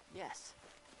 Yes.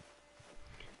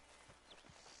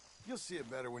 You'll see it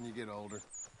better when you get older.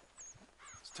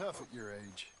 It's tough at your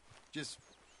age. Just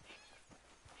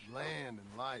land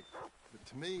and light. But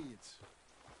to me,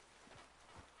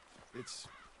 this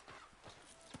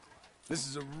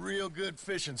is a real good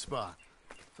fishing spot.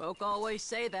 Folk always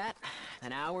say that,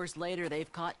 and hours later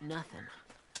they've caught nothing.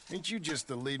 Ain't you just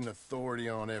the leading authority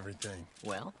on everything?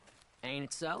 Well, ain't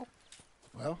it so?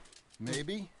 Well,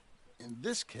 maybe. In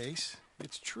this case,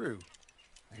 it's true.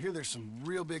 I hear there's some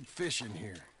real big fish in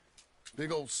here.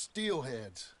 Big old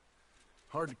steelheads.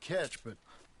 Hard to catch, but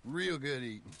real good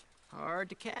eating. Hard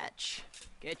to catch.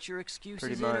 Get your excuses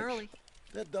Pretty in much. early.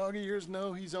 That dog of yours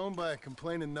know he's owned by a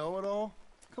complaining know-it-all?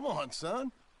 Come on,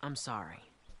 son. I'm sorry.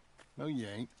 No, you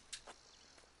ain't.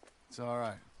 It's all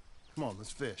right. Come on,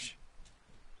 let's fish.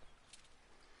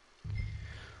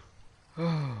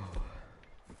 Uncle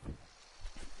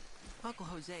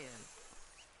Hosea,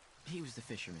 he was the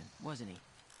fisherman, wasn't he?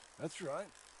 That's right.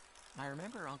 I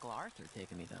remember Uncle Arthur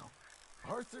taking me, though.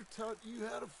 Arthur taught you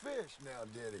how to fish now,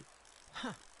 did he?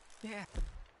 Huh, yeah.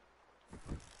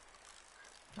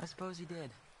 I suppose he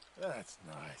did. That's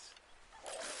nice.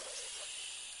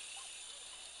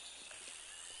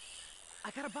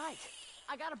 I got a bite.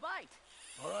 I got a bite.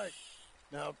 All right.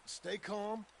 Now, stay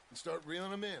calm and start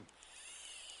reeling them in.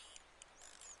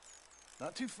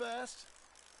 Not too fast.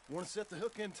 You want to set the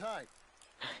hook in tight.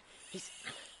 He's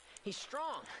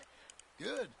strong.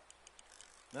 Good.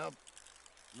 Now,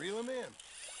 reel him in.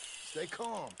 Stay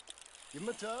calm. Give him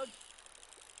a tug.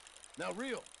 Now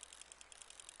reel.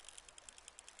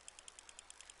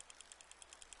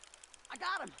 I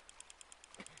got him.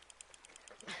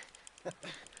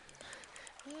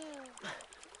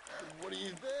 What do you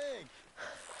think?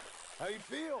 How you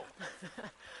feel?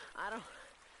 I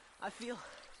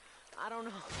don't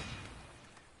know.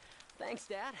 Thanks,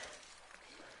 Dad.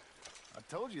 I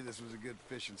told you this was a good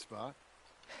fishing spot.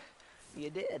 You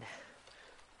did.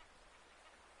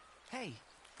 Hey,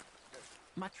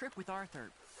 my trip with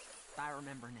Arthur, I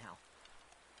remember now.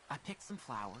 I picked some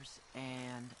flowers,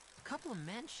 and a couple of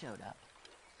men showed up,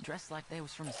 dressed like they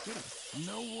was from the city.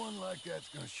 No one like that's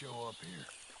gonna show up here.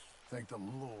 Thank the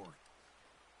Lord.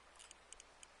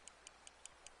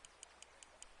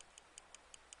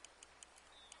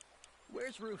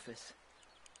 Where's Rufus?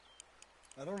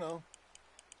 I don't know.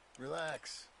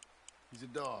 Relax. He's a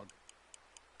dog.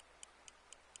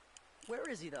 Where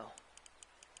is he, though?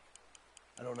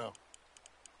 I don't know.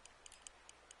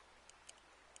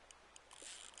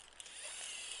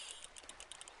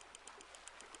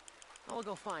 I'll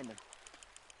go find him.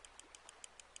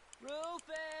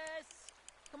 Rufus!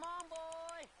 Come on,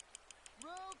 boy!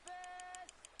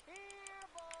 Rufus! Here,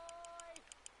 boy!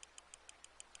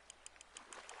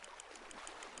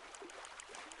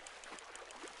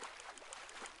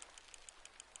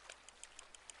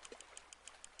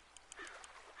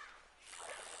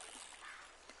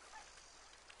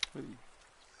 Ooh.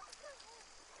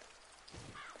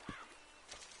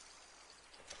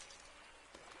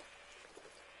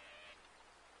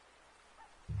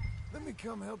 Let me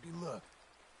come help you look.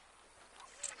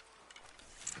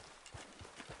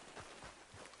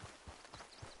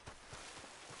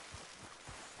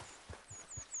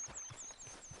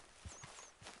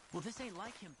 Well, this ain't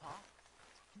like him, Pa.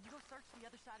 Can you go search the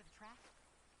other side of the track?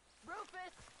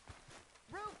 Rufus!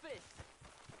 Rufus!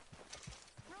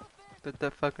 Rufus!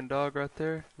 That fucking dog right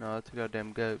there? No, that's a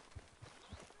goddamn goat.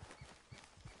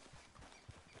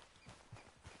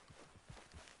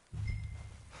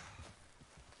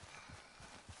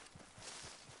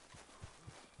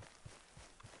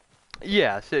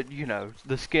 Yeah, so, you know,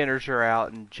 the Skinners are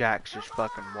out and Jack's just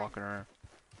fucking walking around.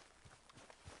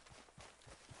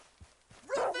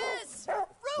 Rufus!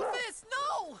 Rufus,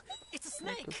 no! It's a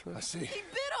snake! I see. He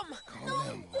bit him! Calm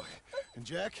down, boy. And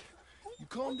Jack, you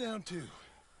calm down too.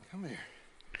 Come here.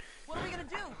 What are we gonna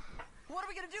do? What are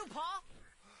we gonna do, Pa?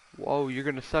 Whoa, you're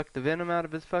gonna suck the venom out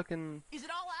of his fucking... Is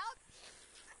it all out?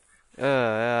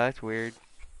 Yeah, that's weird.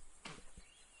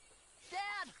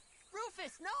 Dad!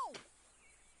 Rufus, no!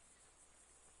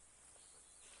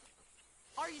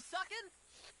 Are you sucking?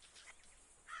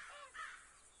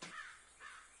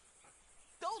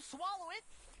 Don't swallow it!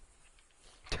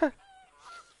 Spit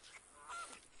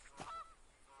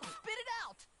it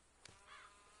out!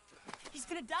 He's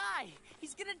gonna die!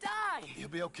 He's gonna die! He'll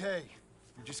be okay.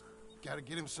 You just gotta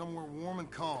get him somewhere warm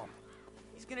and calm.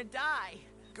 He's gonna die!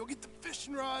 Go get the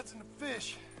fishing rods and the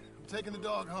fish. I'm taking the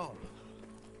dog home.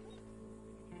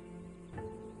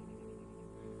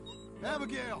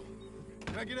 Abigail!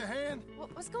 Can I get a hand?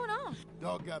 What's going on?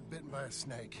 Dog got bitten by a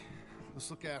snake. Let's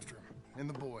look after him. And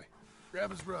the boy.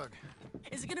 Grab his rug.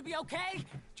 Is it gonna be okay?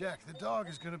 Jack, the dog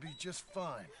is gonna be just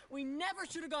fine. We never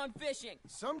should have gone fishing.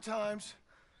 Sometimes...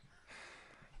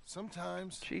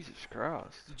 Jesus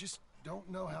Christ. You just don't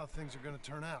know how things are gonna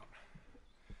turn out.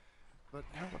 But...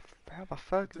 How the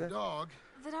fuck the dog...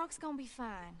 The dog's gonna be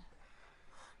fine.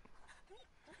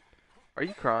 Are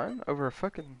you crying over a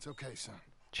fucking... It's okay, son.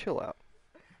 Chill out.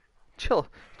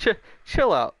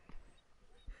 Chill out.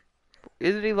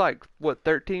 Isn't he like, what,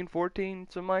 13, 14,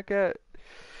 something like that?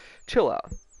 Chill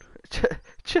out.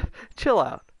 Chill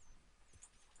out.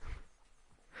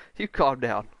 You calm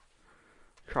down.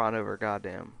 Crying over a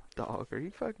goddamn dog. Are you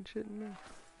fucking shitting me?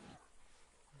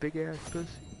 Big ass pussy.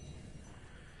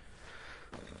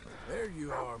 There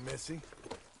you are, Missy.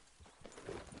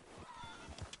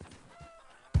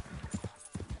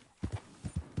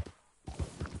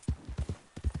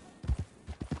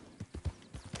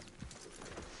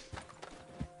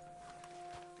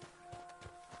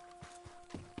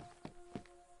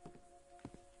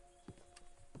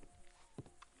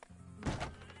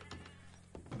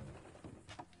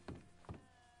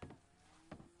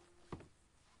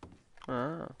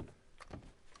 Ah.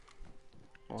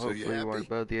 Well, So you hopefully you weren't happy?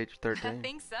 above the age of 13. I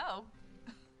think so.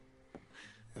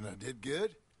 And I did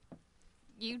good?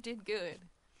 You did good.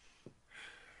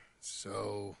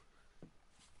 So...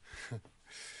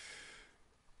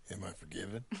 Am I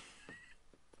forgiven?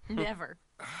 Never.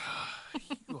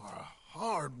 You are a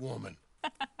hard woman.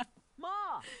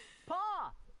 Ma!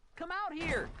 Pa! Come out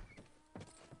here!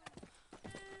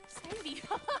 Say Sadie,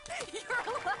 you're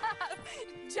alive.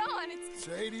 John, it's...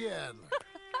 Sadie Adler.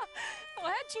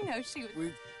 Well, how'd you know she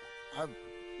was... I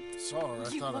saw her. I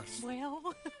You thought look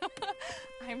well.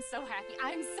 I'm so happy.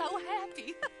 I'm so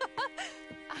happy.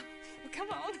 Come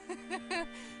on.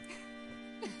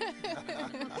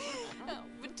 Oh,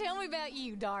 but tell me about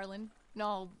you, darling.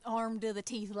 All armed to the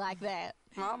teeth like that.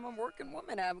 I'm a working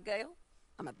woman, Abigail.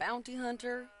 I'm a bounty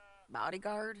hunter,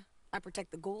 bodyguard. I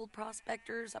protect the gold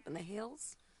prospectors up in the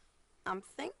hills. I'm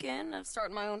thinking of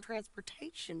starting my own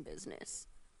transportation business.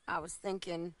 I was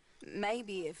thinking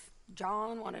maybe if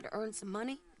John wanted to earn some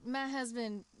money. My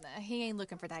husband, he ain't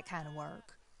looking for that kind of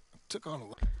work. Took on a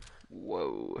lot.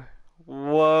 Whoa.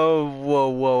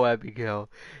 Whoa, Abigail.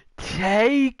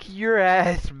 Take your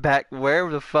ass back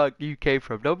wherever the fuck you came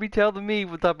from. Don't be telling me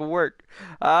what type of work.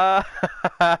 Oh,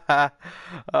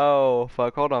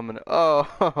 fuck. Hold on a minute.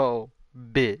 Oh,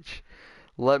 bitch.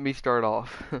 Let me start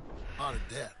off. Out of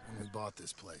debt when we bought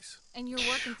this place. And you're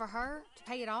working for her to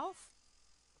pay it off?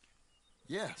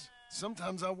 Yes,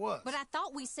 sometimes I was. But I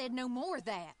thought we said no more of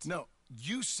that. No,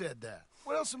 you said that.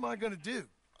 What else am I gonna do?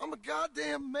 I'm a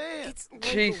goddamn man. It's legal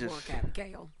Jesus. work,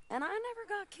 Abigail. And I never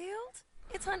got killed.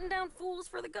 It's hunting down fools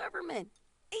for the government.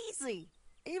 Easy.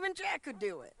 Even Jack could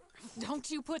do it. Don't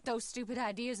you put those stupid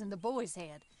ideas in the boy's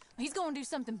head. He's gonna do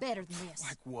something better than this.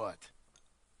 Like what?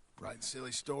 Writing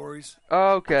silly stories?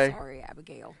 Okay. I'm sorry,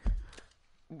 Abigail.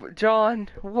 John,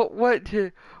 was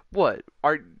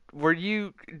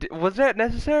that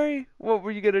necessary? What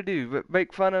were you gonna do?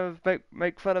 Make fun of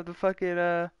the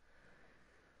fucking,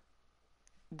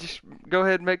 just go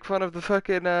ahead and make fun of the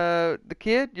fucking, the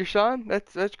kid, your son?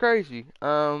 That's crazy.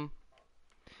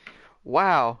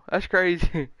 Wow, that's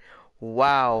crazy.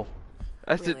 Wow.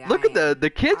 That's Really, it. Look at the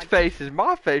kid's face is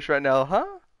my face right now, huh?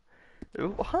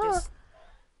 Just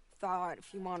thought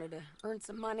if you wanted to earn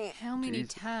some money. How many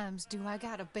times do I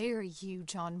gotta bury you,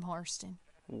 John Marston?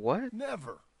 What?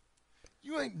 Never.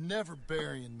 You ain't never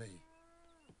burying me.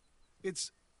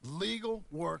 It's legal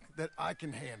work that I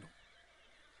can handle.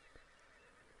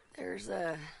 There's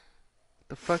The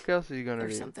fuck else are you gonna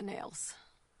there's do? something else.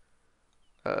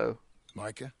 Uh-oh.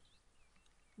 Micah?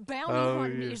 Bounty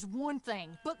hunting is one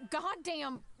thing, but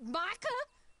goddamn, Micah?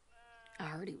 I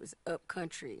heard he was up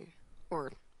country,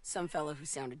 or some fellow who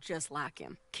sounded just like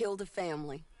him. Killed a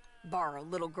family, bar a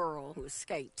little girl who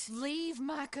escaped. Leave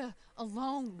Micah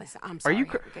alone. Listen, I'm Are sorry, you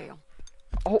Abigail.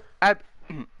 Oh,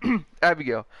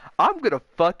 Abigail, I'm gonna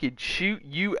fucking shoot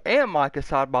you and Micah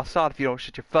side by side if you don't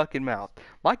shut your fucking mouth.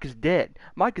 Micah's dead.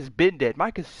 Micah's been dead.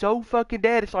 Micah's so fucking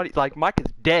dead. It's not like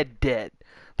Micah's dead.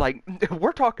 Like,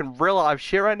 we're talking real life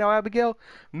shit right now, Abigail.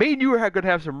 Me and you are gonna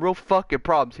have some real fucking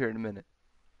problems here in a minute.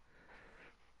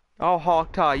 I'll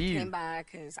hog tie you. Came by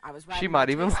 'cause I was She might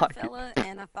even like it. fella,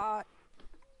 and I thought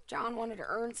John wanted to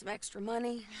earn some extra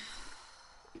money.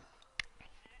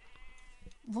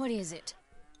 What is it?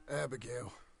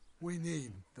 Abigail, we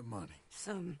need the money.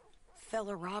 Some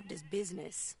fella robbed his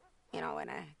business. You know, an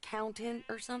accountant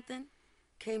or something.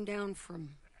 Came down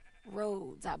from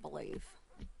Rhodes, I believe.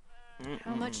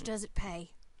 How much does it pay?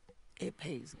 It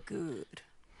pays good.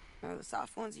 Well, the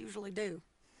soft ones usually do.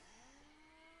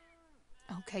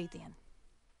 Okay, then.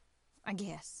 I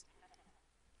guess.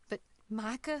 But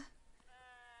Micah?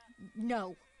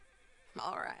 No.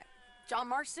 All right. John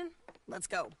Marston, let's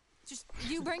go. Just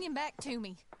you bring him back to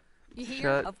me. You hear?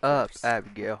 Shut Of up, course.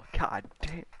 Abigail. God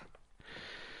damn.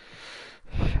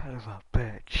 Shut up,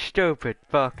 bitch. Stupid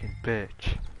fucking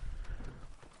bitch.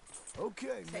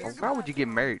 Okay, Oh, why would you get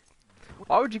married?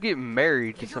 Why would you get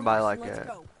married to somebody like Let's that?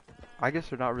 go. I guess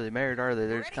they're not really married, are they?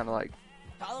 They're just kind of like,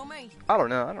 Follow me. I don't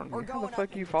know. How the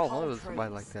fuck you fall in love with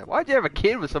somebody like that? Why'd you have a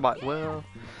kid with somebody? Well,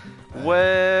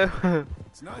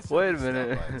 It's nice wait a of you to stop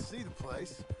minute. by and see the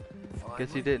place.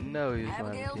 Guess he didn't know he was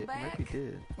planning a Abigail's kid. back Maybe he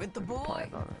did. with the boy.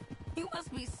 Planning on it. You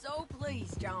must be so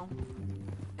pleased, John.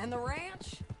 And the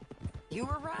ranch? You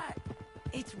were right.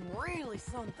 It's really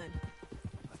something.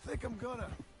 I think I'm gonna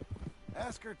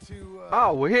ask her to,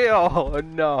 Oh hell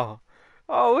no!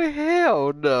 Oh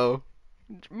hell no!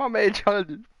 My man trying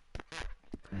to.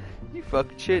 You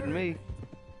fucking shitting me.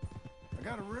 I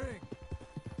got a ring.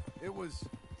 It was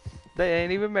They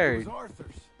ain't even It married. was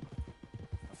Arthur's.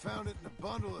 I found it in a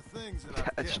bundle of things that I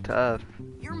That's kept. tough.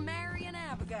 You're marrying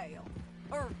Abigail.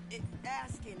 Or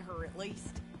asking her, at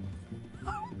least.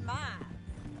 Oh, my.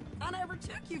 I never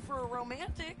took you for a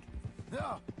romantic.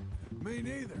 No, me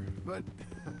neither. But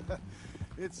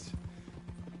it's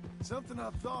something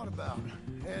I've thought about,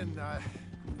 and I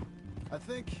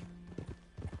think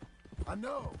I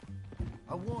know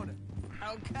I want it.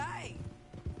 Okay.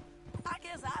 I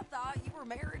guess I thought you were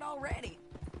married already.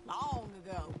 Long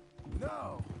ago.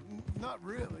 No, not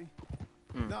really.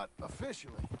 Not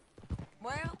officially.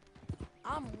 Well,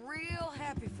 I'm real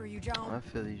happy for you, John. I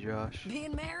feel you, Josh.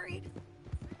 Being married,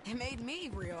 it made me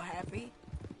real happy.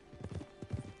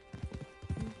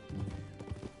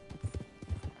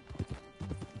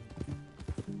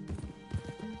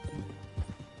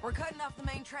 We're cutting off the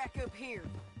main track up here,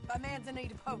 by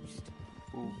Manzanita Post.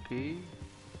 Okay.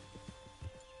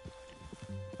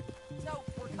 So,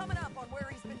 we're coming up on where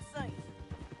he's been seen.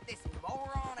 This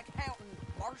moron accountant,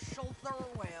 Marshall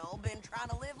Thurwell, been trying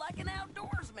to live like an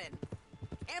outdoorsman.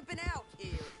 Camping out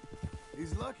here.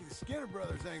 He's lucky the Skinner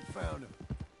brothers ain't found him.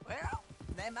 Well,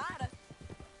 they mighta.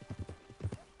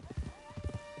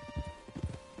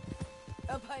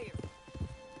 Up here.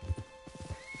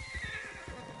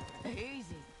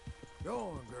 Easy. Go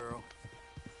on, girl.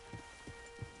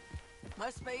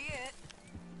 Must be it.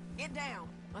 Get down.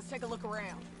 Let's take a look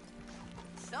around.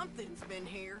 Something's been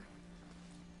here.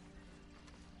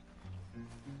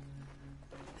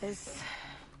 This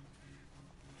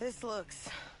looks...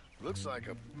 Looks like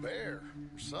a bear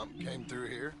or something came through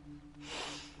here.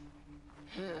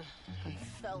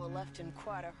 Fella left in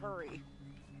quite a hurry.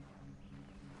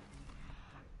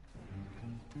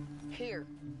 Here.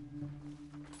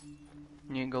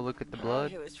 You can go look at the blood.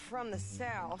 He was from the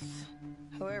south,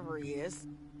 whoever he is.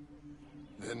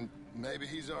 Then maybe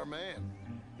he's our man.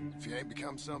 If he ain't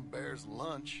become some bear's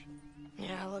lunch.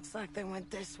 Yeah, looks like they went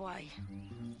this way.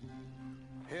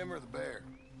 Him or the bear?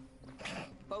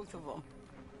 Both of them.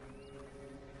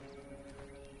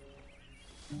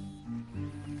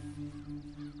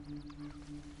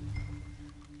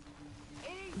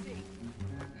 Easy.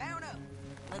 Mount up.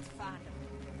 Let's find him.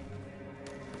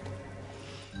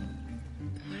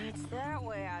 It's that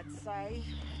way, I'd say.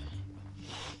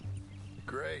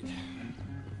 Great.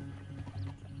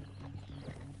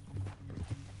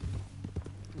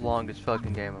 Longest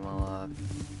fucking game of my life.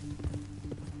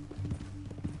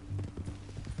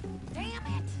 Damn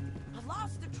it! I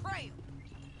lost the trail.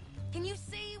 Can you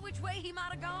see which way he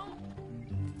might have gone?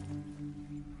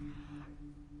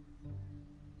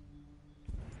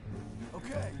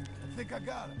 Okay, I think I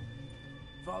got him.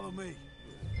 Follow me.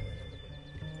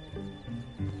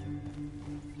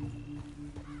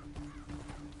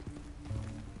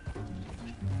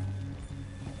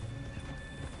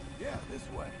 Yeah, this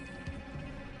way.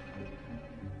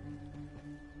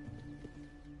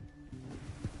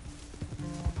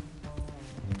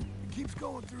 It keeps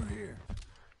going through here.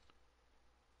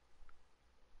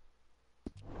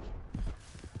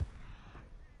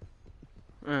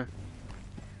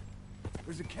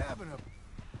 There's a cabin up.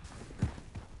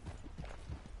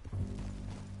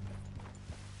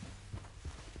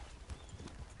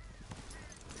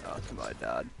 Oh, somebody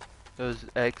died. Those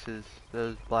X's,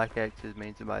 those black X's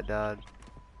mean somebody died.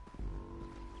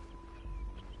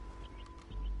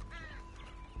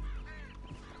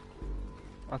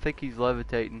 I think he's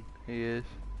levitating. He is.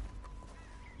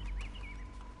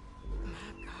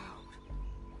 My God.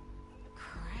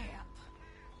 Crap.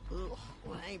 Ugh,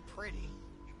 well, ain't pretty.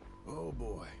 Oh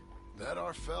boy. That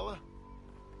our fella?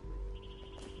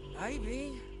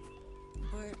 Maybe.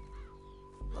 But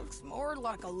looks more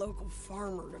like a local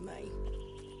farmer to me.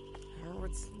 Or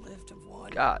what's left of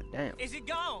one. God damn. Is it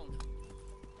gone?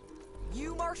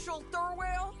 You Marshall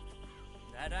Thurwell?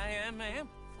 That I am, ma'am.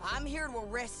 I'm here to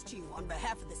arrest you on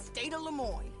behalf of the state of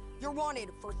Lemoyne. You're wanted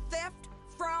for theft,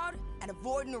 fraud, and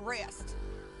avoiding arrest.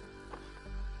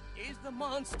 Is the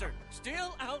monster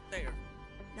still out there?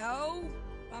 No,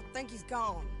 I think he's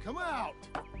gone. Come out!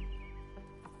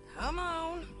 Come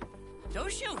on.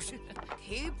 Don't shoot.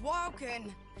 Keep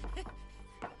walking.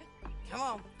 Come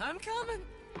on. I'm coming.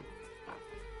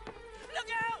 Look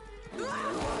out!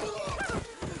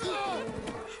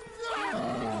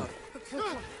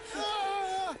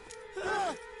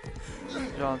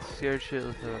 John's scared shitless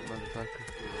of that motherfucker.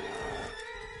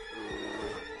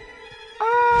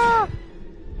 Ah!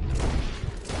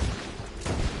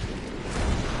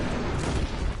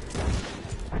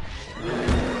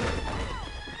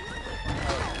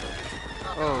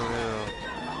 Oh no.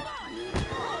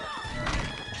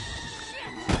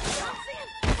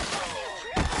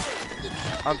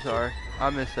 I'm sorry. I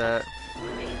missed that.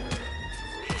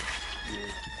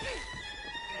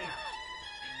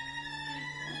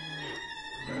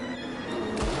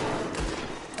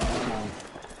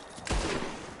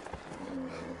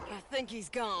 I think he's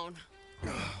gone.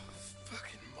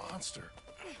 Fucking monster.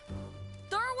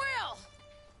 Thurwell!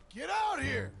 Get out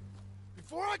here!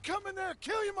 Before I come in there and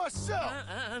kill you myself!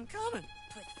 I'm coming.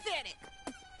 Pathetic.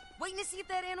 Waiting to see if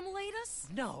that animal ate us?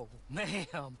 No,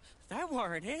 ma'am. That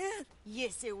weren't it.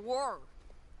 Yes, it were.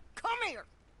 Come here.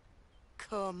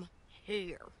 Come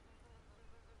here.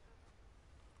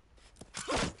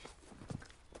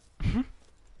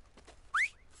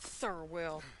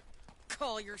 Thurwell,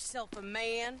 call yourself a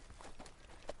man?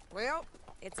 Well,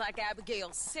 it's like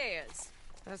Abigail says.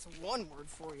 That's one word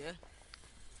for you.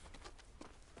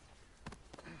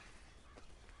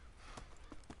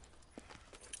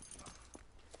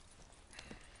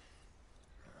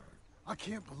 I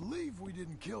can't believe we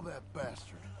didn't kill that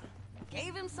bastard.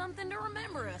 Gave him something to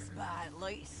remember us by, at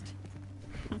least.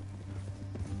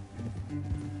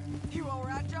 You all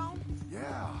right, John?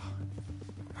 Yeah.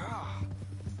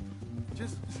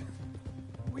 Just...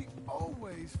 we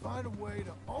always find a way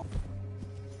to almost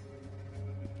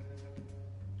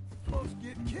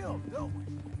get killed, don't we?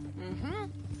 Mm-hmm.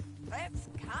 That's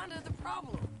kind of the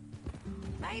problem.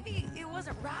 Maybe it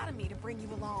wasn't right of me to bring you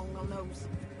along on those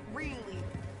really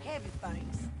heavy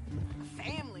things. A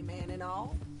family man and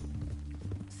all.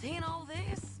 Seeing all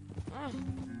this, I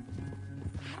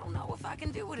don't know if I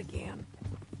can do it again.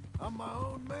 I'm my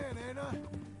own man, ain't I?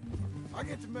 I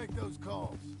get to make those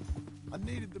calls. I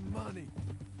needed the money.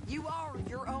 You are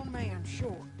your own man,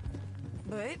 sure.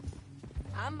 But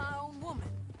I'm my own woman.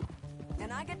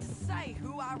 And I get to say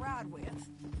who I ride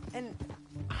with. And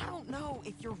I don't know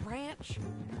if your ranch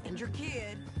and your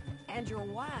kid and your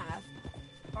wife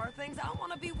are things I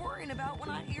want to be worrying about when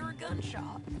I hear a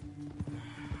gunshot.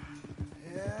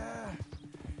 Yeah,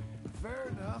 fair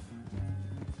enough.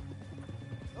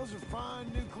 Those are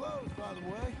fine new clothes, by the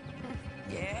way.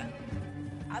 Yeah,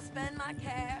 I spend my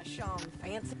cash on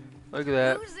fancy... Look at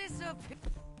that. Who's this up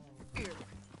here?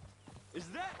 Is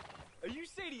that... Are you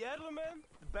Sadie Adler, man?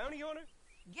 The bounty hunter?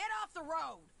 Get off the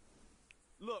road!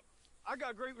 Look, I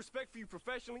got great respect for you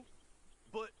professionally,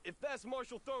 but if that's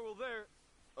Marshal Thurwell there,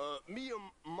 me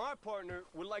and my partner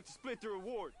would like to split the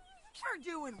reward.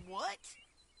 You're doing what?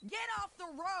 Get off the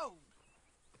road!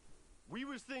 We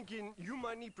was thinking you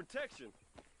might need protection.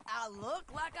 I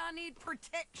look like I need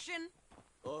protection?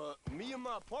 Me and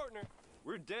my partner,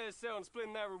 we're dead set on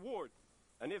splitting that reward.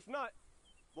 And if not,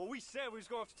 well, we said we was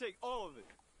gonna have to take all of it.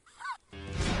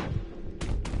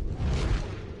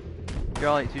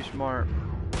 Y'all ain't too smart.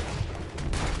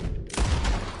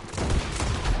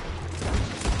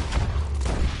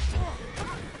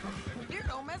 You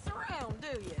don't mess around,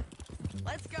 do you?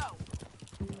 Let's go.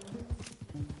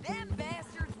 Them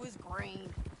bastards was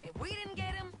green. If we didn't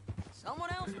get him, someone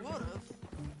else would've.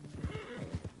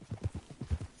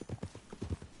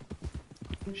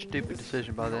 Stupid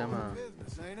decision by them, huh?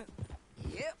 Business, ain't it?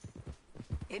 Yep.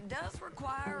 It does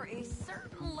require a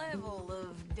certain level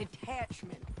of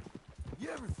detachment. You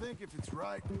ever think if it's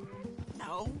right?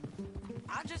 No.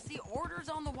 I just see orders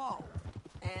on the wall,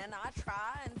 and I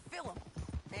try and fill them.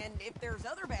 And if there's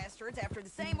other bastards after the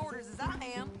same orders as I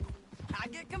am, I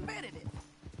get competitive.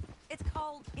 It's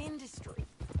called industry.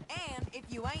 And if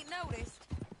you ain't noticed,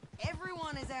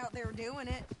 everyone is out there doing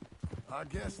it. I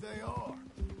guess they are.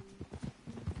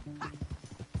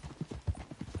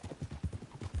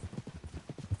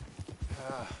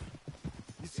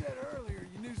 You said earlier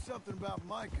you knew something about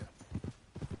Micah.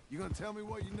 You gonna tell me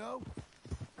what you know?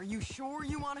 Are you sure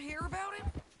you want to hear about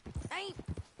him? Ain't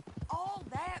all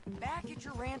that back at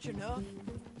your ranch enough?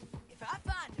 If I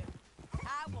find him,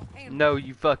 I will handle No,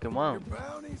 you fucking won't. Your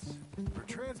bounties for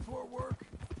transport work?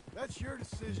 That's your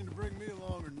decision to bring me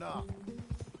along or not.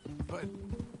 But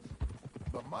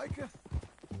Micah?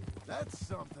 That's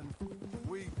something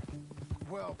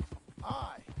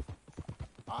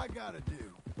I gotta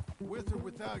do. With or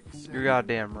without you, Sam. You're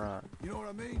goddamn right. You know what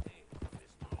I mean?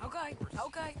 Okay.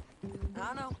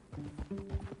 I know.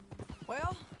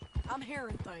 Well, I'm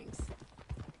hearing things.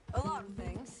 A lot of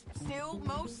things. Still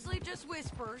mostly just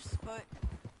whispers, but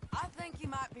I think you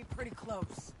might be pretty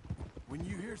close. When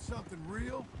you hear something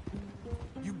real,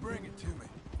 you bring it to me.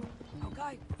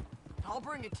 Okay. I'll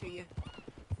bring it to you.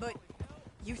 But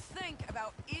you think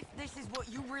about if this is what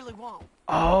you really want.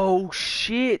 Oh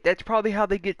shit! That's probably how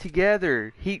they get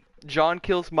together. John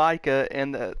kills Micah,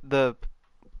 and the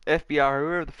FBI or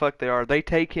whoever the fuck they are, they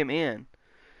take him in.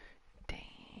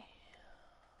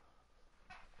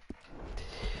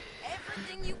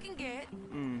 Everything you can get,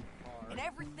 and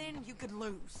everything you could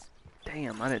lose.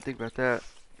 Damn, I didn't think about that.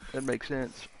 That makes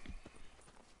sense.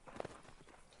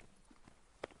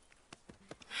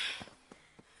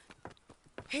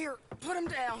 Here, put him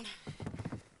down.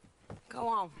 Go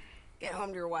on. Get home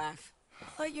to your wife.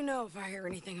 I'll let you know if I hear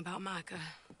anything about Micah.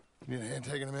 You need a hand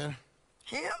taking him in?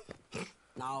 Him?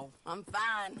 No, I'm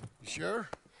fine. You sure?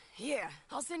 Yeah,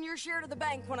 I'll send your share to the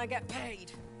bank when I get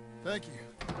paid. Thank you.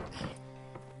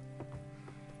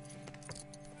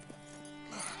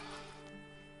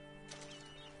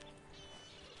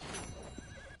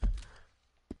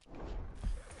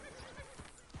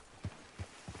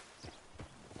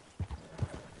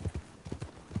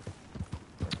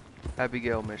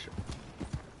 Abigail mission.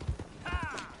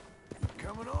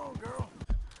 Coming on, girl.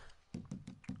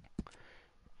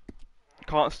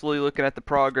 Constantly looking at the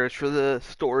progress for the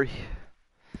story.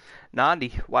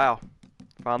 90. Wow.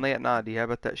 Finally at 90. How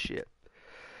about that shit?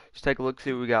 Let's take a look,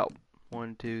 see what we got.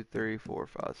 1, 2, 3, 4,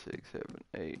 5, 6, 7,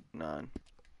 8, 9.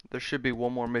 There should be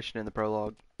one more mission in the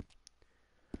prologue.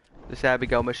 This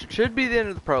Abigail mission should be the end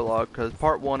of the prologue, because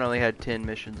part 1 only had 10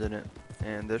 missions in it.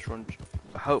 And this one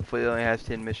hopefully only has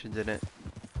 10 missions in it.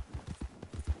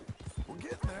 We're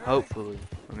getting there. Hopefully.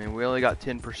 I mean, we only got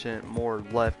 10% more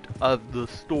left of the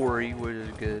story, which is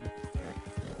good.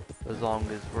 As long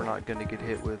as we're not going to get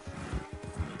hit with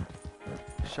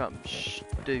something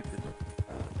stupid.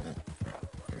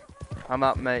 I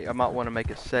might want to make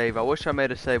a save. I wish I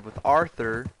made a save with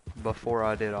Arthur before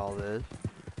I did all this.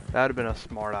 That would have been a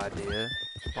smart idea.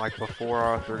 Like before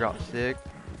Arthur got sick.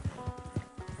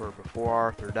 Or before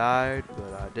Arthur died,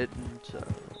 but I didn't, so.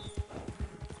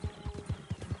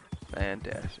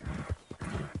 Fantastic.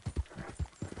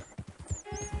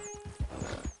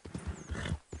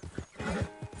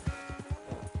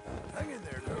 Hang in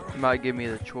there, girl. You might give me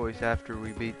the choice after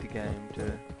we beat the game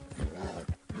to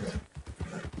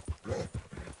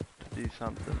do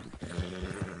something.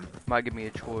 Might give me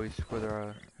a choice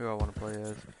whether who I want to play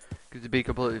as. Because to be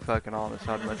completely fucking honest,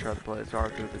 I'd much rather play as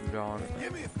Arthur than John.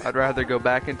 I'd rather go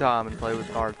back in time and play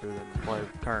with Arthur than play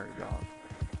with current John.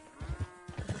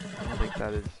 I think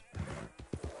that is.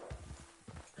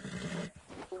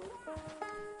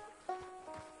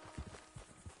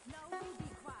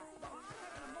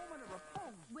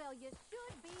 Well, you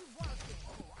should be working.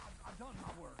 Oh, I've done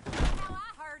my work. That's how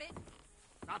I heard it.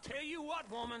 I'll tell you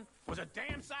what, woman, was a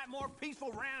damn sight more peaceful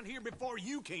around here before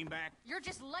you came back. You're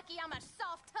just lucky I'm a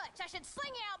soft touch. I should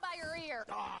sling you out by your ear.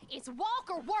 It's walk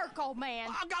or work, old man.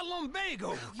 I got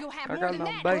lumbago. You'll have more than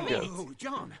that in a minute. Oh,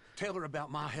 John, tell her about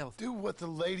my health. Do what the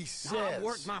lady says. I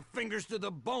worked my fingers to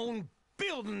the bone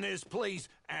building this place,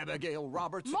 Abigail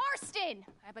Roberts. Marston!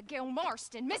 Abigail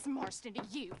Marston. Miss Marston to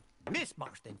you. Miss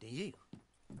Marston to you.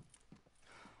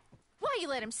 Why you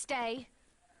let him stay?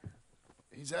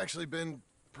 He's actually been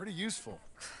pretty useful,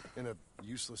 in a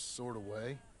useless sort of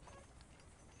way.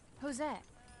 Who's that?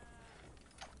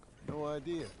 No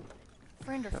idea.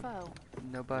 Friend or foe?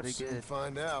 Nobody We'll soon good.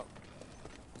 find out.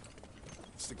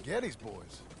 It's the Geddes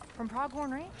boys. From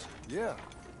Pronghorn Ranch? Yeah.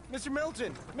 Mr.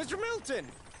 Milton! Mr. Milton!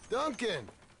 Duncan!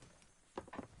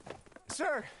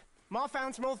 Sir, Ma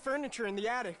found some old furniture in the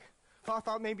attic. I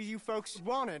thought maybe you folks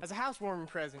wanted as a housewarming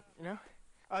present, you know?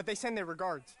 They send their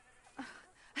regards.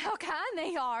 How kind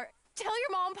they are. Tell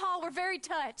your mom and pa we're very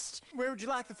touched. Where would you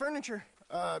like the furniture?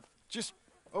 Just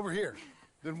over here.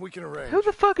 Then we can arrange. Who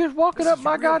the fuck is walking up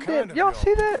my goddamn? Y'all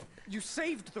see that? You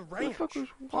saved the ranch. fuck was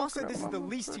Pa said walking this is up the my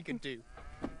least he could do.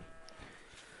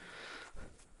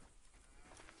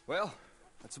 Well,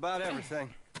 that's about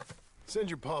everything. Send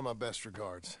your pa my best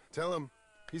regards. Tell him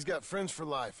he's got friends for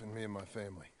life in me and my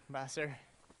family. Bye, sir.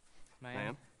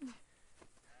 Ma'am.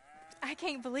 I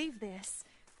can't believe this.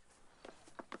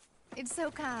 It's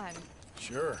so kind.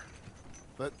 Sure.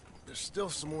 But there's still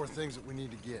some more things that we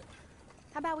need to get.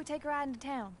 How about we take a ride into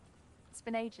town? It's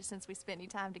been ages since we spent any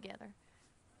time together.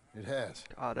 It has.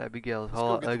 God, Abigail's a Let's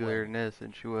whole go get the uglier than this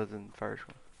than she was in the first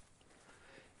one.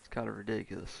 It's kind of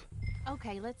ridiculous.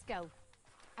 Okay, let's go.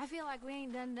 I feel like we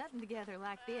ain't done nothing together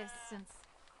like this since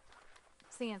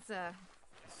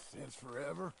Since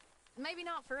forever? maybe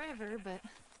not forever, but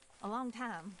a long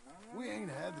time. We ain't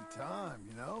had the time,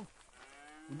 you know?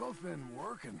 We've both been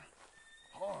working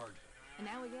hard. And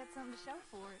now we got something to show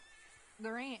for it.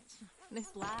 The ranch,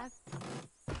 this life.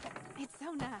 It's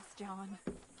so nice, John.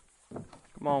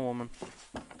 Come on, woman.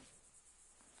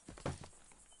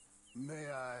 May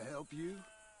I help you,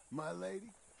 my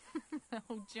lady?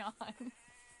 Oh, John.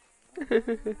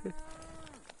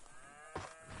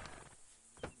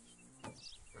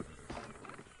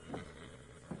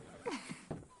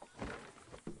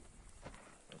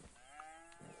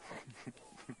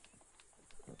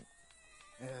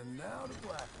 And now to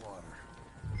Blackwater.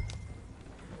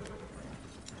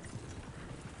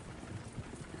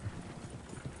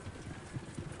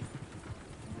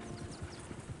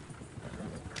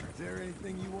 Is there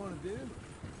anything you want to do?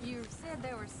 You said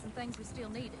there were some things we still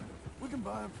needed. We can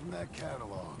buy them from that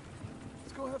catalog.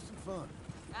 Let's go have some fun.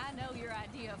 I know your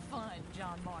idea of fun,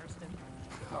 John Marston.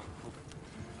 Oh,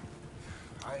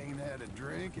 I ain't had a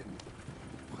drink and,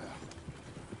 well,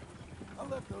 I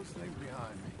left those things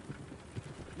behind me.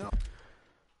 No.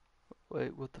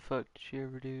 Wait, what the fuck did she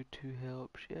ever do to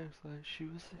help? She acts like she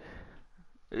was...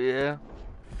 Yeah.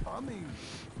 I mean,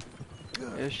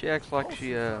 good. Yeah, she acts like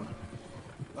she,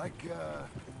 Like,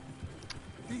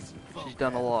 She's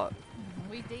done a lot.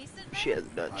 We decent? She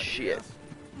hasn't done shit.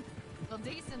 Well,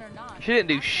 decent or not. She didn't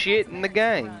do shit in the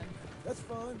game. That's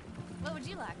fun. What would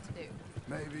you like to do?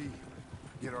 Maybe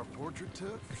get our portrait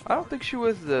took. I don't think she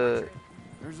was the...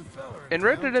 There's a fella In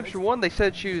Red Dead Redemption 1, they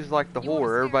said she was like the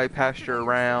whore. Everybody passed her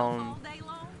around.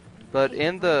 But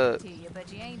in the...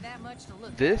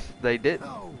 This, they didn't.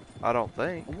 I don't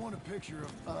think. I want a picture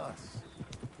of us.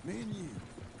 Me and you.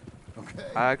 Okay?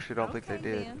 I actually don't think they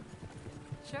did.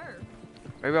 Sure.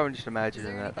 Maybe I'm just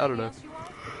imagining that. I don't know.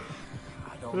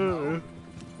 I don't know.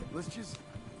 Let's just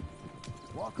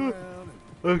walk around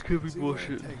and that could be see where it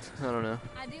bullshit. takes us. I don't know.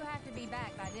 I do have to be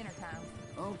back by dinner time.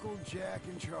 Uncle Jack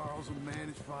and Charles will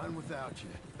manage fine without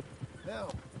you.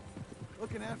 Hell,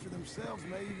 looking after themselves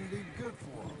may even be good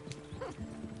for them.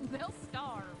 They'll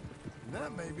starve. And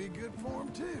that may be good for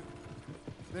them too.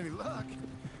 With any luck,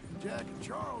 Jack and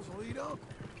Charles will eat Uncle.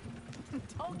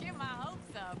 Don't get my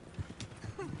hopes up.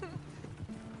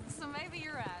 So maybe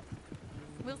you're right.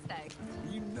 We'll stay.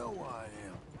 You know I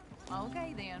am.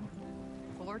 Okay then.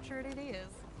 Portrait it is.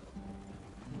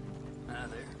 Hi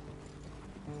there.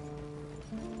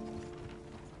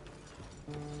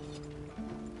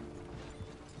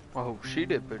 Oh, she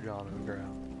did put John on the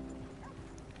ground.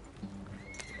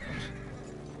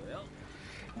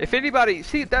 If anybody,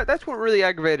 see, that's what really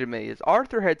aggravated me, is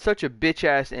Arthur had such a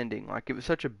bitch-ass ending. Like, it was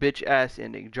such a bitch-ass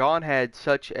ending. John had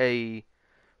such a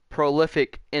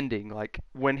prolific ending. Like,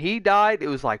 when he died, it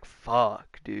was like,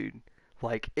 fuck, dude.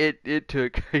 Like, it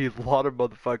took a lot of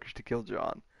motherfuckers to kill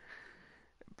John.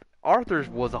 Arthur's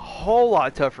was a whole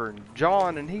lot tougher than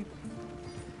John, and he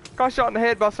got shot in the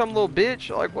head by some little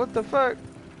bitch. Like, what the fuck?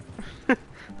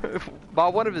 By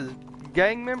one of his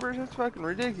gang members? That's fucking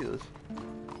ridiculous.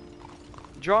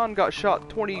 John got shot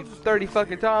 20, 30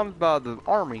 fucking times by the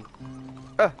army.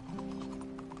 What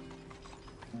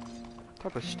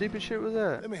type of stupid shit was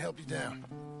that? Let me help you down.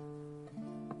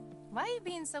 Why are you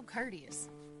being so courteous?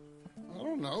 I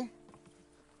don't know.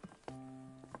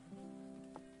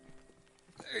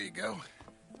 There you go.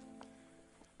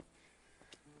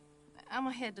 I'm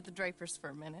gonna head to the Drapers for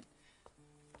a minute.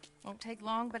 Won't take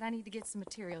long, but I need to get some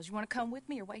materials. You want to come with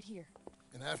me or wait here?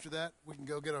 And after that, we can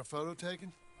go get our photo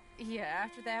taken? Yeah,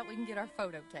 after that, we can get our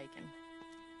photo taken.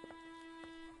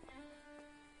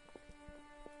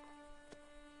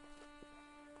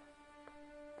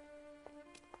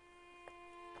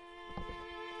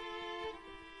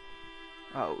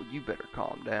 Oh, you better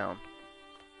calm down.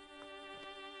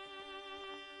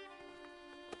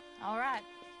 All right,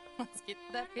 let's get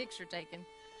that picture taken.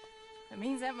 It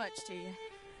means that much to you.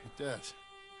 It does.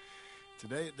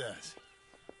 Today it does.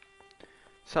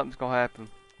 Something's gonna happen.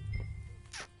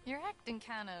 You're acting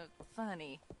kind of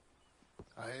funny.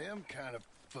 I am kind of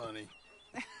funny.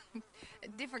 A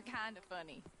different kind of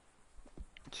funny.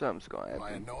 Something's gonna happen. Am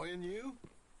I annoying you?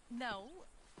 No.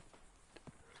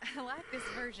 I like this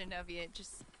version of you. It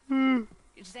just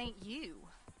ain't you.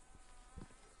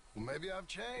 Well, maybe I've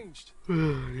changed.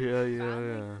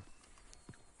 yeah.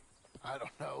 I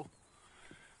don't know.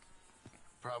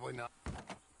 Probably not.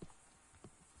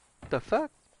 The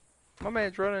fuck? My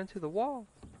man's running into the wall.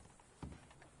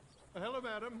 Hello,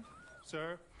 madam.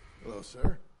 Sir. Hello,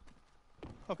 sir.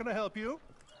 How can I help you?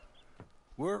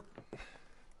 We'd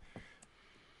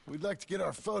like to get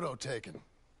our photo taken.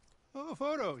 Oh,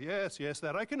 photo. Yes,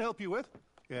 that I can help you with.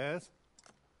 Yes.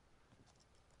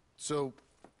 So,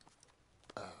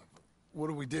 what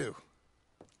do we do?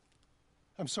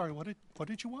 I'm sorry, what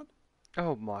did you want?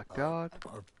 Oh my God.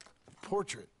 Our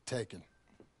portrait taken.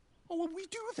 Oh, well, we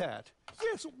do that.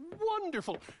 Yes,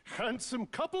 wonderful. Handsome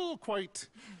couple, quite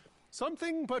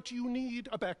something, but you need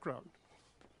a background.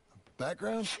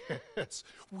 Background? Yes,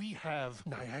 we have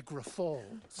Niagara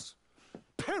Falls,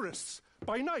 Paris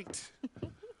by night.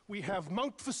 We have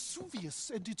Mount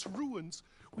Vesuvius and its ruins.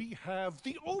 We have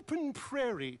the open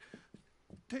prairie.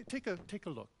 Take a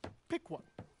look. Pick one.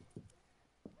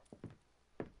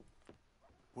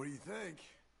 What do you think?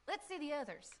 Let's see the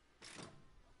others.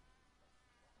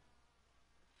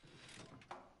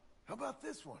 How about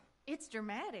this one? It's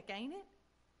dramatic, ain't it?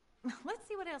 Let's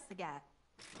see what else they got.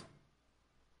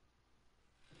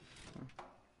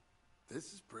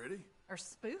 This is pretty. Or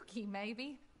spooky,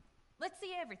 maybe. Let's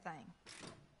see everything.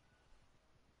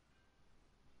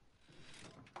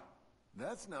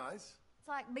 That's nice. It's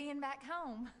like being back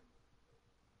home.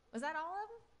 Was that all of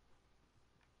them?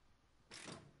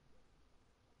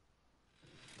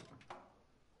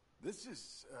 This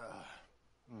is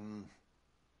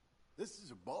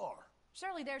a bar.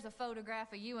 Surely there's a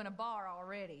photograph of you in a bar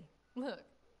already. Look,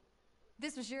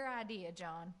 this was your idea,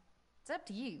 John. It's up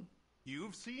to you.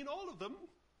 You've seen all of them.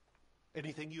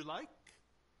 Anything you like?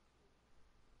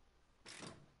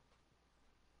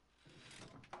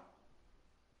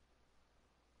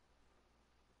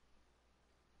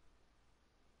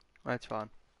 That's fine.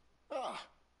 Ah,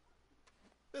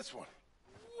 this one.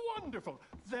 Wonderful.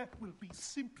 That will be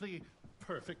simply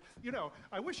perfect. You know,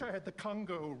 I wish I had the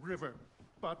Congo River,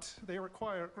 but they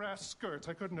require grass skirts.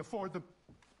 I couldn't afford them.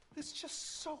 It's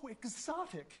just so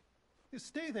exotic. You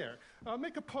stay there.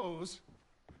 Make a pose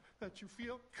that you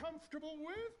feel comfortable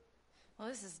with. Well,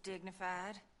 this is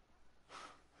dignified.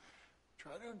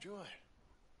 Try to enjoy it.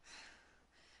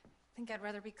 I think I'd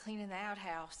rather be cleaning the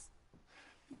outhouse.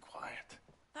 Be quiet.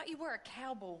 Thought you were a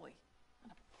cowboy,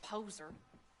 not a poser.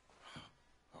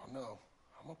 Oh, no.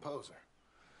 I'm a poser.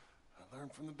 I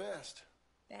learned from the best.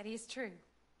 That is true.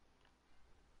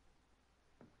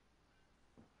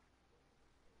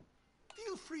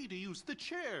 Feel free to use the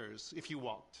chairs if you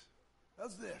want.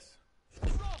 How's this?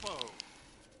 Bravo!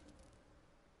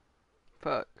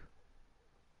 Fuck.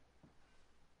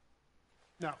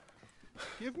 Now,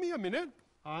 give me a minute.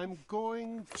 I'm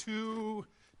going to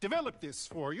develop this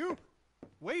for you.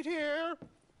 Wait here.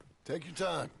 Take your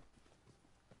time.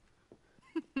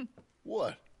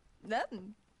 What?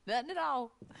 Nothing. Nothing at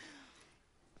all.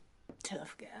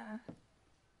 Tough guy.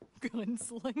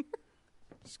 Gunslinger.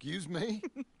 Excuse me?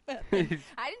 I didn't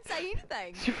say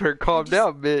anything. You better calm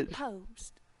down, bitch.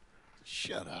 Posed.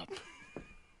 Shut up.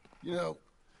 You know,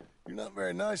 you're not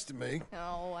very nice to me.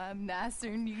 Oh, I'm nicer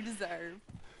than you deserve.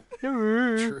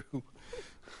 True.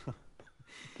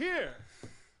 Here.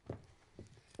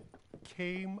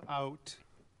 Came out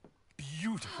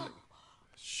beautifully.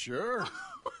 Sure.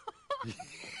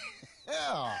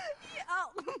 Yeah.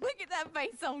 Oh, look at that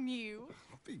face on you.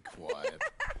 Be quiet.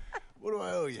 What do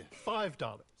I owe you?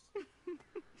 $5.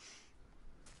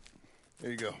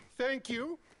 There you go. Thank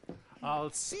you.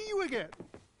 I'll see you again.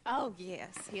 Oh,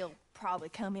 yes. He'll probably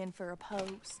come in for a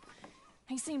pose.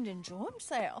 He seemed to enjoy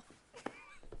himself.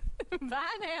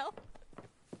 Bye now.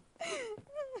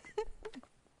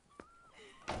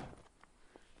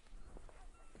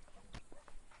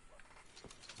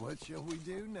 What shall we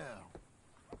do now?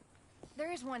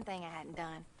 There is one thing I hadn't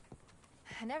done.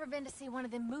 I've never been to see one of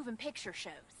them moving picture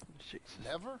shows.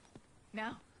 Never?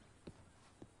 No.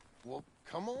 Well,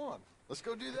 come on. Let's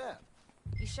go do that.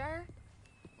 You sure?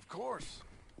 Of course.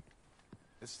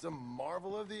 It's the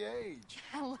marvel of the age.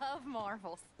 I love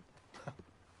marvels.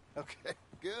 Okay,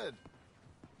 good.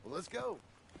 Well, let's go.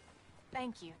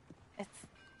 Thank you.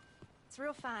 It's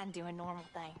real fine doing normal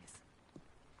things.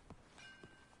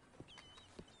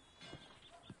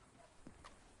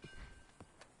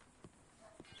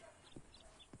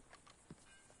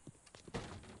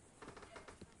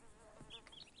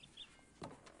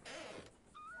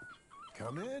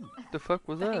 Come in. The fuck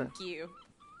was that? Thank you.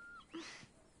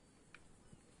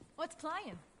 What's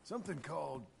playing? Something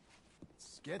called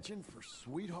Sketching for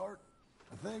Sweetheart,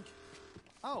 I think.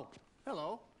 Oh,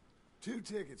 hello. 2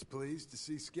 tickets, please, to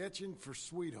see Sketching for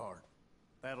Sweetheart.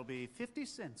 That'll be 50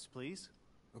 cents, please.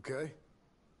 Okay.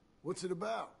 What's it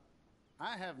about?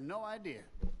 I have no idea.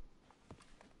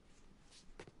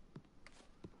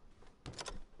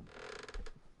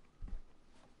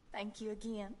 Thank you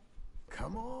again.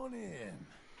 Come on in.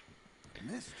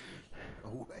 Mystery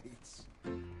awaits.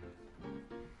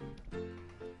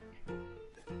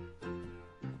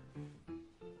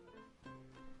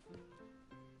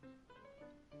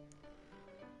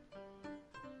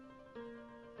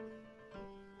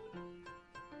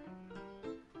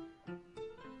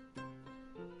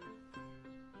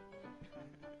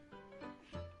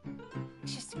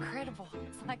 It's just incredible.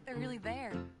 It's like they're really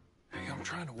there. Hey, I'm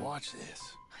trying to watch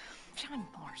this. John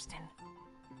Marston.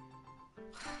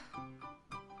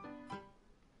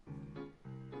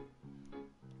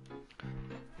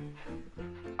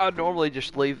 I'd normally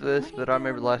just leave this, but I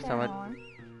remember last time I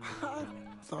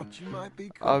thought you might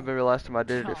be cool. I remember last time I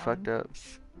did it, it fucked up.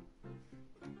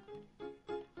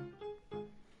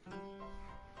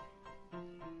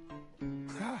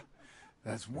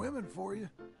 That's women for you.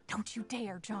 Don't you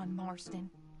dare, John Marston.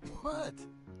 What?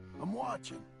 I'm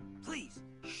watching. Please.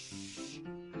 Shh.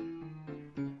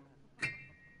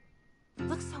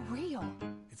 Looks so real.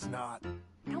 It's not.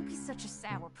 Don't be such a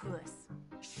sourpuss.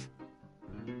 Shh.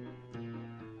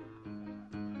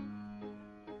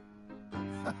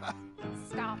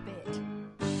 Stop it.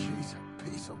 She's a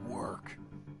piece of work.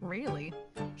 Really?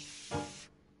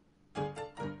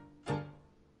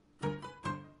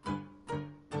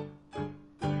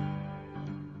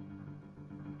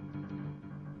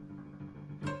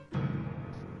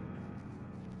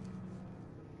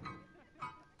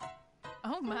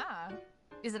 Oh my.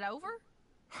 Is it over?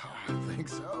 I think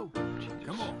so.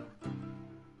 Come on.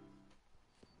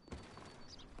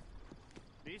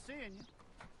 Be seeing you.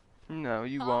 No,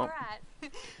 you All won't.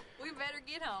 right. We better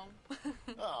get home.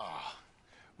 Ah,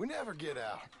 we never get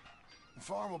out. The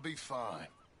farm will be fine.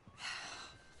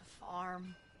 The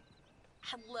farm.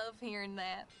 I love hearing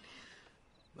that.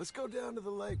 Let's go down to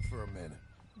the lake for a minute.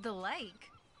 The lake?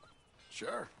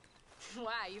 Sure.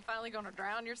 Why, you finally gonna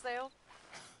drown yourself?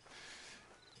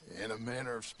 In a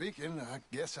manner of speaking, I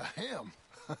guess I am.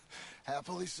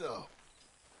 Happily so.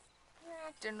 You're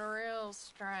acting real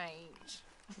strange.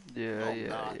 Yeah, Oh, yeah,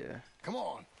 God. yeah. Come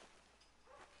on.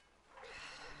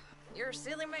 You're a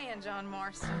silly man, John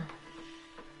Marston.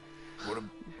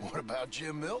 What about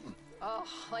Jim Milton? Oh,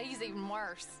 he's even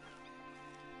worse.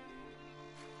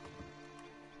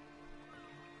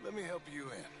 Let me help you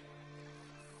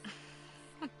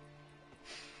in.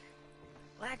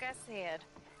 Like I said,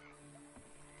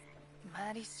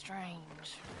 mighty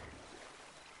strange.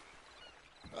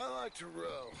 I like to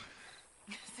row.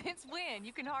 Since when?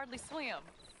 You can hardly swim.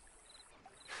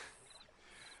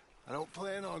 I don't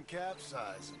plan on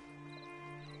capsizing.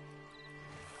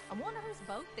 I wonder whose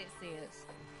boat this is.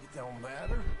 It don't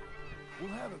matter.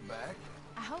 We'll have it back.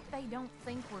 I hope they don't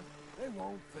think we're... They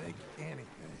won't think anything.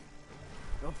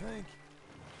 They'll think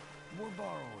we're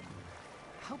borrowing.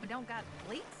 I hope it don't got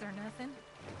leaks or nothing.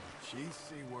 She's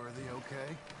seaworthy,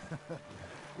 okay?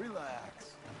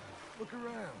 Relax. Look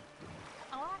around.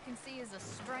 All I can see is a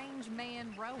strange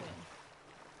man rowing.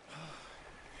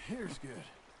 Here's good.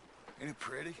 Ain't it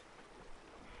pretty?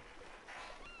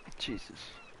 Jesus.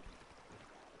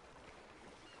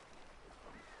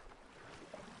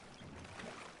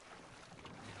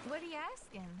 What are you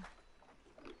asking?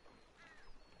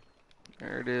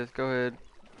 There it is. Go ahead.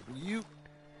 You.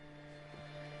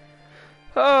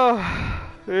 Oh,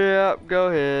 yeah. Go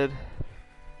ahead.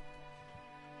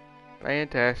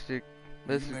 Fantastic.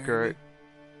 This is great.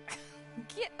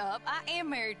 Get up. I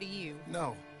am married to you.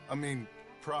 No, I mean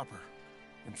proper.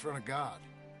 In front of God.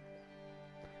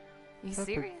 You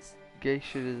serious? Gay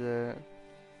shit is that?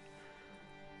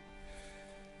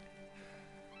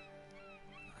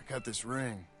 I got this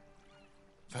ring.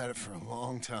 I've had it for a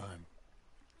long time.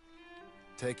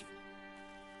 Take it.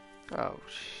 Oh,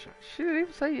 she didn't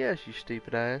even say yes, you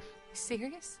stupid ass. You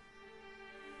serious?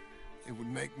 It would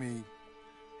make me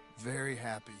very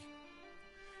happy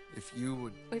if you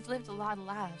would... We've lived a lot of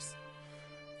lives.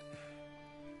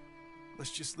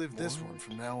 Let's just live this one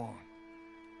from now on.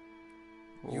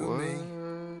 You and me,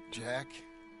 Jack,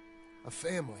 a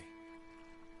family,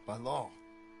 by law.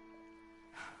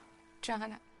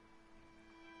 John,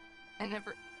 I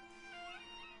never...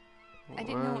 I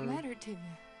didn't know it mattered to you.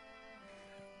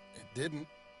 It didn't.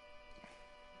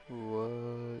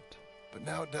 What? But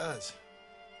now it does.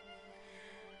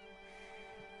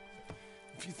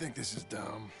 If you think this is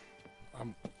dumb,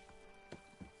 I'm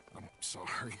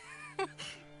sorry.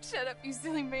 Shut up, you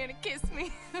silly man, and kiss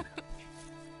me.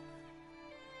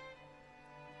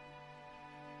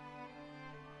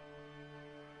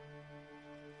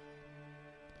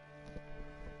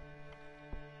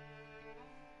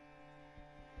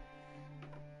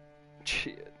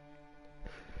 Shit.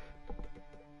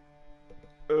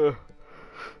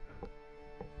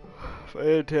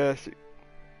 Fantastic.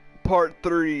 Part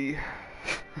 3.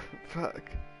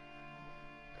 Fuck.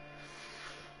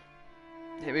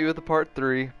 Hit me with the part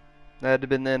 3. That had to have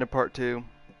been the end of part 2.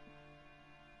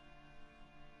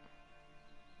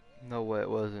 No way it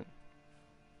wasn't.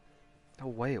 No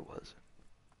way it wasn't.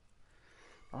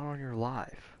 Not on your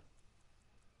life.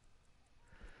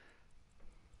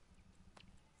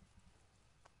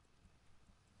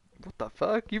 What the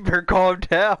fuck? You better calm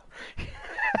down.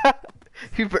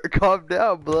 You better calm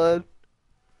down, blood.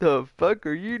 The fuck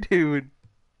are you doing?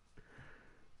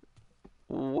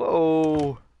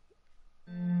 Whoa.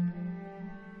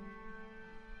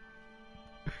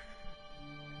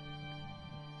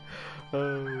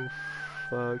 Oh,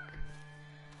 fuck.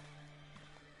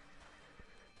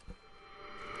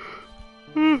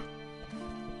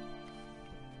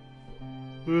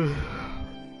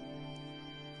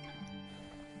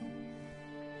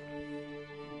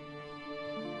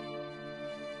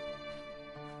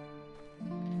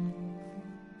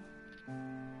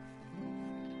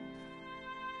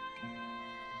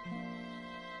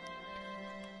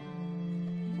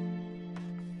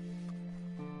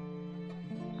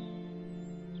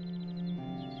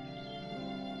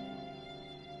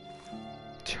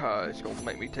 It's gonna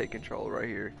make me take control right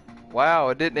here. Wow,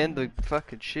 it didn't end the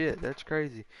fucking shit. That's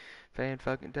crazy.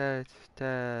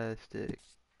 Fan-fucking-tastic.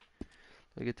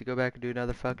 We get to go back and do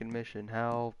another fucking mission.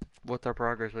 What's our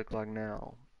progress look like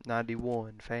now?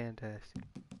 91. Fantastic.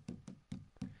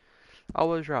 I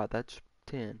was right. That's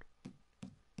 10.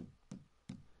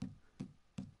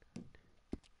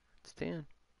 It's 10.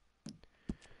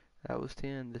 That was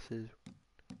 10. This is...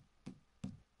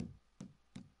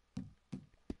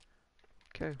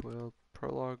 Okay, well,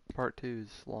 prologue part 2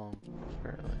 is long,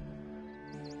 apparently.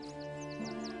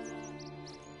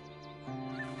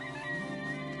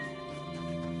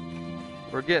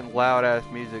 We're getting loud ass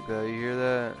music though, you hear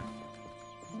that?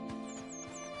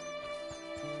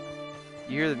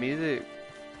 You hear the music?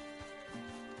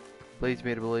 Leads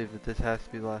me to believe that this has to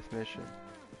be the last mission.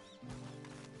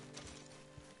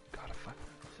 God, I fucking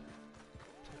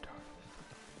so tired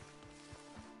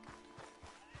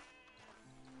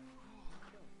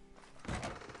of this.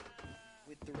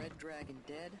 With the Red Dragon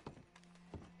dead,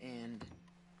 and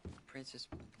Princess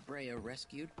Brea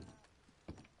rescued,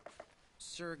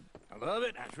 Sir... I love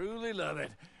it. I truly love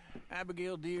it.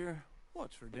 Abigail, dear,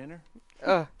 what's for dinner?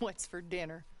 What's for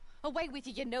dinner? Away with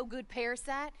you, you no-good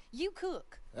parasite. You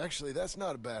cook. Actually, that's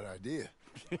not a bad idea.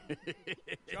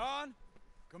 John,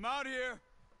 come out here.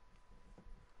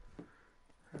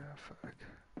 Oh, fuck.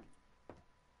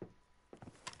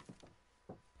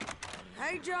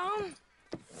 Hey, John.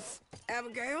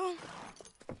 Abigail.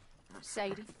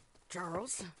 Sadie.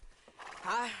 Charles.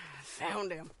 I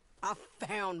found him. I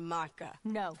found Micah.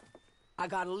 No. I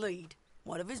got a lead.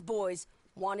 One of his boys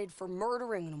wanted for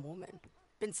murdering a woman.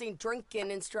 Been seen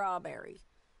drinking in Strawberry.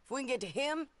 If we can get to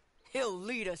him, he'll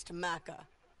lead us to Micah.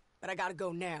 But I gotta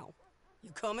go now.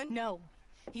 You coming? No.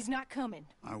 He's not coming.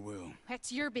 I will.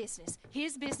 That's your business.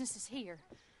 His business is here.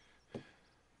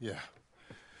 Yeah.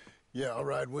 Yeah, I'll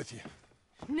ride with you.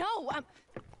 No, I'm...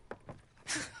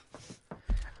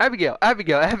 Abigail,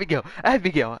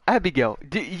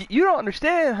 you don't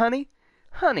understand, honey.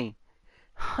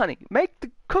 Honey,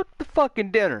 cook the fucking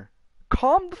dinner.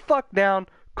 Calm the fuck down,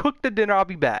 cook the dinner, I'll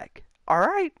be back.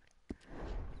 Alright?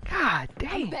 God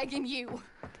damn. I'm begging you.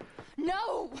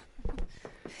 No!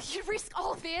 You risk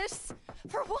all this?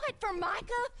 For what? For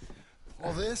Micah?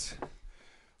 All this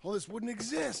wouldn't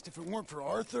exist if it weren't for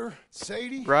Arthur,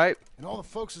 Sadie, right, and all the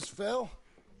folks as fell.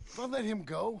 If I let him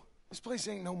go, this place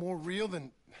ain't no more real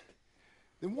than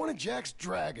one of Jack's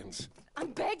dragons.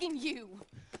 I'm begging you.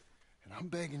 And I'm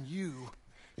begging you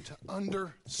to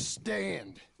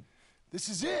understand. This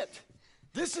is it.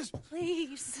 This is...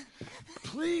 Please.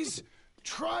 Please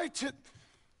try to...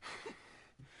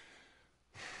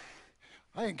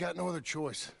 I ain't got no other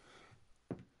choice.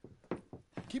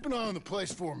 Keep an eye on the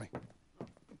place for me.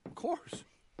 Of course.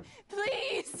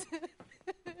 Please.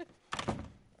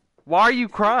 Why are you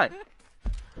crying?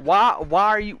 Why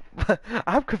are you...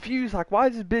 I'm confused, like, why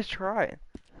is this bitch crying?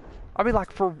 I mean,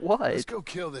 like, for what? Let's go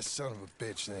kill this son of a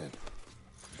bitch, then.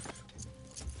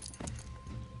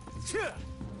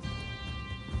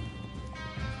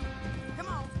 Come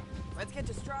on. Let's get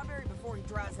to Strawberry before he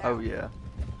dries out. Oh, yeah.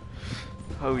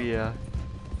 Oh, yeah.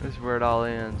 This is where it all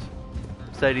ends.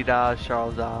 Sadie dies,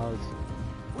 Charles dies.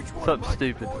 Something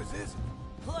stupid.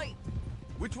 Cleet.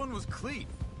 Which one was Cleet?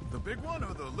 The big one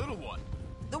or the little one?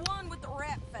 The one with the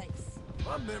rat face.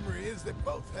 My memory is they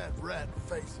both had rat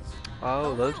faces.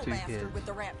 Oh, those little two bastard kids. with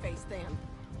the rat face then.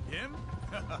 Him?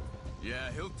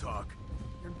 Yeah, he'll talk.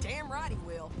 You're damn right he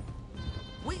will.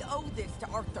 We owe this to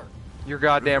Arthur. You're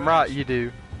goddamn right, you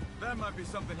do. That might be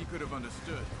something he could have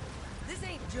understood. This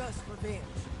ain't just revenge.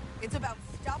 It's about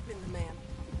stopping the man.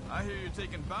 I hear you're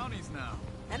taking bounties now.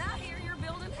 And I hear you're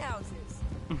building houses.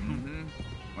 Mm-hmm.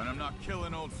 When I'm not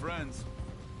killing old friends.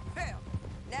 Hell,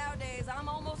 nowadays I'm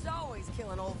almost always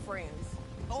killing old friends.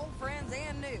 Old friends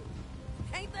and new.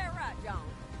 Ain't that right, John?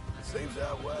 Seems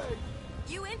that way.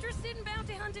 You interested in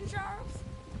bounty hunting, Charles?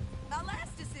 My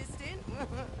last assistant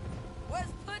was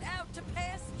put out to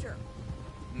pasture.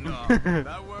 No,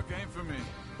 that work ain't for me.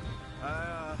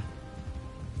 I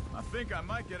think I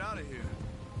might get out of here.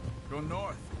 Go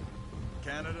north.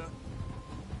 Canada.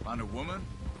 Find a woman.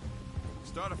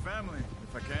 Start a family,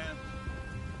 if I can.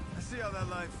 I see how that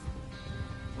life...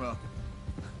 Well,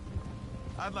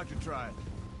 I'd like to try it.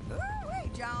 Ooh-wee,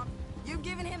 John. You've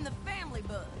given him the family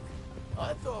bug.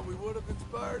 I thought we would have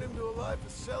inspired him to a life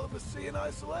of celibacy and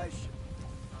isolation.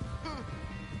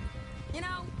 You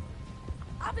know,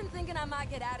 I've been thinking I might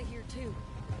get out of here too.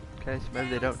 Okay, so maybe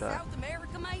they don't die. South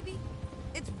America, maybe?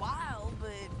 It's wild,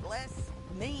 but less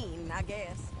mean, I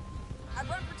guess. I'd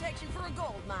run protection for a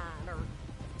gold mine, or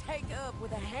take up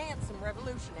with a handsome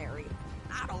revolutionary.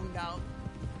 I don't know.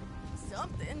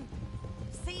 Something.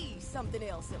 See something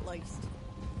else, at least.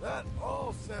 That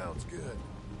all sounds good.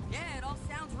 Yeah, it all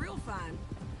sounds real fine.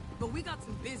 But we got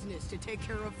some business to take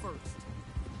care of first.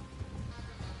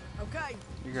 Okay.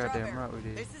 You're goddamn Strawberry, right we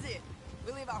do. This is it.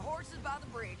 We leave our horses by the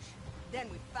bridge. Then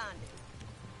we find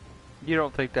it. You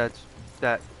don't think that's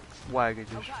that wagon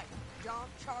just... Okay, John,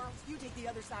 Charles, you take the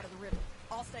other side of the river.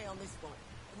 I'll stay on this one.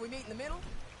 If we meet in the middle,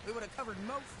 we would have covered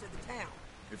most of the town.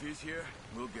 If he's here,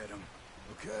 we'll get him.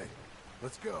 Okay,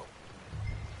 let's go.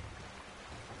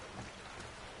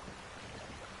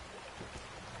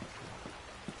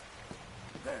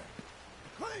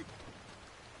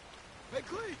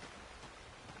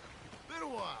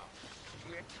 while.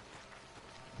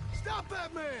 Stop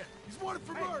that man! He's wanted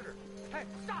for murder! Hey,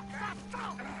 stop!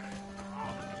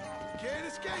 Can't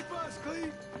escape us,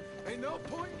 Cleve! Ain't no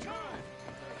point in trying!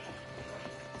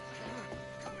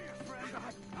 Come here, friend.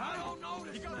 I don't know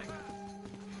this thing.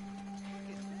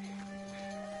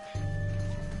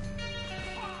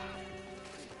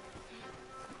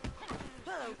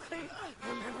 Hello, Cleve.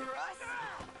 Remember us?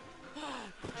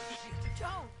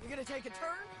 Joe, you gonna take a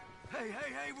turn?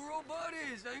 Hey, we're old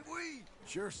buddies, ain't we?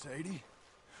 Sure, Sadie.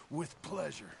 With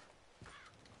pleasure.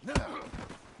 Now,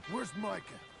 where's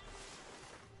Micah?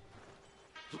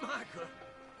 Micah?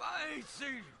 I ain't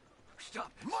seen you.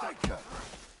 Stop. Micah!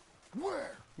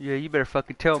 Where? Yeah, you better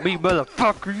fucking tell me,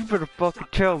 motherfucker. You better fucking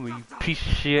tell me, you piece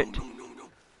of shit.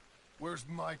 Where's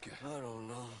Micah? I don't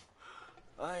know.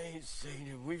 I ain't seen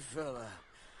him. We fell out.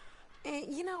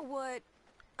 You know what?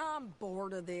 I'm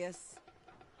bored of this.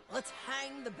 Let's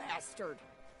hang the bastard.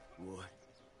 What?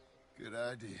 Good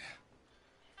idea.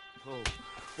 Oh,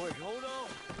 wait, hold on.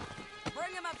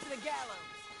 Bring him up to the gallows.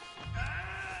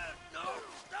 No,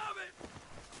 stop it!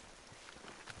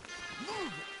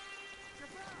 Move it!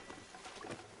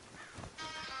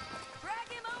 Drag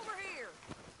him over here.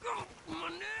 Oh, my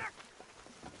neck!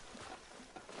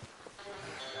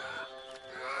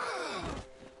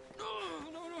 No.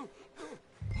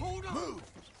 Hold on. Move!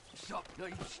 Stop. No,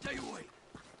 you stay away.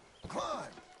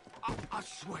 Climb! I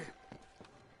swear.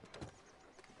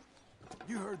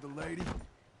 You heard the lady.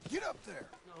 Get up there!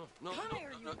 No. Come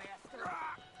here, you bastard.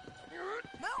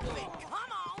 Move it.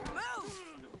 Come on, move.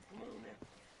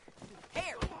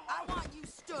 Here, I want you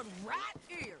stood right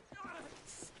here.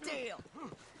 Still.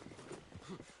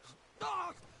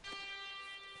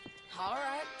 All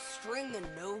right, string the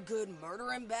no-good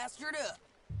murdering bastard up.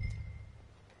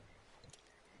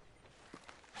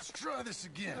 Let's try this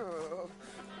again.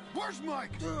 Where's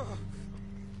Mike? No.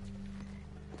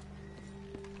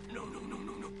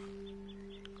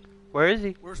 Where is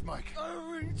he? Where's Mike? I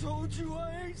already told you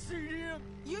I ain't seen him.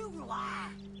 You lie.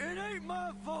 It ain't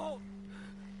my fault.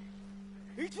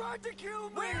 He tried to kill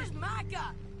me. Where's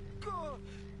Micah?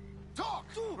 Talk,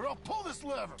 or I'll pull this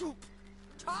lever.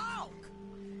 Talk.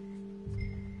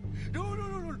 No.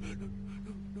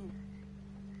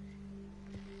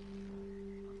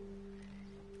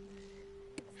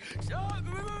 Stop!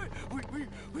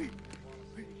 Wait.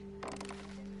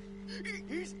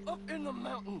 He's up in the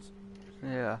mountains.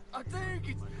 Yeah. I think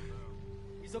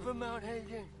he's up in Mount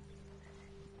Hagen.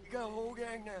 He got a whole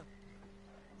gang now.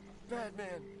 Bad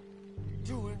man,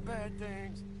 doing bad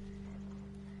things.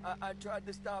 I tried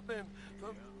to stop him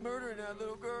from murdering that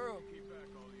little girl.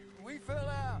 We fell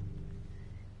out.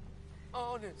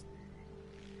 Honest.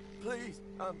 Please,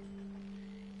 I'm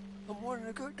one of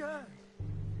the good guys.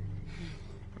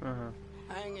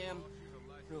 Hang him.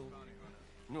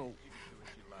 No.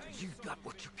 You got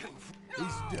what you came for.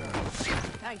 He's done.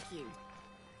 Thank you.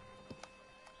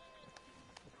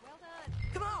 Well done.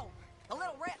 Come on. The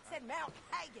little rat said Mount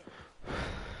Hagen.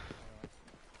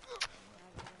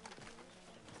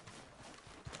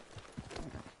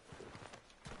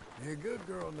 You're a good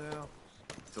girl now.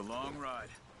 It's a long ride.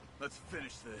 Let's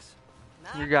finish this.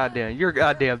 You're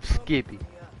goddamn Skippy.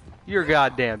 You're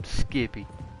goddamn Skippy.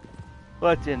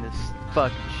 Let's end this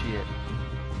fucking shit.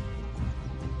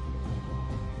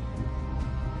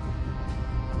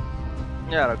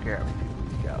 Yeah, I don't care how many people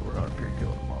we got. We're up here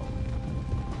killing them all.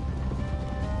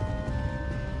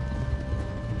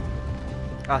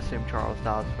 I assume Charles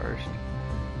dies first.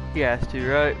 He has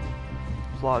to, right?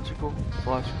 It's logical. It's a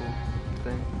logical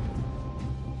thing.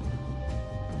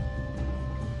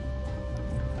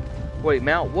 Wait,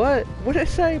 Mount what? What did it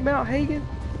say? Mount Hagen?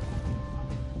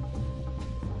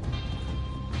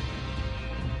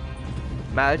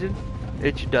 Imagine.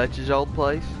 It's Dutch's old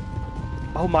place.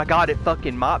 Oh my god, it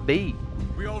fucking might be.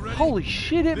 Holy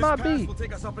shit, it might be. Will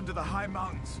take us up into the high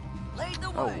mountains. Lead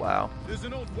the way. Oh wow. There's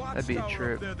an old That'd be a watchtower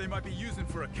trip. up there they might be using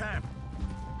for a camp.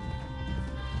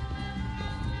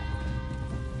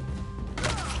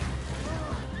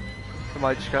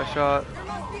 Somebody just got shot. There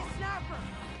must be a sniper.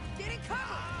 Get in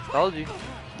cover. Told you.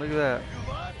 Look at that.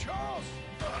 Charles!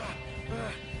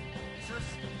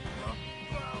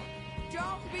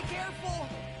 Joe, be careful.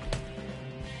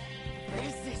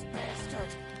 Where's this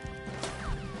bastard?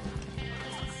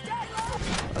 Stay low.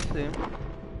 I see him.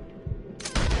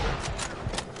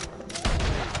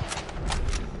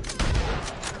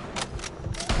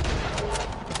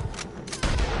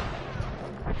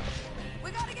 We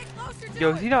gotta get closer to Yo,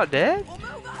 it. is he not dead? We'll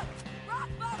move up. Rock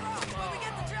by rock when we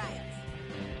get the chance.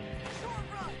 Short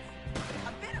runs. A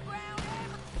bit of ground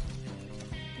and...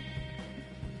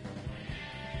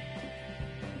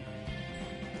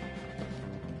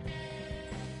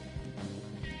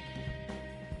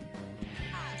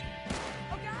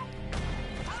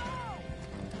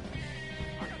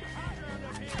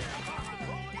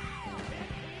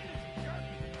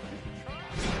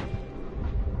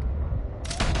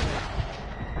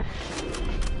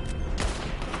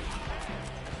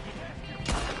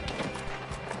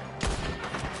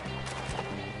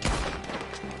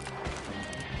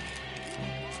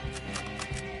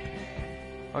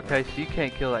 Okay, so you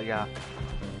can't kill that guy.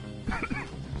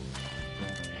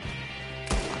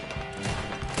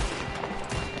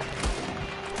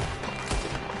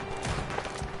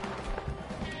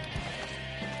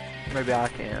 Maybe I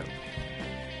can.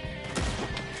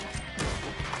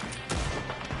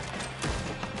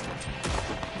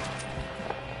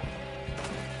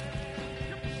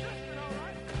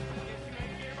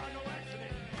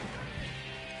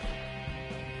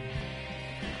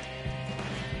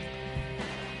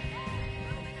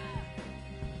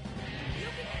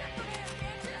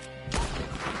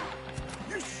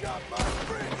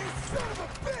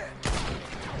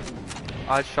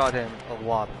 I shot him a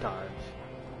lot of times.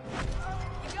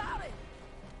 You got it!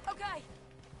 Okay,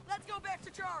 let's go back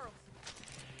to Charles.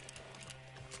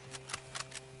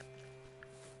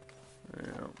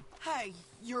 Yeah. Hey,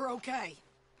 you're okay.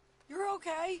 You're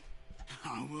okay.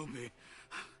 I will be.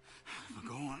 But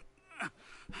go on.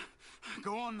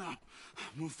 Go on now.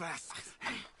 Move fast.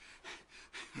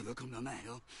 They'll come down that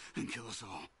hill and kill us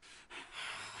all.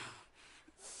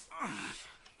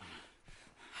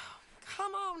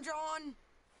 Come on, John.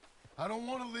 I don't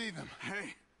want to leave him.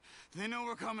 Hey, they know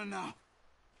we're coming now.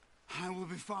 I will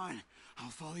be fine. I'll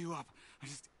follow you up. I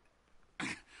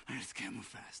just can't move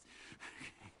fast.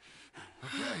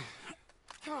 Okay.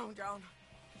 Come on, John.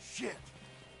 Shit.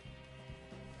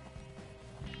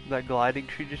 That gliding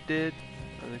she just did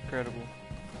was incredible.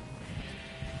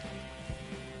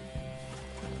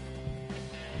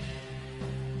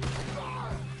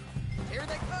 Here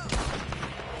they come.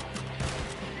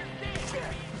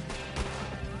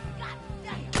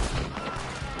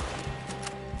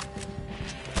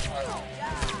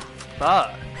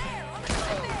 Fuck.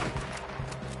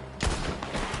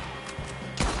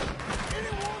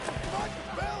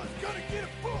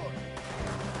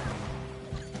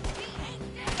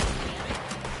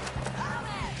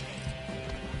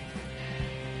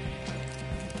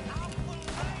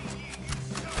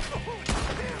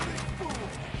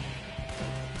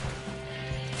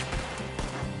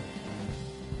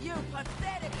 You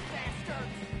pathetic bastard.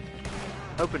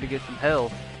 Hoping to get some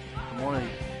help from one of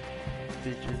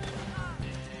these bitches.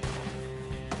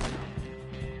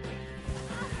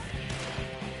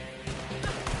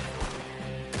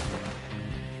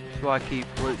 That's why I keep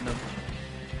looting them.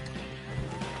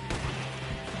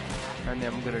 And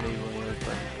then I'm gonna need one of those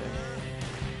things.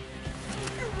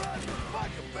 You're riding with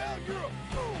Micah Bell, you're a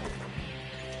fool!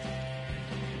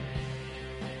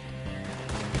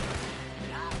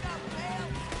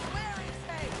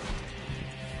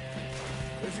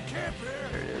 There's a camp here.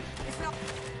 There it is. It's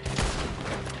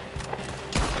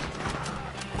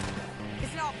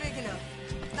not big enough.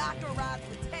 Doctor rides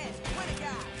with 10, 20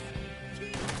 guys.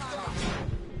 Keep in mind.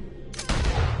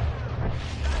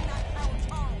 That's not how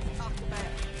Charles talked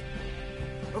about.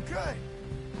 Okay.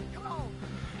 Come on.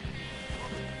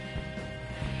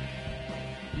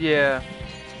 Yeah,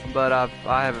 but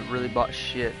I haven't really bought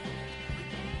shit.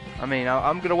 I mean,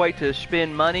 I'm gonna wait to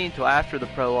spend money until after the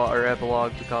prologue or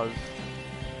epilogue because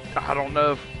I don't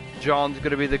know if John's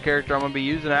gonna be the character I'm gonna be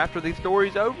using after the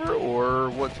story's over or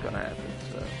what's gonna happen.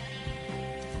 So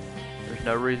there's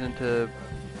no reason to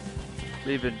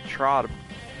even try to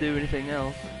do anything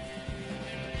else.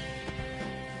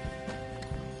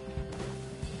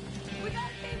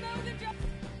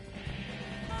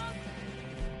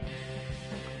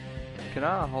 Can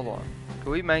I? Hold on.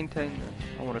 Can we maintain this?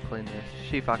 I want to clean this.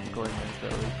 See if I can clean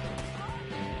this at least.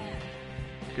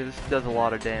 Because this does a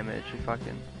lot of damage if I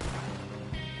can.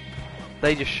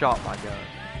 They just shot my gun.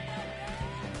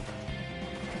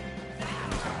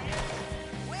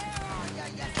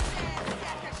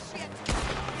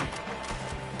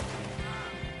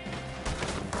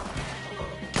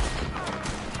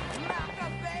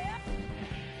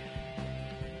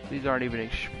 These aren't even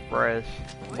express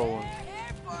bullets.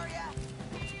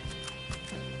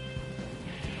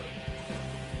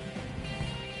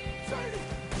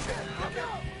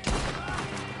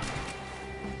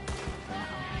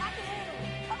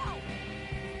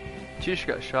 She just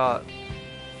got shot.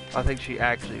 I think she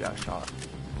actually got shot.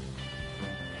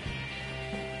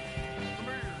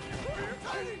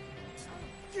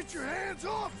 Get your hands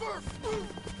off her!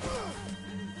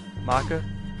 Micah?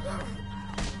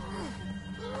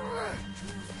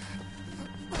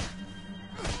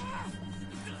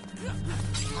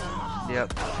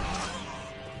 Yep.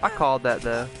 I called that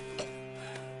though.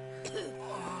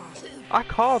 I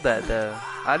called that though.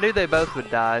 I knew they both would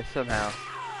die somehow.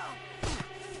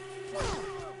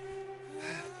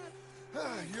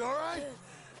 You alright?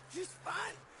 Just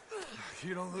fine.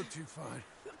 You don't look too fine.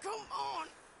 Come on.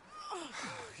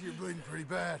 You're bleeding pretty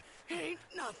bad. Ain't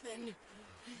nothing.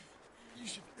 You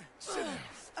should sit down.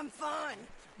 I'm fine.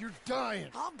 You're dying.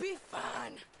 I'll be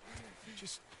fine.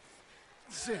 Just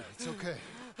sit. It's okay.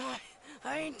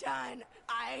 I ain't dying.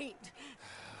 I ain't.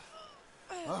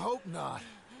 I hope not.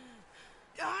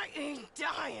 I ain't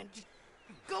dying. Just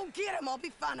go get him. I'll be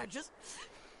fine. I just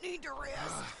need to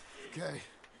rest. Okay.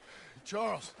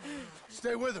 Charles,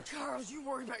 stay with her. Charles, you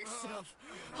worry about yourself.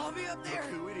 I'll be up there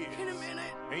Look who it is. in a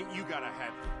minute. Ain't you got a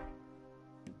habit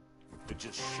of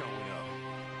just showing up?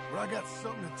 But I got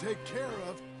something to take care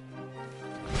of.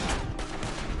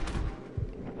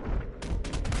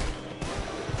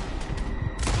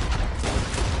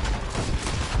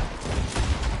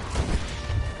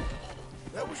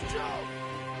 That was Joe.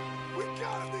 We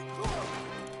gotta be close.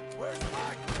 Where's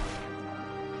Mike?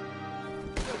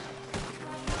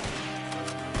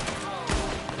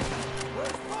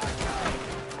 Where's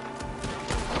Micah?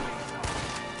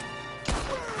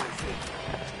 Where is he?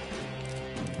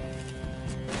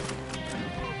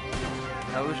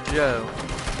 That was Joe.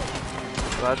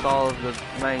 So that's all of the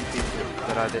main people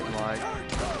that I didn't like.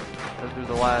 Those were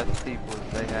the last people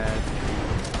that they had.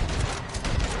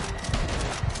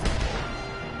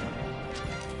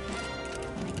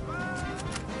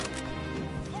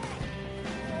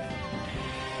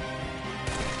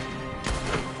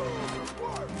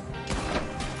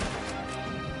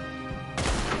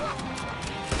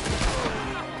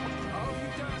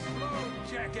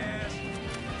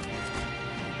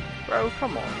 Bro,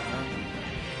 come on, man.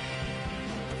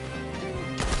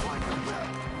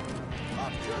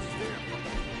 I'm just here.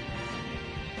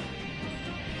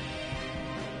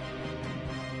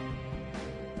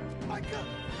 Micah!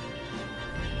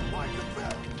 Micah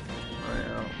Bell!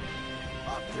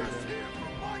 I'm just here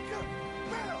for Micah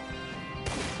Bell!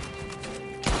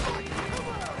 Micah, come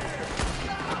out here!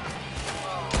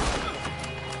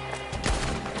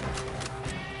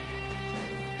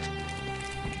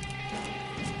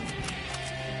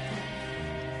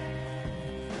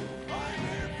 I'm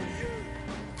here for you!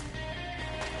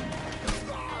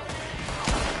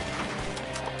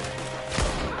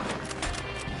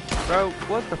 Bro,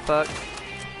 what the fuck?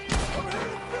 I'm here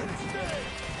to finish this!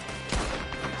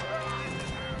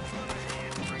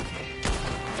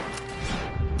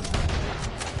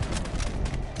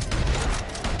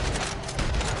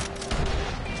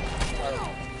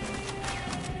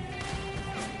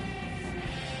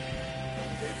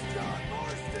 It's John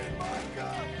Marston,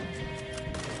 Micah!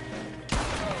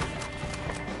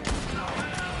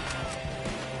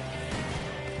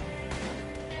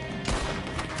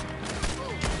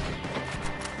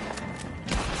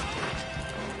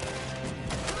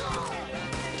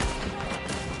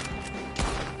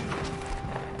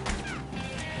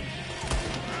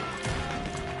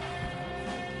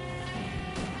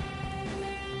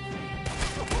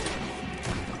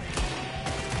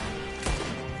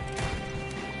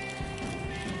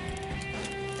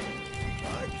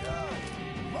 Micah!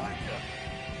 Micah!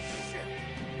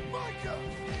 Shit! Micah!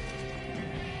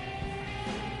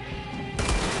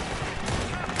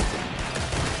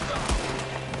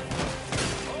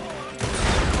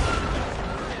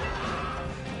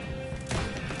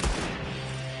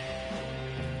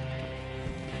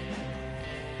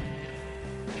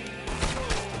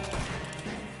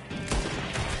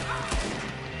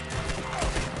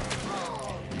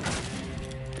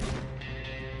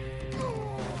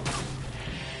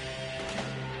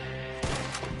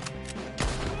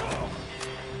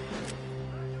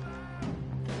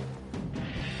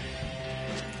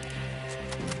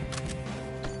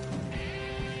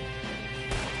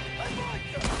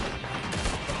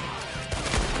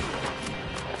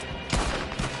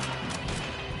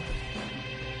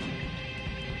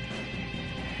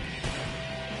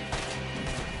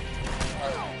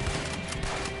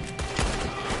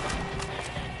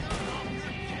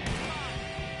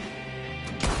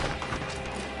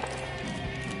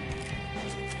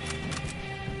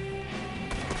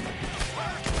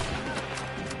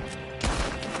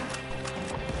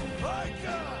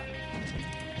 Micah!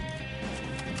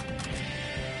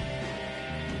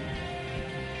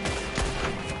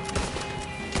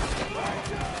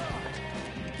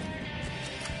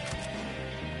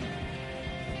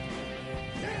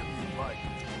 Damn you, Micah!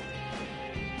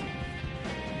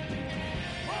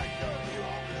 Micah, you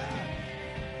over there?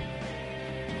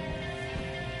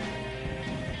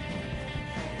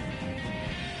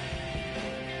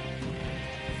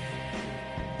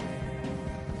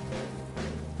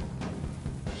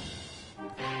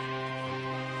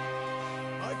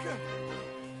 Micah,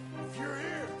 if you're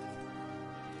here,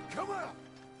 come out.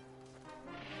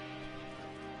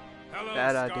 Hello,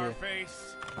 Bad idea.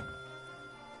 Scarface.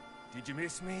 Did you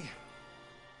miss me?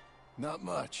 Not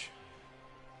much.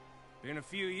 Been a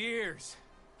few years.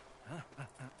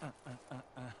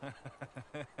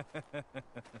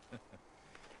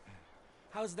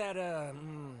 How's that,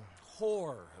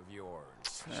 whore of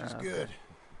yours? She's good.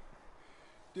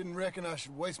 Didn't reckon I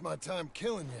should waste my time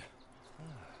killing you.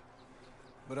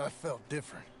 But I felt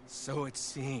different. So it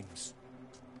seems.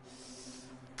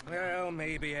 Well,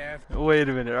 maybe after... Wait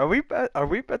a minute. Are we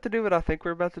about to do what I think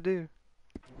we're about to do?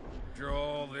 After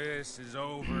all this is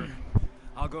over,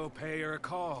 I'll go pay her a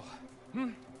call.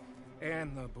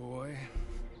 And the boy.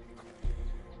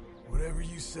 Whatever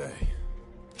you say.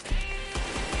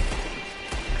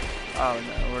 Oh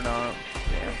no, we're not.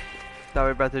 Damn. Thought we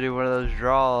were about to do one of those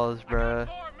draws, bruh.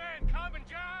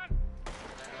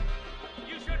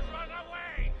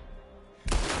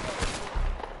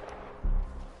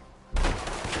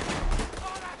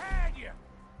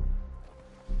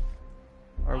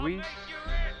 Are we?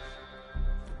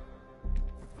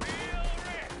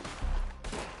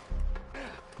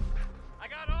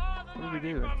 What are we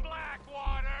doing?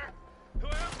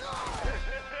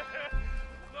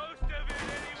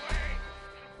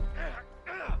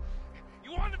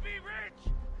 You want to be rich?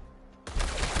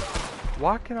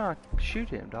 Why can I shoot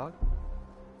him, dog?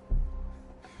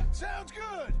 Sounds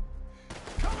good.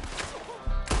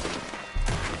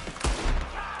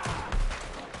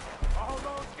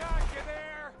 Almost got you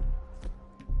there.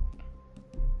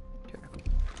 Okay.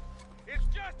 It's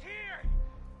just here.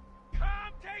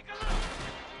 Come take a look.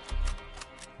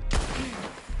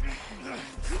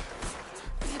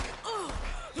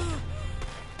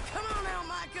 Come on now,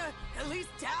 Micah. At least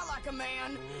die like a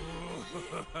man.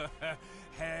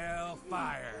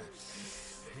 Hellfire.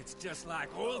 It's just like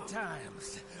old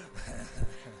times.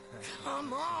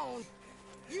 Come on.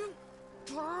 You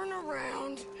turn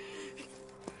around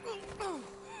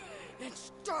and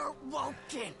start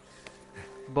walking.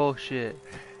 Bullshit.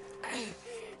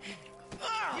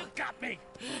 You got me.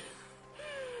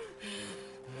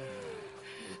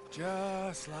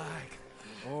 Just like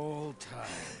old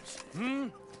times.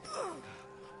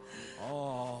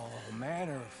 All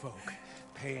manner of folk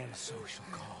paying social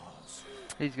calls.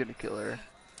 He's gonna kill her.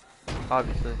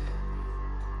 Obviously.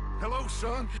 Hello,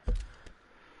 son.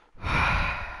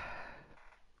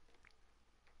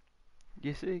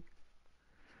 You see?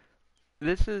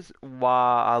 This is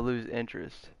why I lose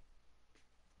interest.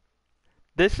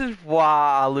 This is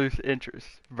why I lose interest,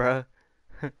 bruh.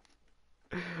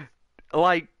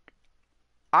 Like,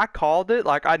 I called it.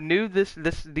 Like, I knew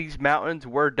these mountains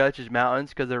were Dutch's mountains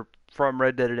because they're from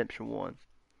Red Dead Redemption 1.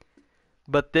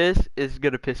 But this is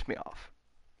gonna piss me off.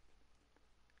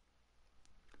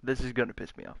 This is gonna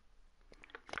piss me off.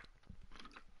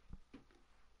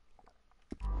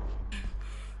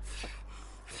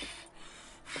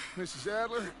 Mrs.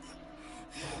 Adler,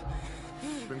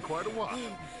 it's been quite a while.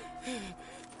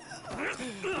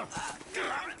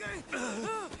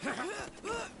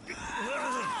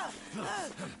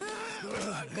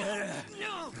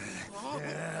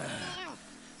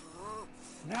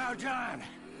 Now, John.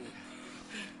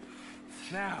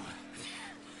 Now,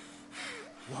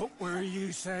 what were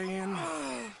you saying?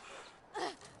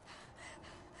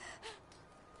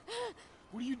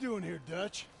 What are you doing here,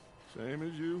 Dutch? Same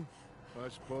as you, I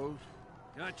suppose.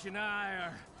 Dutch and I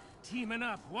are teaming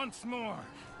up once more.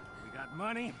 We got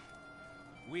money.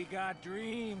 We got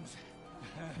dreams.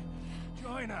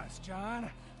 Join us, John.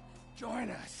 Join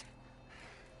us.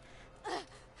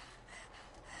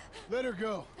 Let her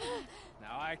go.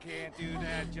 Now, I can't do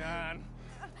that, John.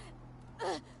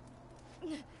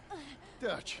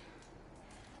 Dutch.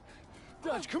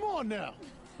 Dutch, come on now.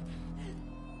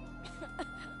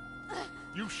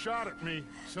 You shot at me,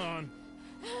 son.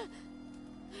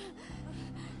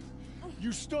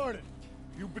 You started.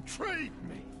 You betrayed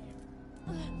me.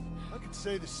 I could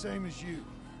say the same as you.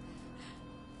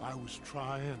 I was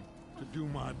trying to do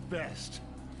my best.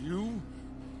 You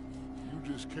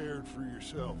just cared for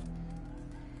yourself.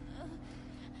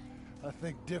 I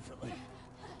think differently.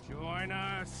 Join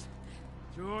us.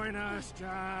 Join us,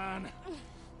 John.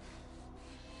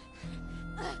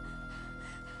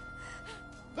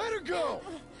 Let her go!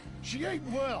 She ain't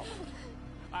well.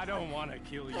 I don't want to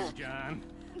kill you, John.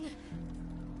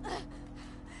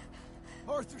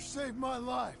 Arthur saved my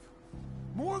life.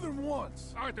 More than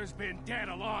once. Arthur's been dead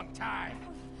a long time.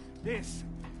 This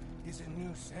is a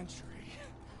new century.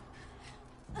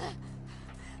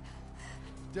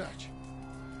 Dutch.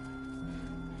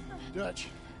 Dutch.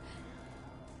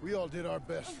 We all did our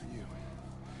best for you.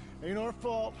 Ain't our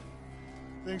fault.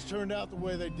 Things turned out the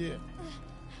way they did.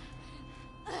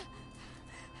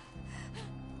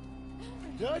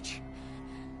 Dutch,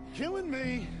 killing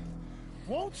me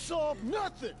won't solve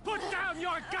nothing. Put down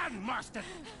your gun, Marston!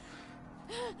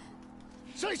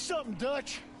 Say something,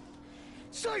 Dutch.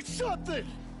 Say something!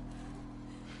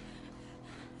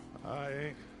 I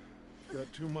ain't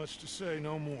got too much to say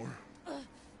no more.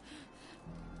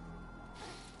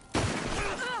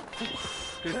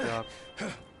 Good job.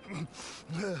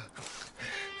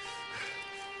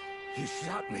 You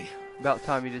shot me. About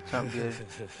time you did something good.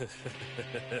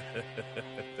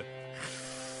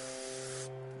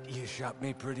 You shot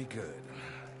me pretty good.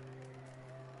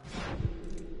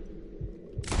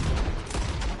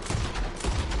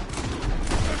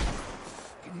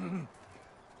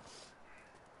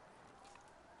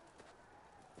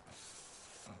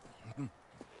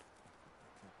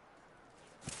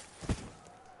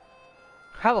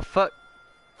 How the fuck?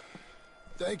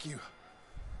 Thank you.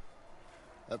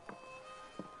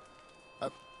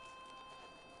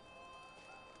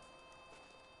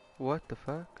 What the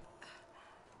fuck?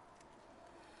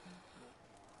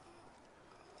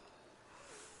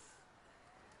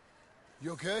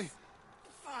 You okay?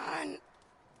 Fine.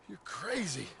 You're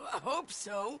crazy. I hope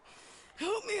so.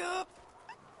 Help me up.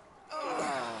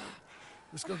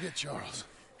 Let's go get Charles.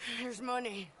 There's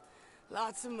money.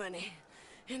 Lots of money.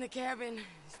 In the cabin.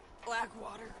 It's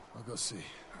Blackwater. I'll go see.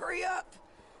 Hurry up.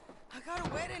 I got a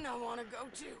wedding I want to go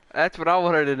to. That's what I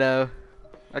wanted to know.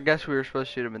 I guess we were supposed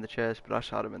to shoot him in the chest, but I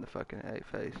shot him in the fucking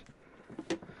face.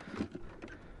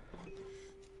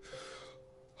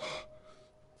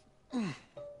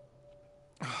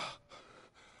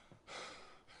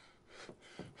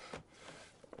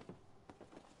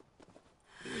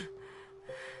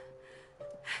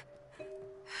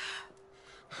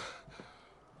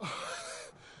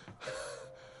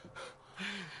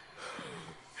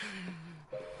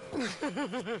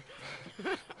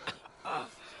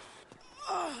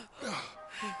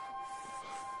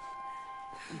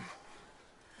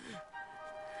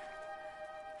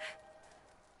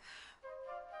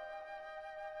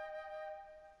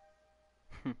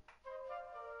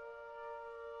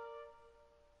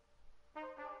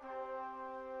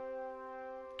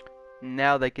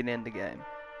 Now they can end the game.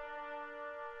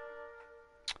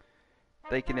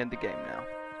 They can end the game now.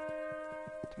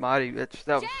 It's mighty. That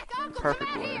was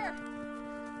perfect word.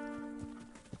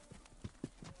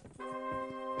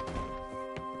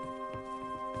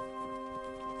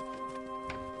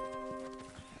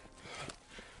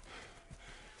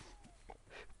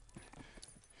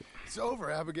 It's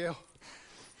over, Abigail.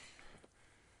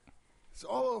 It's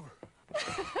all over.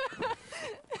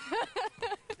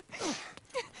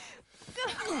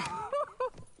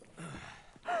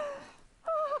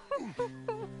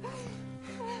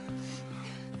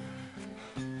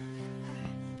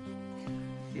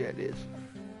 Yeah, it is.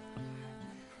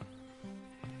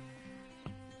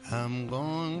 I'm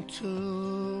going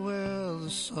to where the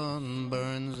sun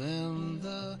burns and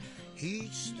the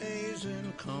heat stays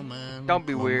in command. Don't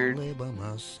be weird. By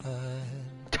my side.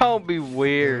 Don't be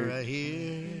weird. Right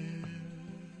here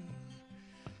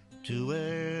to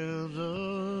where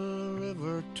the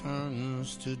river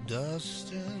turns to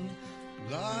dust and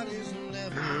God is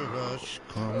never rushed.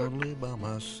 Come only by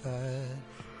my side.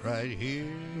 Right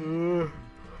here.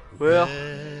 Well,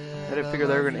 I didn't figure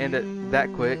they were going to end it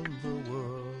that quick.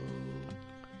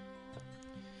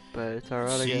 But it's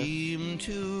alright, I guess. Seem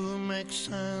to make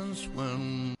sense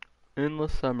when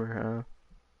Endless Summer,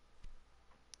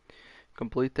 huh?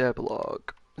 Complete the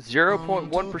epilogue.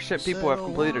 0.1% people have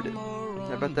completed it.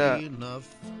 How about that?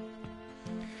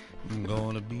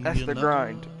 That's the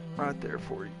grind right there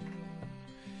for you.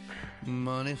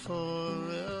 Money for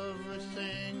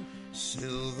everything,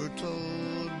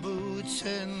 silver-toed boots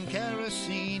and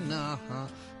kerosene.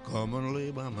 Come and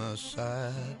lay by my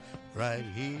side, right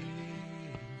here.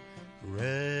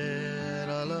 Red,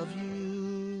 I love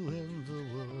you in the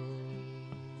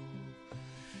world.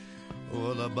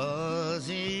 Oh, the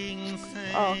buzzing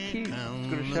thing. Oh, cute. It's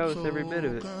going to show us every bit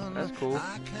of it. That's cool.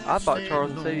 I thought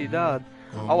Charles and Sadie died.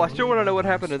 Oh, I still want to know what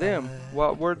happened to them.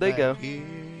 Where'd they go?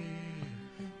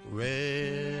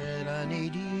 Red, I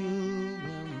need you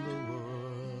in the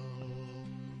world.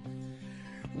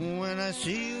 When I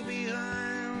see you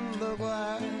behind the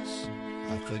glass,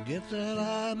 I forget that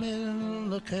I'm in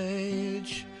the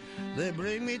cage. They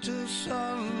bring me to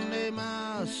Sunday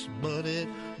Mass, but it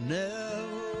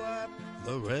never wiped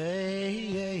the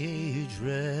rage.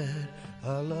 Red,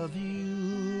 I love you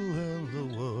in the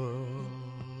world.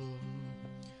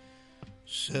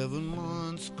 7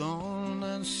 months gone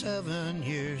and 7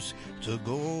 years to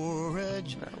go, Reg.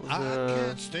 I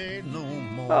can't stay no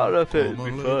more. I don't know if it'd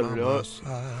be fun or not.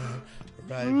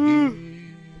 Right here.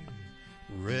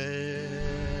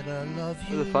 Red, I love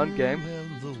you. It was a fun game, I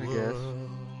guess.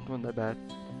 It wasn't that bad.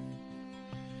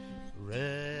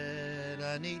 Red,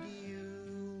 I need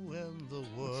you in the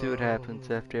Let's see what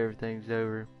happens after everything's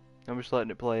over. I'm just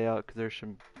letting it play out because there's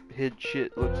some hid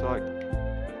shit, looks like.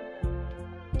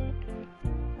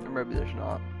 Or maybe there's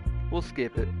not. We'll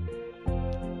skip it.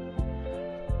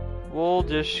 We'll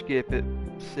just skip it.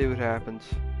 See what happens.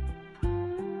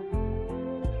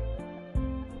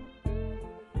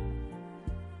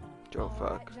 Oh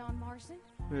fuck. John Marston.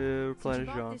 Yeah, we're playing as Since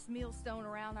you brought John. this millstone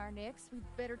around our necks, we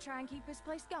better try and keep this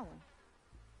place going.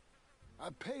 I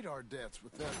paid our debts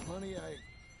with that money.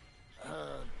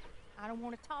 I don't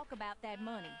want to talk about that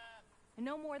money. And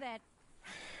no more of that.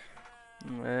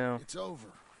 Well. It's over,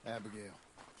 Abigail.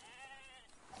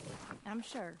 I'm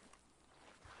sure.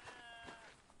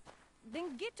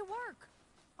 Then get to work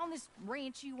on this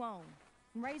ranch you own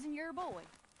and raising your boy.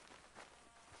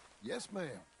 Yes, ma'am.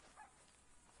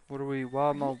 What are we?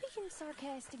 Why am Are I? you being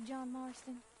sarcastic, John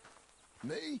Marston?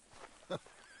 Me?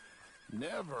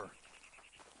 Never.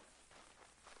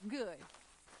 Good.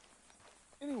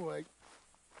 Anyway,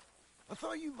 I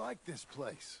thought you liked this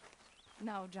place.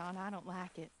 No, John, I don't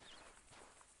like it.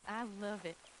 I love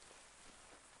it.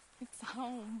 It's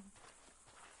home.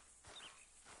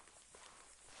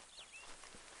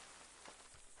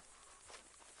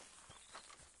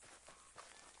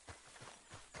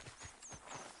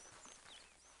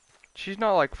 She's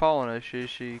not like following us, is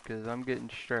she? Because I'm getting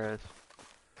stressed.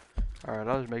 Alright,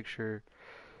 I'll just make sure.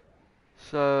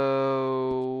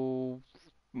 So,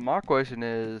 my question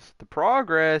is, the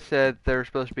progress said there's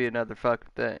supposed to be another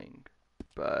fucking thing.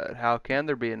 But how can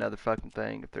there be another fucking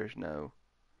thing if there's no...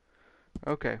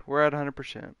 Okay, we're at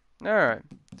 100%. Alright,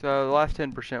 so the last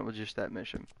 10% was just that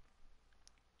mission.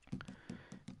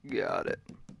 Got it.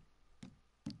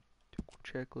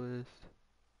 Checklist.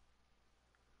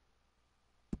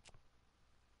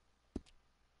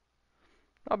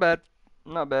 Not bad.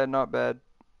 Not bad, not bad.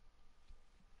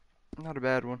 Not a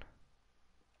bad one.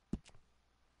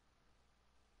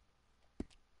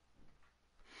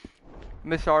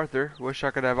 Miss Arthur. Wish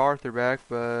I could have Arthur back,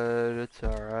 but it's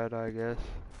alright, I guess.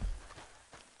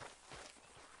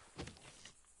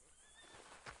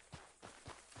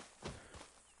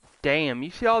 Damn, you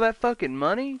see all that fucking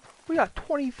money? We got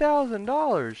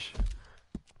 $20,000.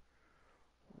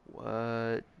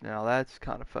 What? Now that's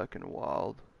kind of fucking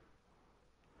wild.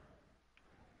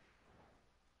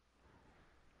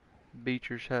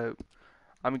 Beecher's Hope.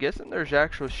 I'm guessing there's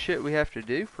actual shit we have to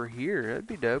do for here. That'd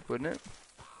be dope, wouldn't it?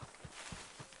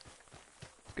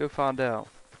 Go find out.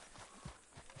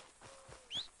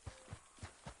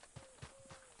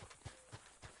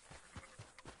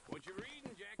 What you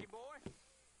reading, Jackie boy?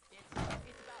 It's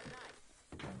about night.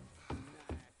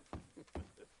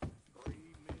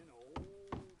 Brave men, old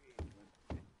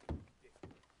England.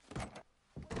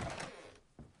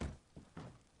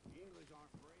 The English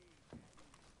aren't brave.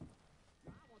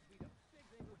 I want to be the six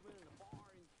Englishmen in the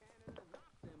bar in Canada and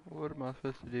knock them. What am I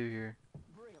supposed to do here?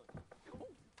 Really?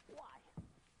 Why?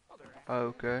 Oh, they're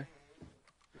Okay.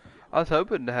 I was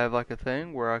hoping to have like a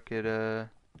thing where I could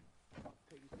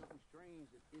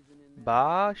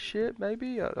buy shit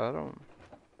maybe? I don't.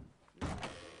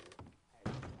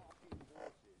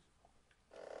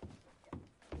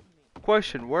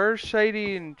 Question, where's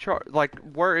Sadie and like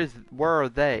where are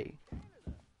they?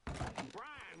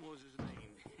 Brian was his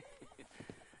name.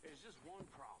 There's just one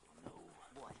problem, though.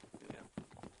 What? Yeah.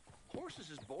 Horses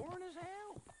is boring as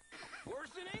hell. Worse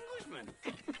than Englishmen.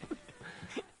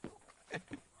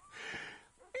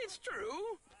 It's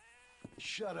true.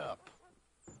 Shut up.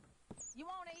 You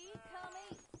want to eat? Come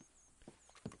eat.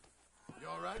 You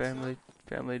all right,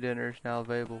 Family dinner is now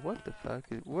available. What the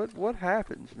fuck is what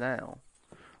happens now?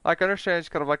 Like I understand it's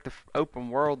kind of like the open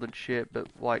world and shit, but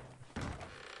like,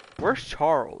 where's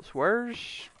Charles?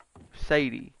 Where's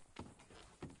Sadie?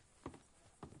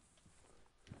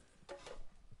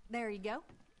 There you go.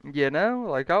 You know,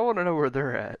 like I want to know where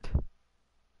they're at.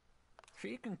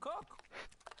 She can cook.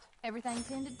 Everything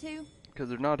tended to? Because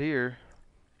they're not here.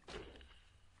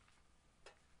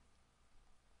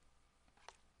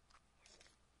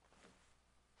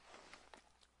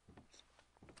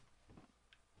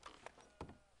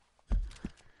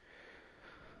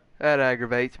 That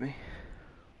aggravates me.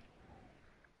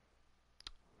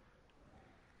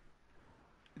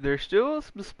 There's still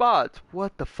some spots.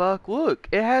 What the fuck? Look,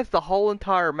 it has the whole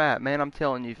entire map. Man, I'm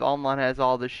telling you, if online has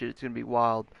all this shit, it's gonna be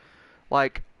wild.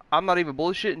 Like, I'm not even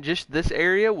bullshitting, just this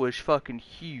area was fucking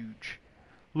huge.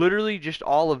 Literally, just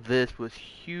all of this was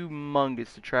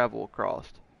humongous to travel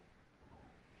across.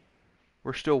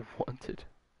 We're still wanted.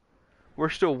 We're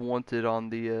still wanted on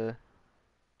the,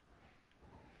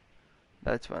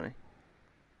 That's funny.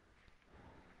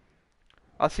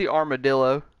 I see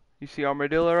Armadillo. You see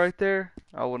Armadillo right there?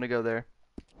 I want to go there.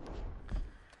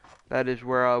 That is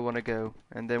where I want to go,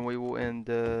 and then we will end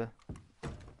the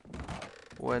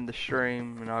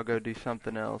stream, and I'll go do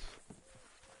something else.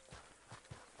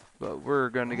 But we're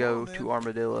gonna go to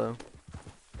Armadillo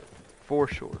for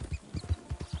sure.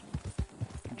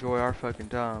 Enjoy our fucking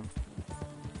time.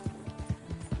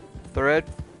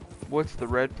 What's the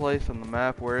red place on the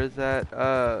map? Where is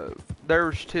that?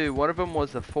 There's two. One of them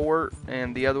was a fort,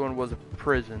 and the other one was a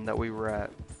prison that we were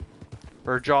at,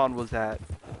 or John was at,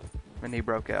 and he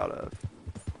broke out of.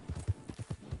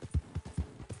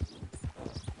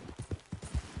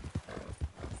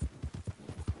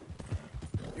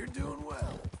 You're doing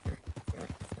well.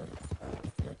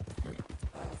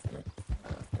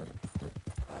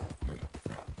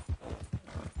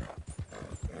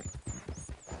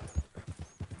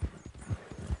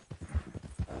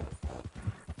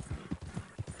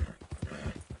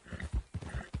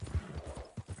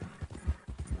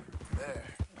 There.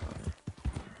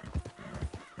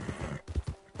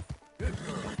 Good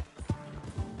girl.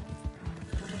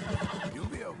 You'll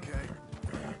be okay.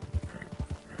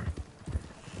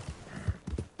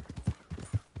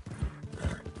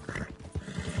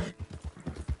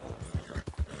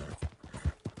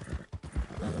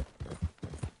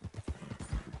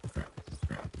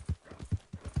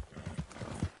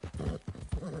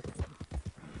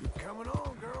 You're coming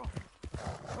on, girl.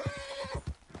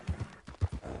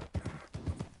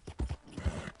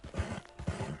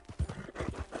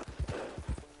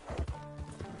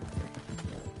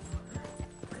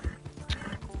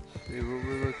 See what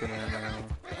we're looking at now.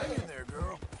 Hang in there,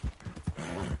 girl.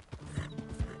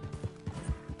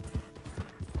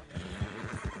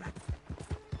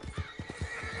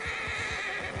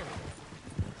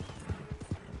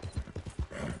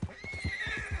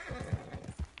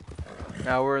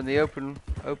 Now we're in the open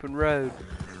road.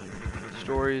 The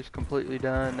story is completely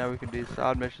done. Now we can do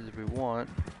side missions if we want.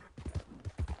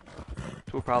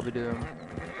 So we'll probably do them.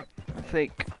 I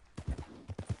think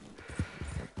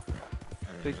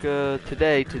later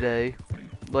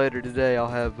today I'll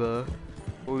have, will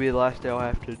be the last day I'll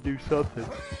have to do something.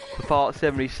 The Fallout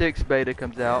 76 beta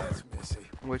comes out,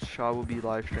 which I will be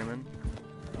live streaming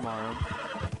tomorrow.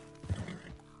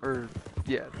 Or,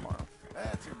 yeah, tomorrow.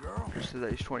 That's a girl. Which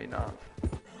today's 29th.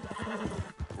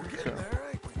 We're getting So, there,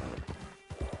 ain't we?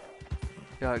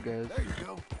 see how it goes. There you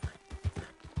go.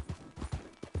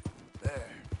 There.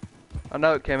 I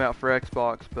know it came out for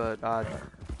Xbox, but I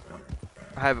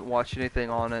haven't watched anything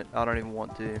on it. I don't even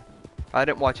want to. I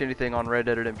didn't watch anything on Red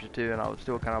Dead Redemption 2, and I was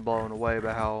still kind of blown away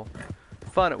by how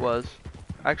fun it was.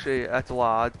 Actually, that's a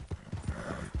lie. I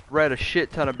read a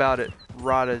shit ton about it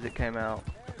right as it came out.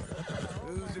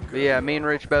 But yeah, me and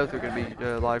Rich both are going to be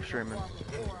live streaming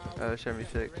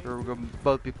 76. We're going to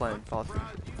both be playing possibly.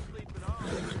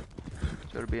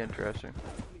 So it'll be interesting.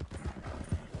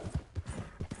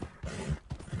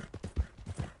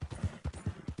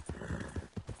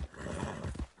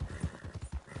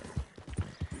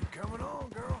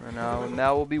 And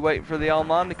now we'll be waiting for the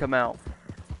online to come out.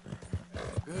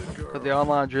 But the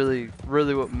online's really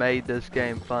what made this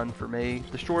game fun for me.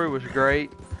 The story was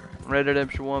great, Red Dead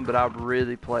Redemption 1, but I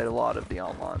really played a lot of the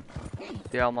online.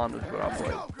 The online was what I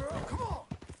played.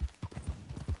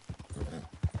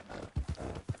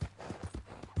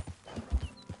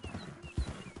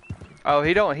 Oh,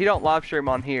 he don't live stream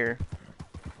on here.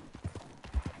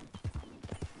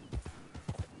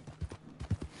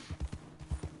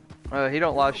 He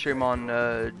don't live stream on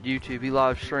YouTube. He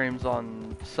live streams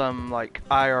on some like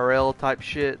IRL type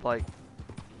shit, like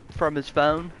from his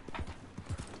phone.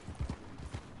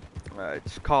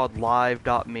 It's called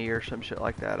live.me or some shit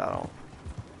like that.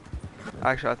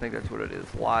 Actually, I think that's what it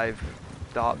is.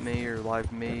 Live.me or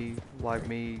liveme.com.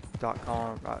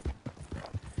 Right.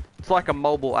 It's like a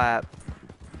mobile app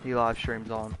he live streams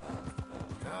on.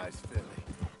 Nice filly.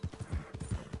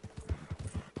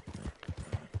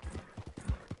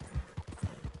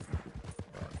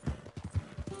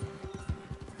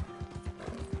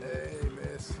 Hey,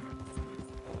 miss.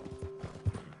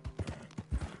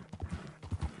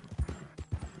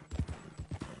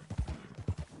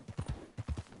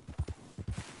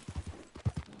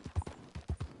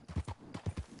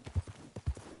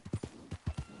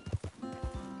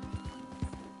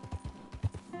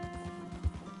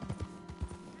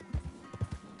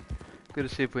 Good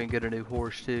to see if we can get a new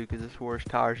horse too, because this horse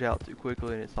tires out too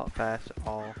quickly and it's not fast at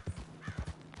all.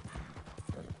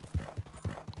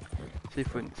 See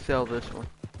if we can sell this one.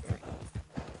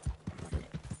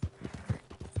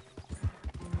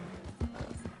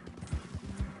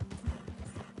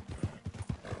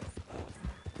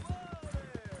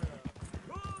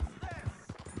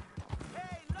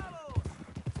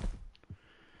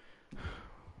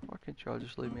 Why can't y'all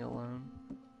just leave me alone?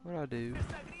 What'd I do?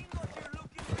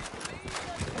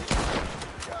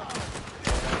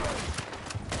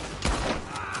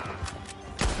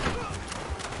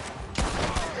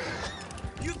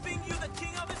 You think you're the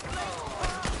king of this place?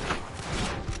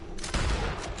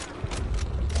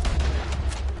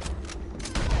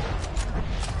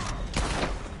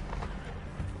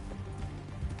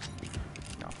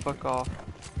 No, fuck off.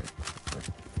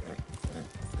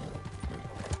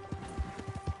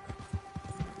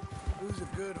 Who's a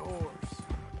good horse?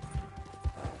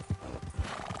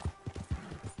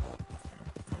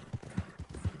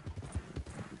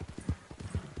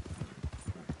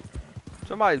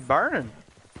 Somebody's burning.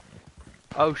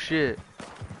 Oh shit.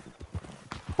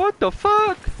 What the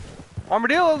fuck?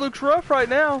 Armadillo looks rough right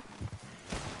now.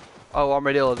 Oh,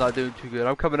 Armadillo's not doing too good.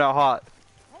 I'm coming out hot.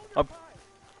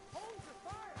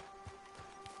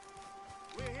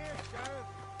 We're here, Sheriff.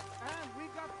 And we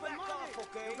got the money.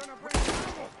 We're gonna bring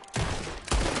trouble.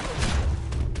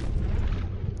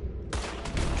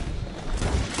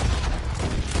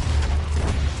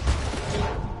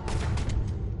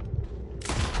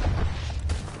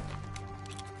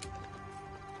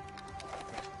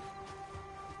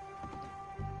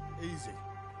 Easy.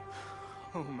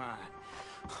 Oh my.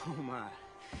 Oh my.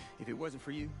 If it wasn't for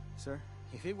you, sir,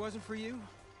 if it wasn't for you,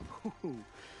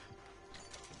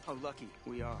 how lucky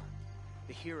we are.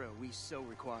 The hero we so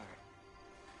require.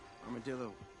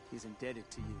 Armadillo is indebted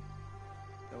to you.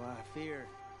 Though I fear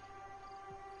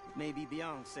it may be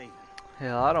beyond saving.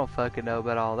 Hell, I don't fucking know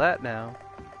about all that now.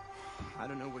 I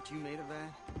don't know what you made of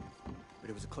that, but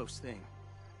it was a close thing.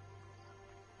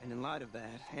 And in light of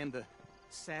that, and the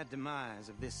sad demise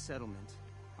of this settlement,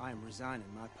 I am resigning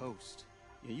my post.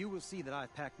 You will see that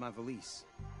I've packed my valise,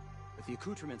 but the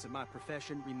accoutrements of my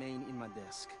profession remain in my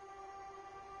desk.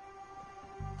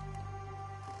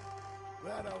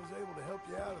 Glad I was able to help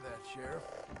you out of that, Sheriff.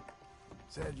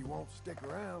 Sad you won't stick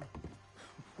around.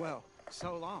 Well,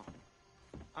 so long.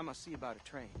 I must see about a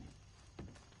train.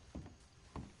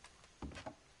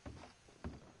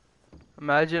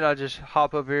 Imagine I just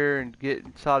hop up here and get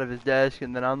inside of his desk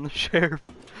and then I'm the sheriff.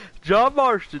 John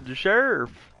Marston, the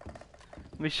sheriff.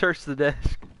 Let me search the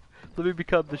desk. Let me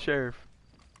become the sheriff.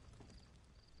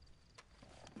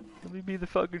 Let me be the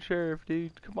fucking sheriff,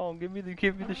 dude. Come on, give me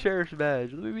the sheriff's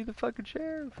badge. Let me be the fucking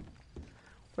sheriff.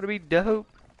 Wouldn't it be dope?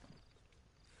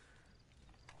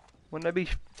 Wouldn't that be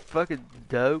fucking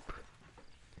dope?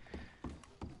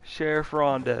 Sheriff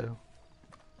Rondo.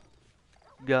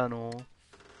 Gun oil.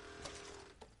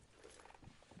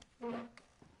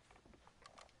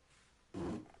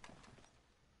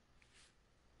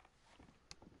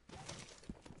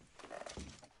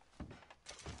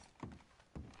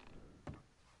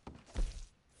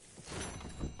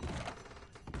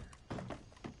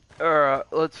 Alright,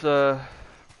 let's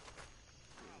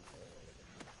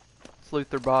loot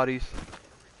their bodies.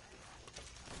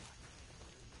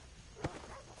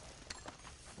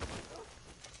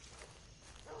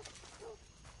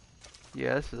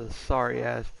 Yeah, this is a sorry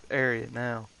ass area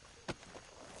now.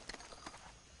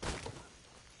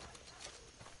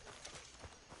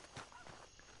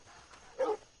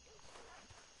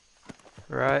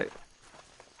 Right.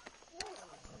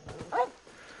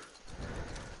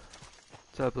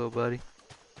 What's up, little buddy?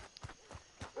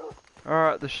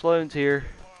 Alright, the Sloan's here.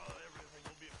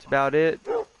 That's about it.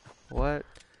 What?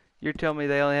 You're telling me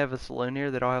they only have a saloon here?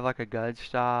 They don't have like a gun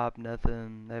shop,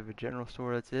 nothing. They have a general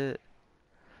store, that's it.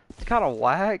 It's kind of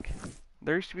whack.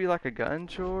 There used to be like a gun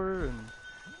store and...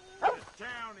 This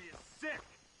town is sick.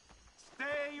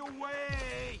 Stay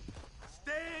away.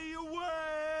 Stay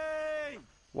away.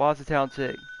 Why is the town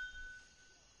sick?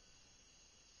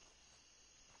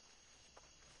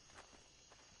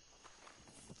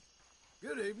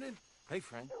 Good evening. Hey,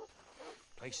 friend.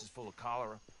 Place is full of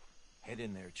cholera. Head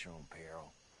in there at your own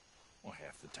peril. Well,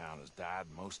 half the town has died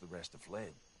and most of the rest have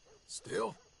fled.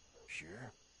 Still?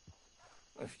 Sure.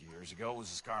 A few years ago it was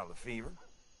the scarlet fever.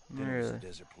 Then it was Really? the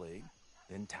desert plague.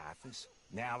 Then typhus.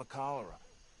 Now the cholera.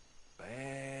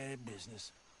 Bad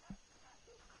business.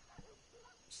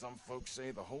 Some folks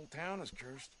say the whole town is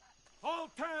cursed. Whole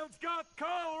town's got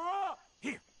cholera.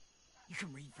 Here, you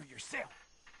can read for yourself.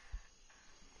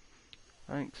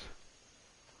 Thanks.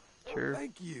 Sure.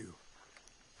 Thank you.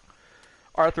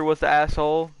 Arthur was the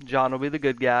asshole. John will be the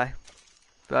good guy.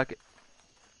 Fuck it.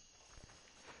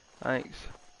 Thanks.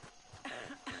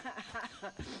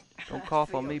 Don't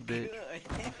cough on me, bitch.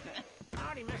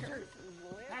 Howdy, mister.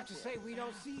 Have to say, we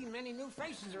don't see many new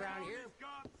faces around here.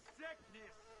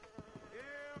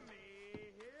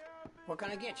 What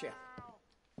can I get you?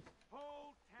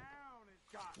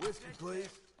 Whiskey, please.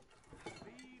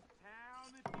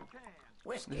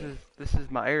 Whiskey. This is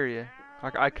my area.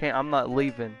 I can't. I'm not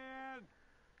leaving.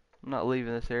 I'm not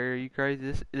leaving this area. Are you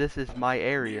crazy? This is my Beer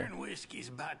area. and whiskey's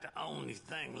about the only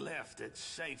thing left that's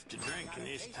safe to drink in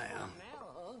this town.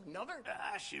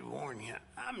 I should warn you,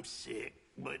 I'm sick,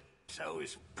 but so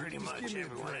is pretty much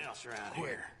everyone else around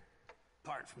here.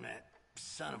 Apart from that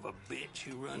son of a bitch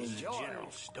who runs the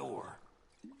general store.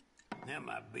 That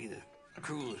might be the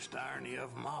cruelest irony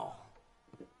of them all.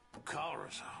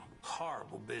 Cholera's a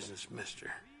horrible business,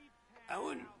 mister. I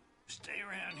wouldn't stay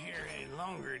around here any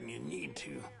longer than you need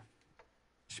to.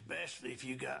 Especially if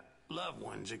you got loved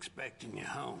ones expecting you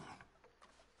home.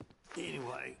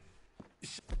 Anyway,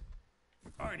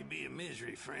 sorry to be a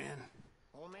misery, friend.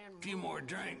 A few more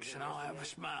drinks and I'll have a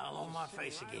smile on my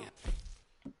face again.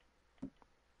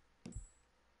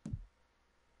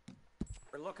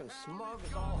 We're looking smug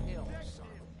as all hell, son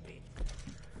of a bitch.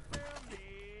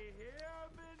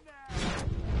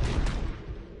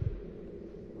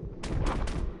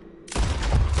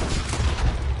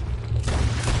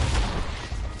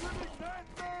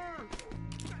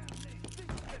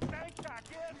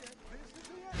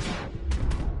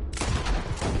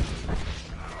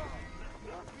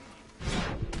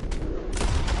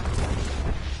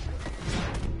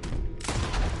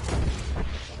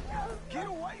 Get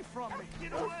away from me!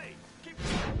 Get away! Keep...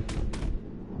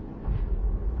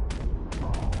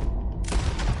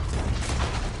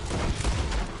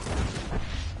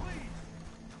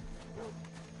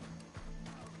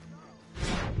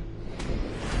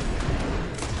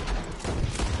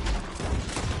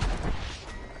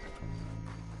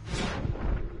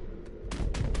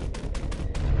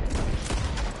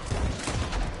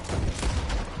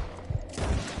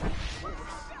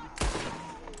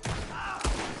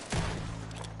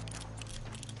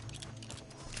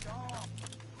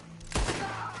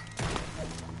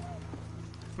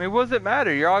 I mean, what does it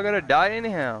matter? You're all gonna die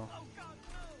anyhow.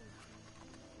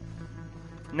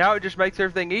 Now it just makes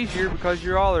everything easier because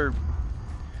y'all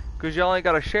ain't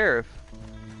got a sheriff.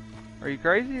 Are you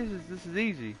crazy? This is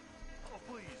easy. Oh,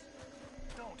 please,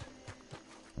 don't.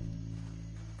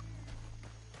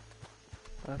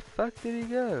 The fuck did he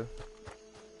go?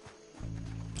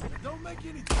 Don't make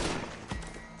any...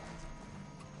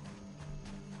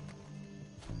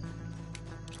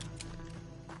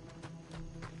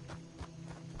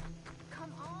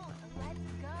 Come on, let's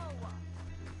go.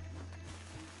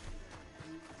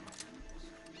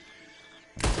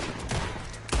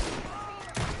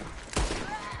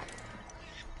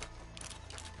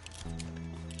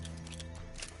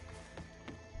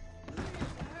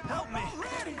 Help me!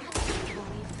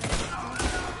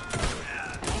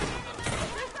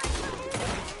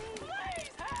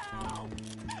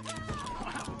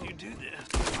 Why would you do this?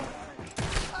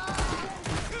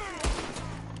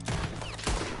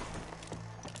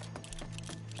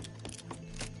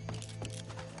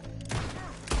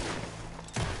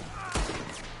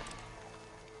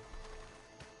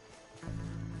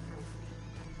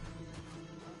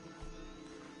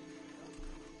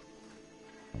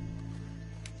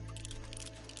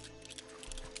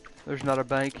 There's not a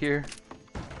bank here.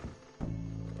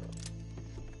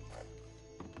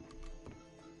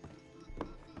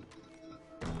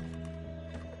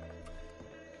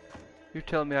 You're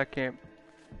telling me I can't...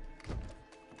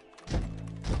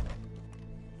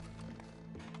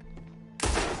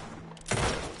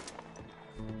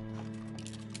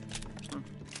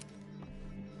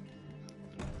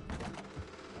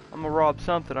 I'm gonna rob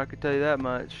something, I can tell you that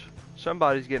much.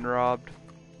 Somebody's getting robbed.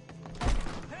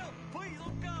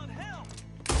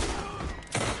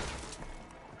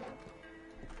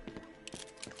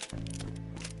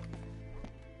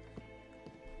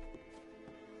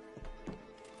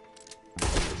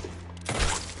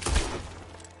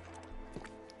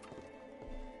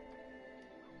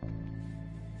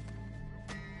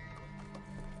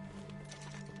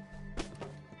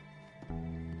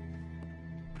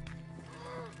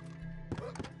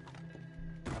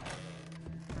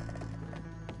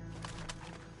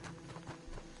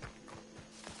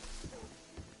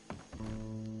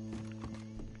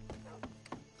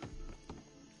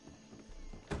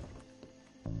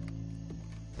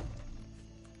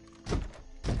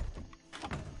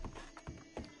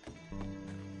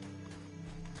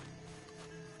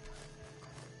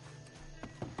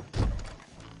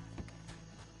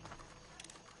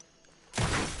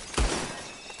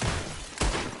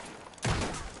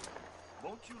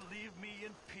 Won't you leave me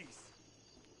in peace?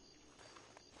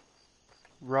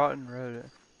 Rotten rodent.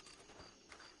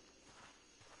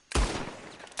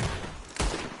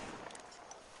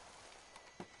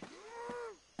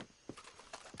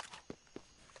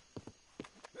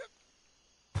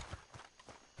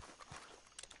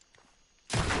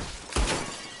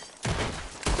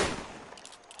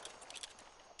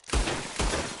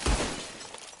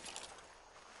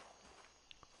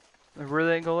 They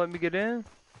really ain't gonna let me get in?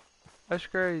 That's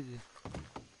crazy.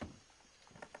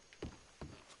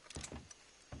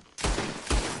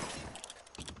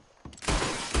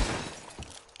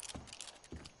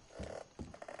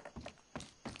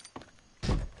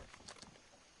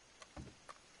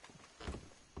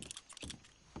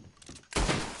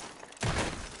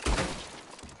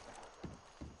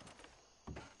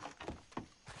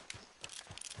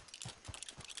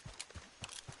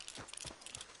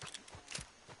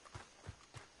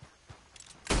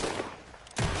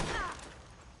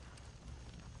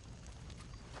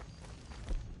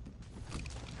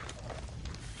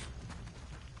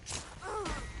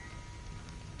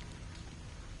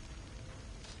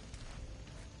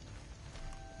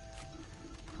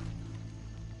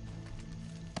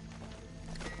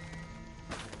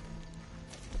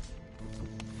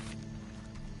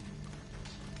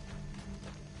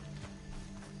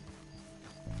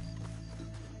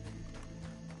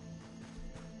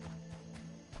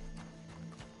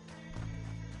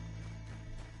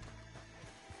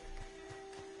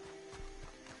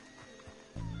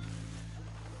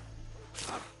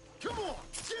 Come on,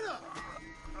 get up!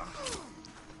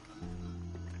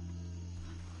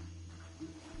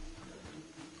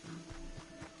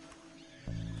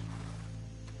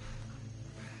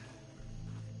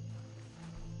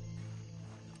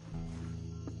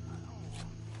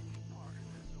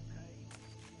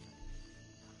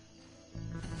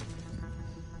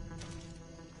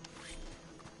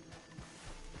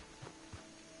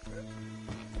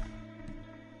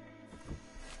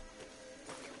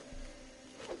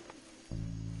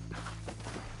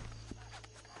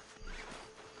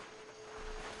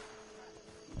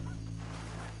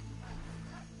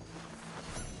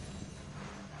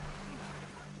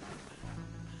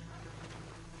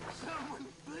 Someone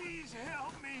please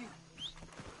help me!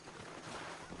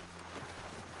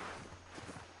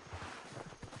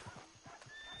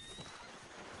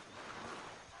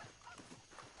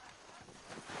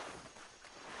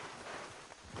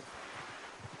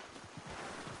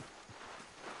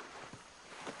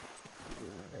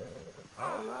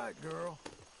 All right, girl.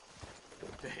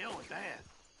 The hell with that?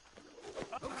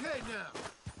 Okay, now.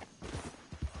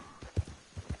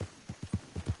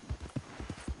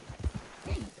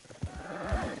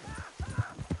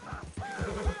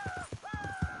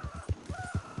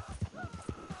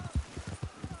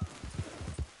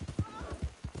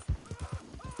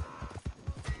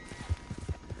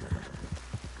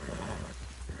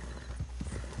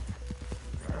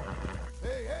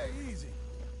 Hey, hey, easy.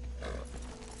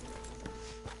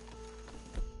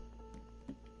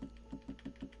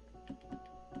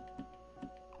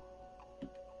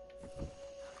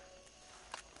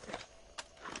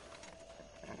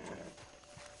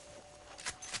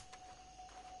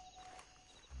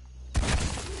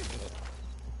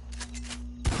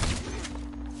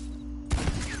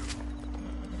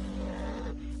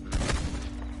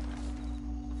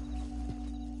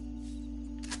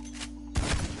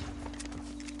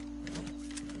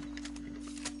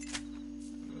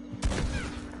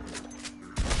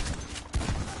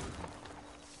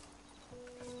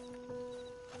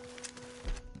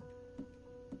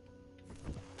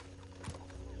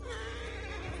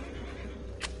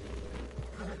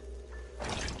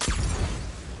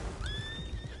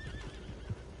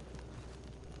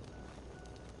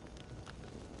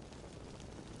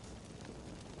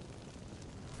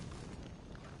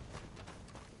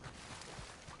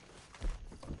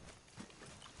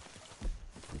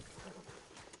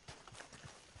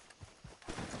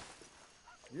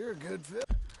 You're a good fit.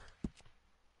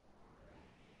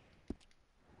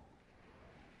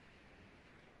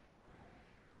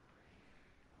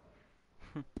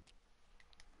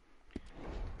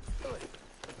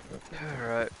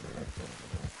 Alright.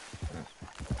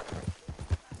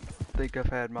 Think I've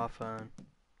had my fun.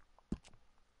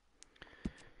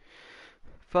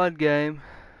 Fun game.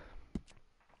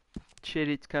 Shit,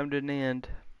 it's come to an end.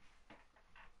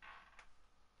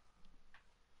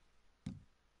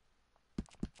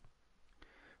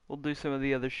 We'll do some of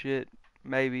the other shit,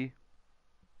 maybe.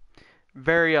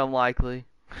 Very unlikely,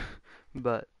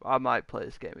 but I might play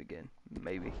this game again,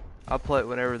 maybe. I'll play it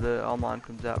whenever the online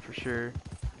comes out for sure.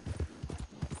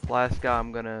 Last guy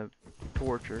I'm gonna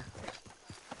torture.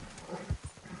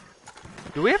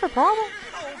 Do we have a problem?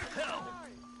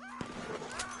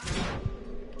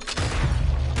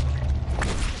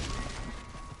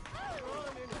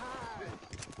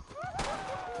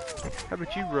 How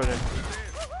about you running?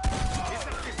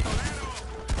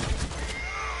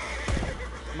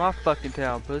 My fucking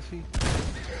town, pussy.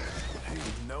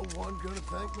 Ain't no one gonna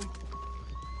thank me.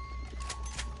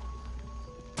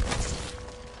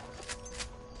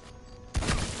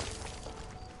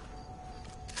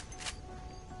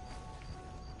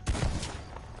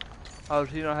 Oh,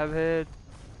 does he not have a head?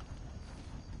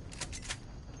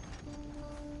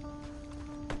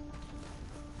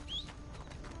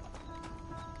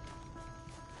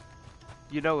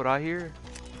 You know what I hear?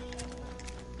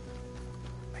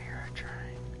 I hear a train.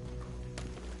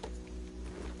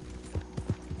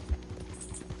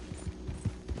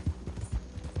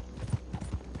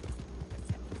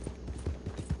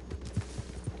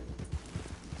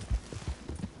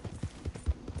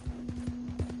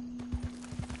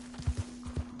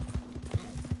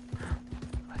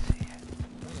 I see it.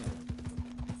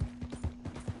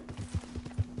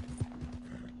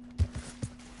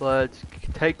 Let's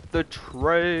take the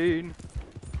train.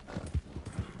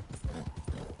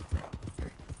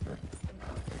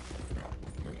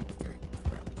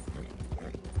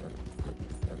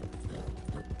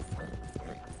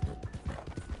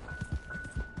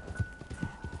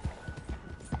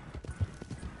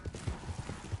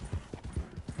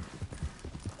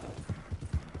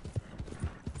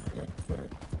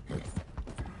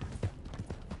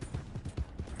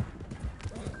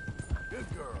 Good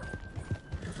girl.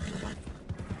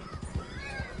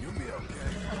 You'll be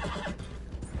okay.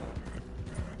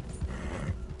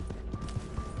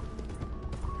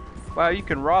 Wow, you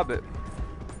can rob it.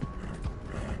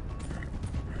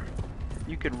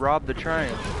 You can rob the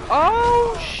train.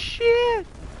 Oh shit!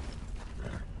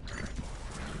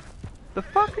 The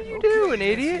fuck are you doing,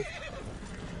 idiot?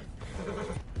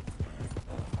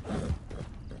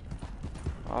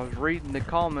 I was reading the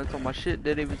comments on my shit,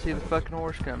 didn't even see the fucking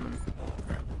horse coming.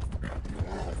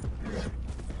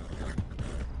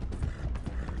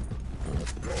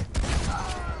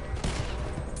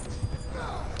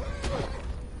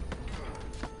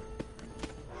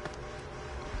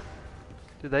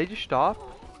 Did they just stop?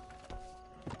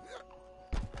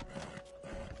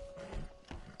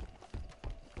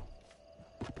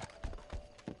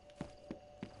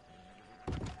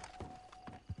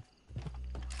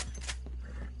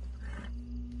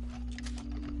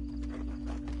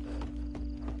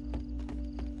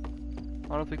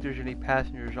 I don't think there's any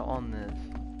passengers on this.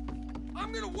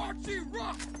 I'm gonna watch you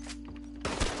rock!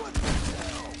 What the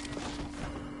hell?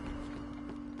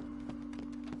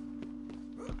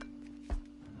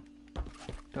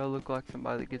 Do I look like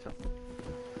somebody that gets a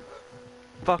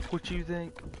fuck what you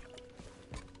think?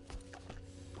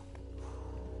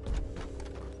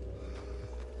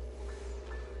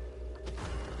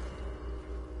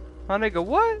 My nigga,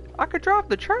 what? I could drive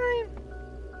the train?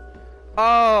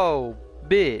 Oh,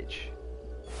 bitch.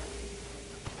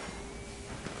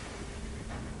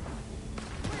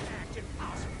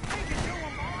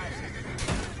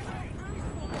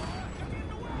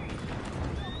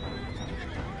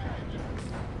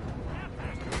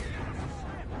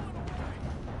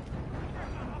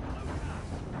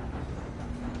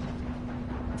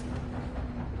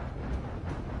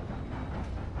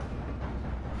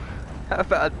 How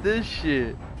about this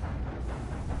shit?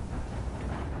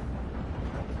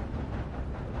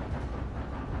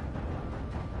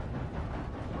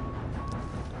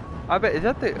 I bet, is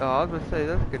that the, oh, I was gonna say,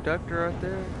 that's the conductor right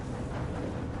there.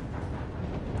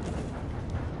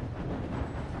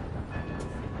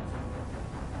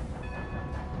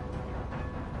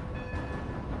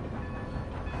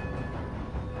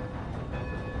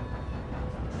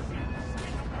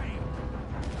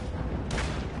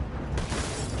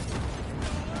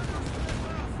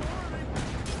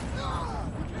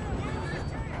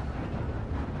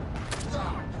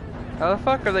 How the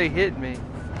fuck are they hitting me?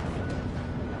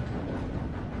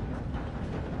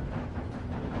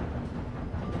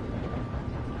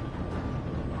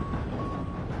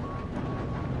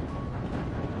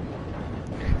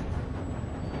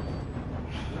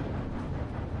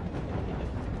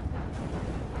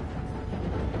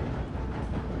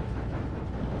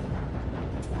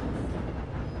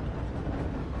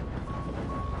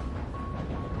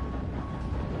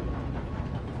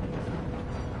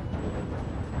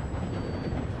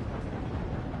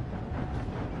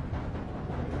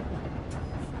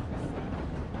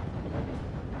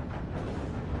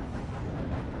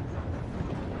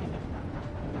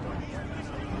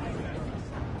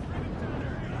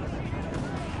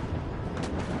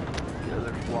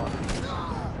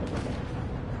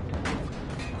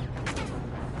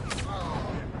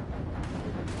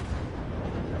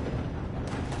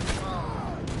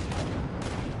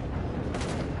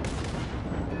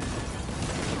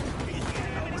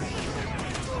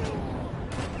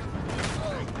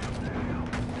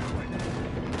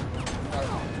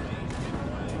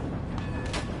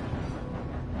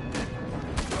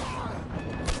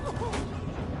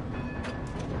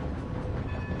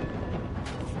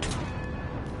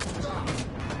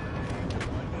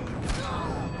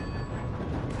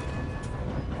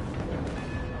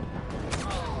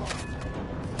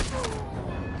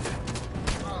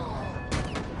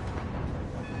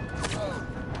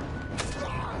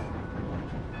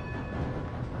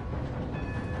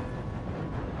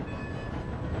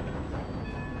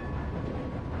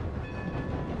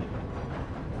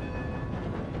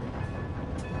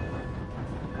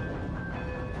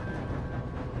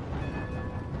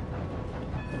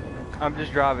 I'm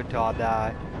just driving till I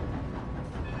die.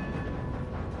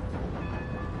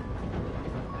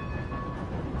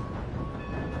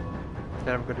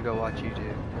 Then I'm gonna go watch YouTube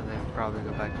and then probably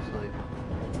go back to sleep.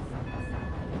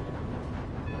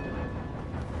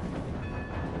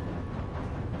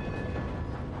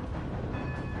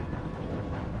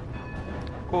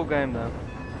 Cool game though.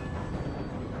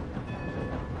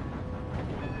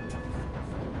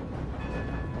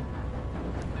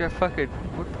 Yeah, fucking,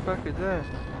 what the fuck is that?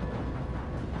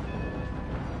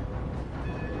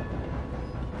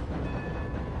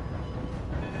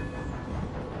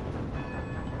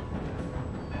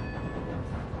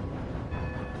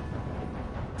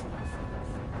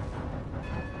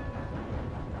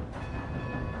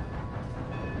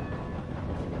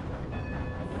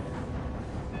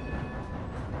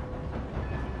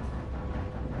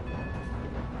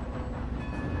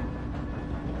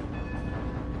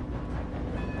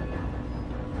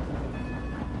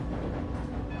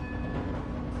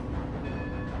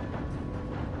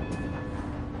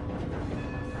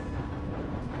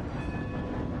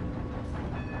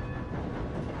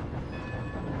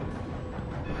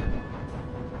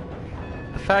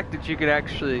 The fact that you could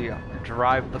actually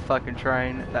drive the fucking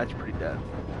train, that's pretty dope.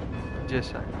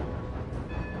 Just saying.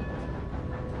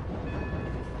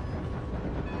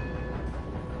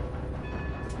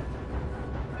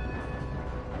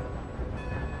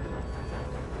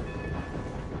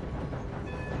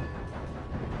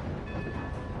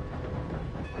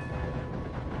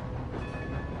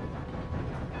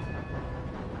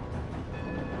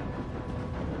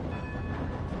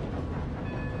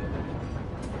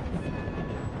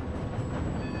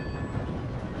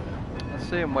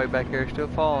 See him way back here, still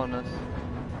following us.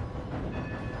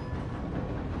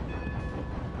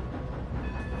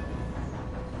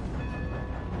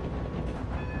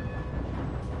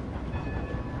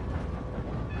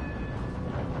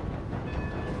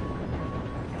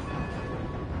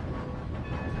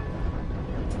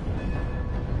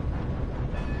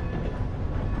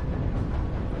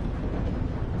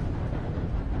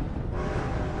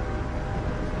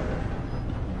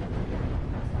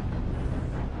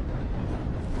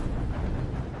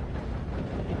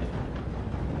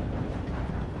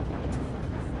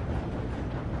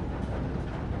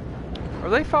 Are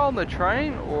they following the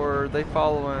train, or are they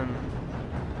following...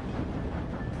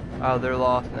 Oh, they're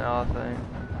lost now, I think.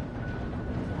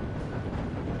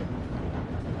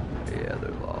 Yeah,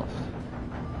 they're lost.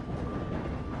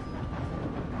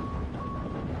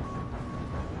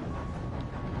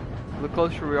 The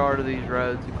closer we are to these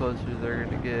roads, the closer they're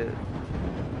gonna get.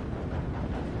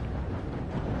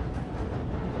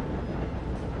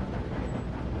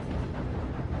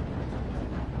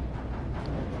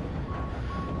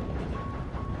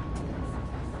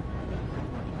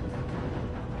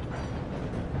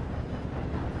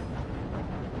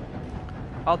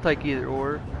 I'll take either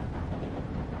or.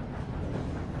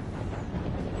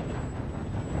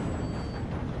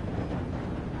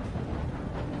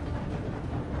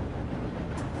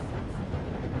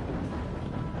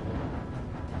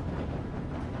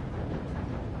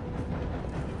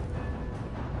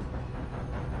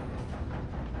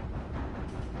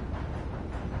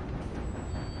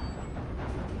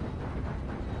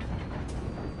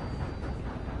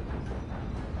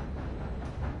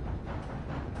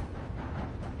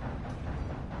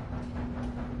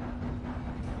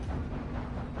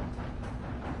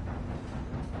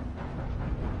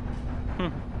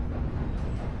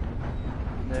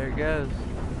 There it goes.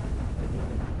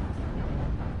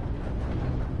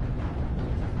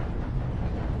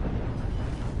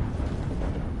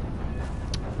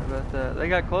 How about that? They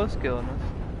got close killing us.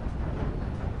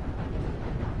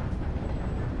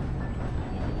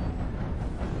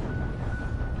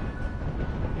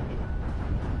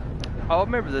 I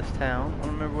remember this town. I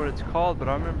don't remember what it's called, but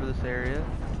I remember this area.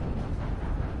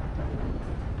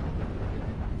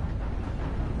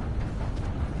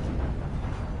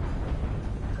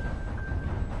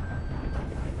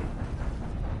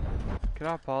 Can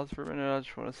I pause for a minute? I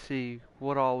just want to see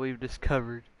what all we've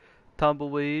discovered.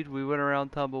 Tumbleweed, we went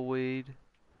around Tumbleweed.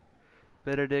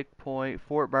 Benedict Point,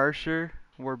 Fort Mercer,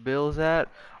 where Bill's at.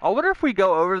 I wonder if we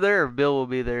go over there if Bill will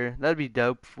be there. That'd be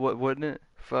dope, wouldn't it?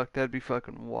 Fuck, that'd be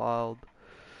fucking wild.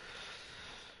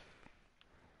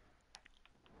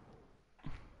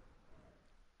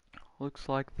 Looks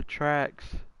like the tracks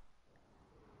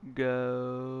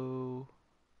go...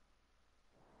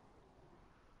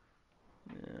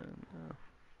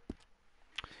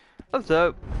 What's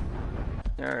up?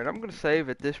 Alright, I'm gonna save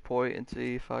at this point and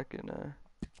see if I can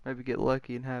maybe get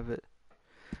lucky and have it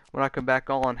when I come back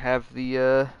on, have the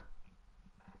I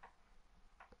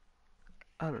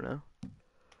don't know,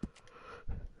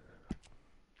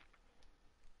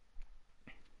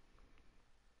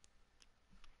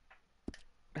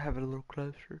 have it a little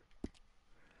closer.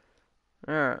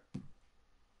 Alright.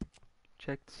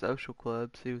 Check the social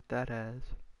club, see what that has.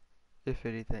 If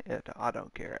anything. I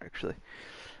don't care, actually.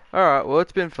 Alright, well,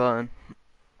 it's been fun.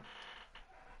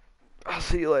 I'll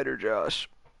see you later, Josh.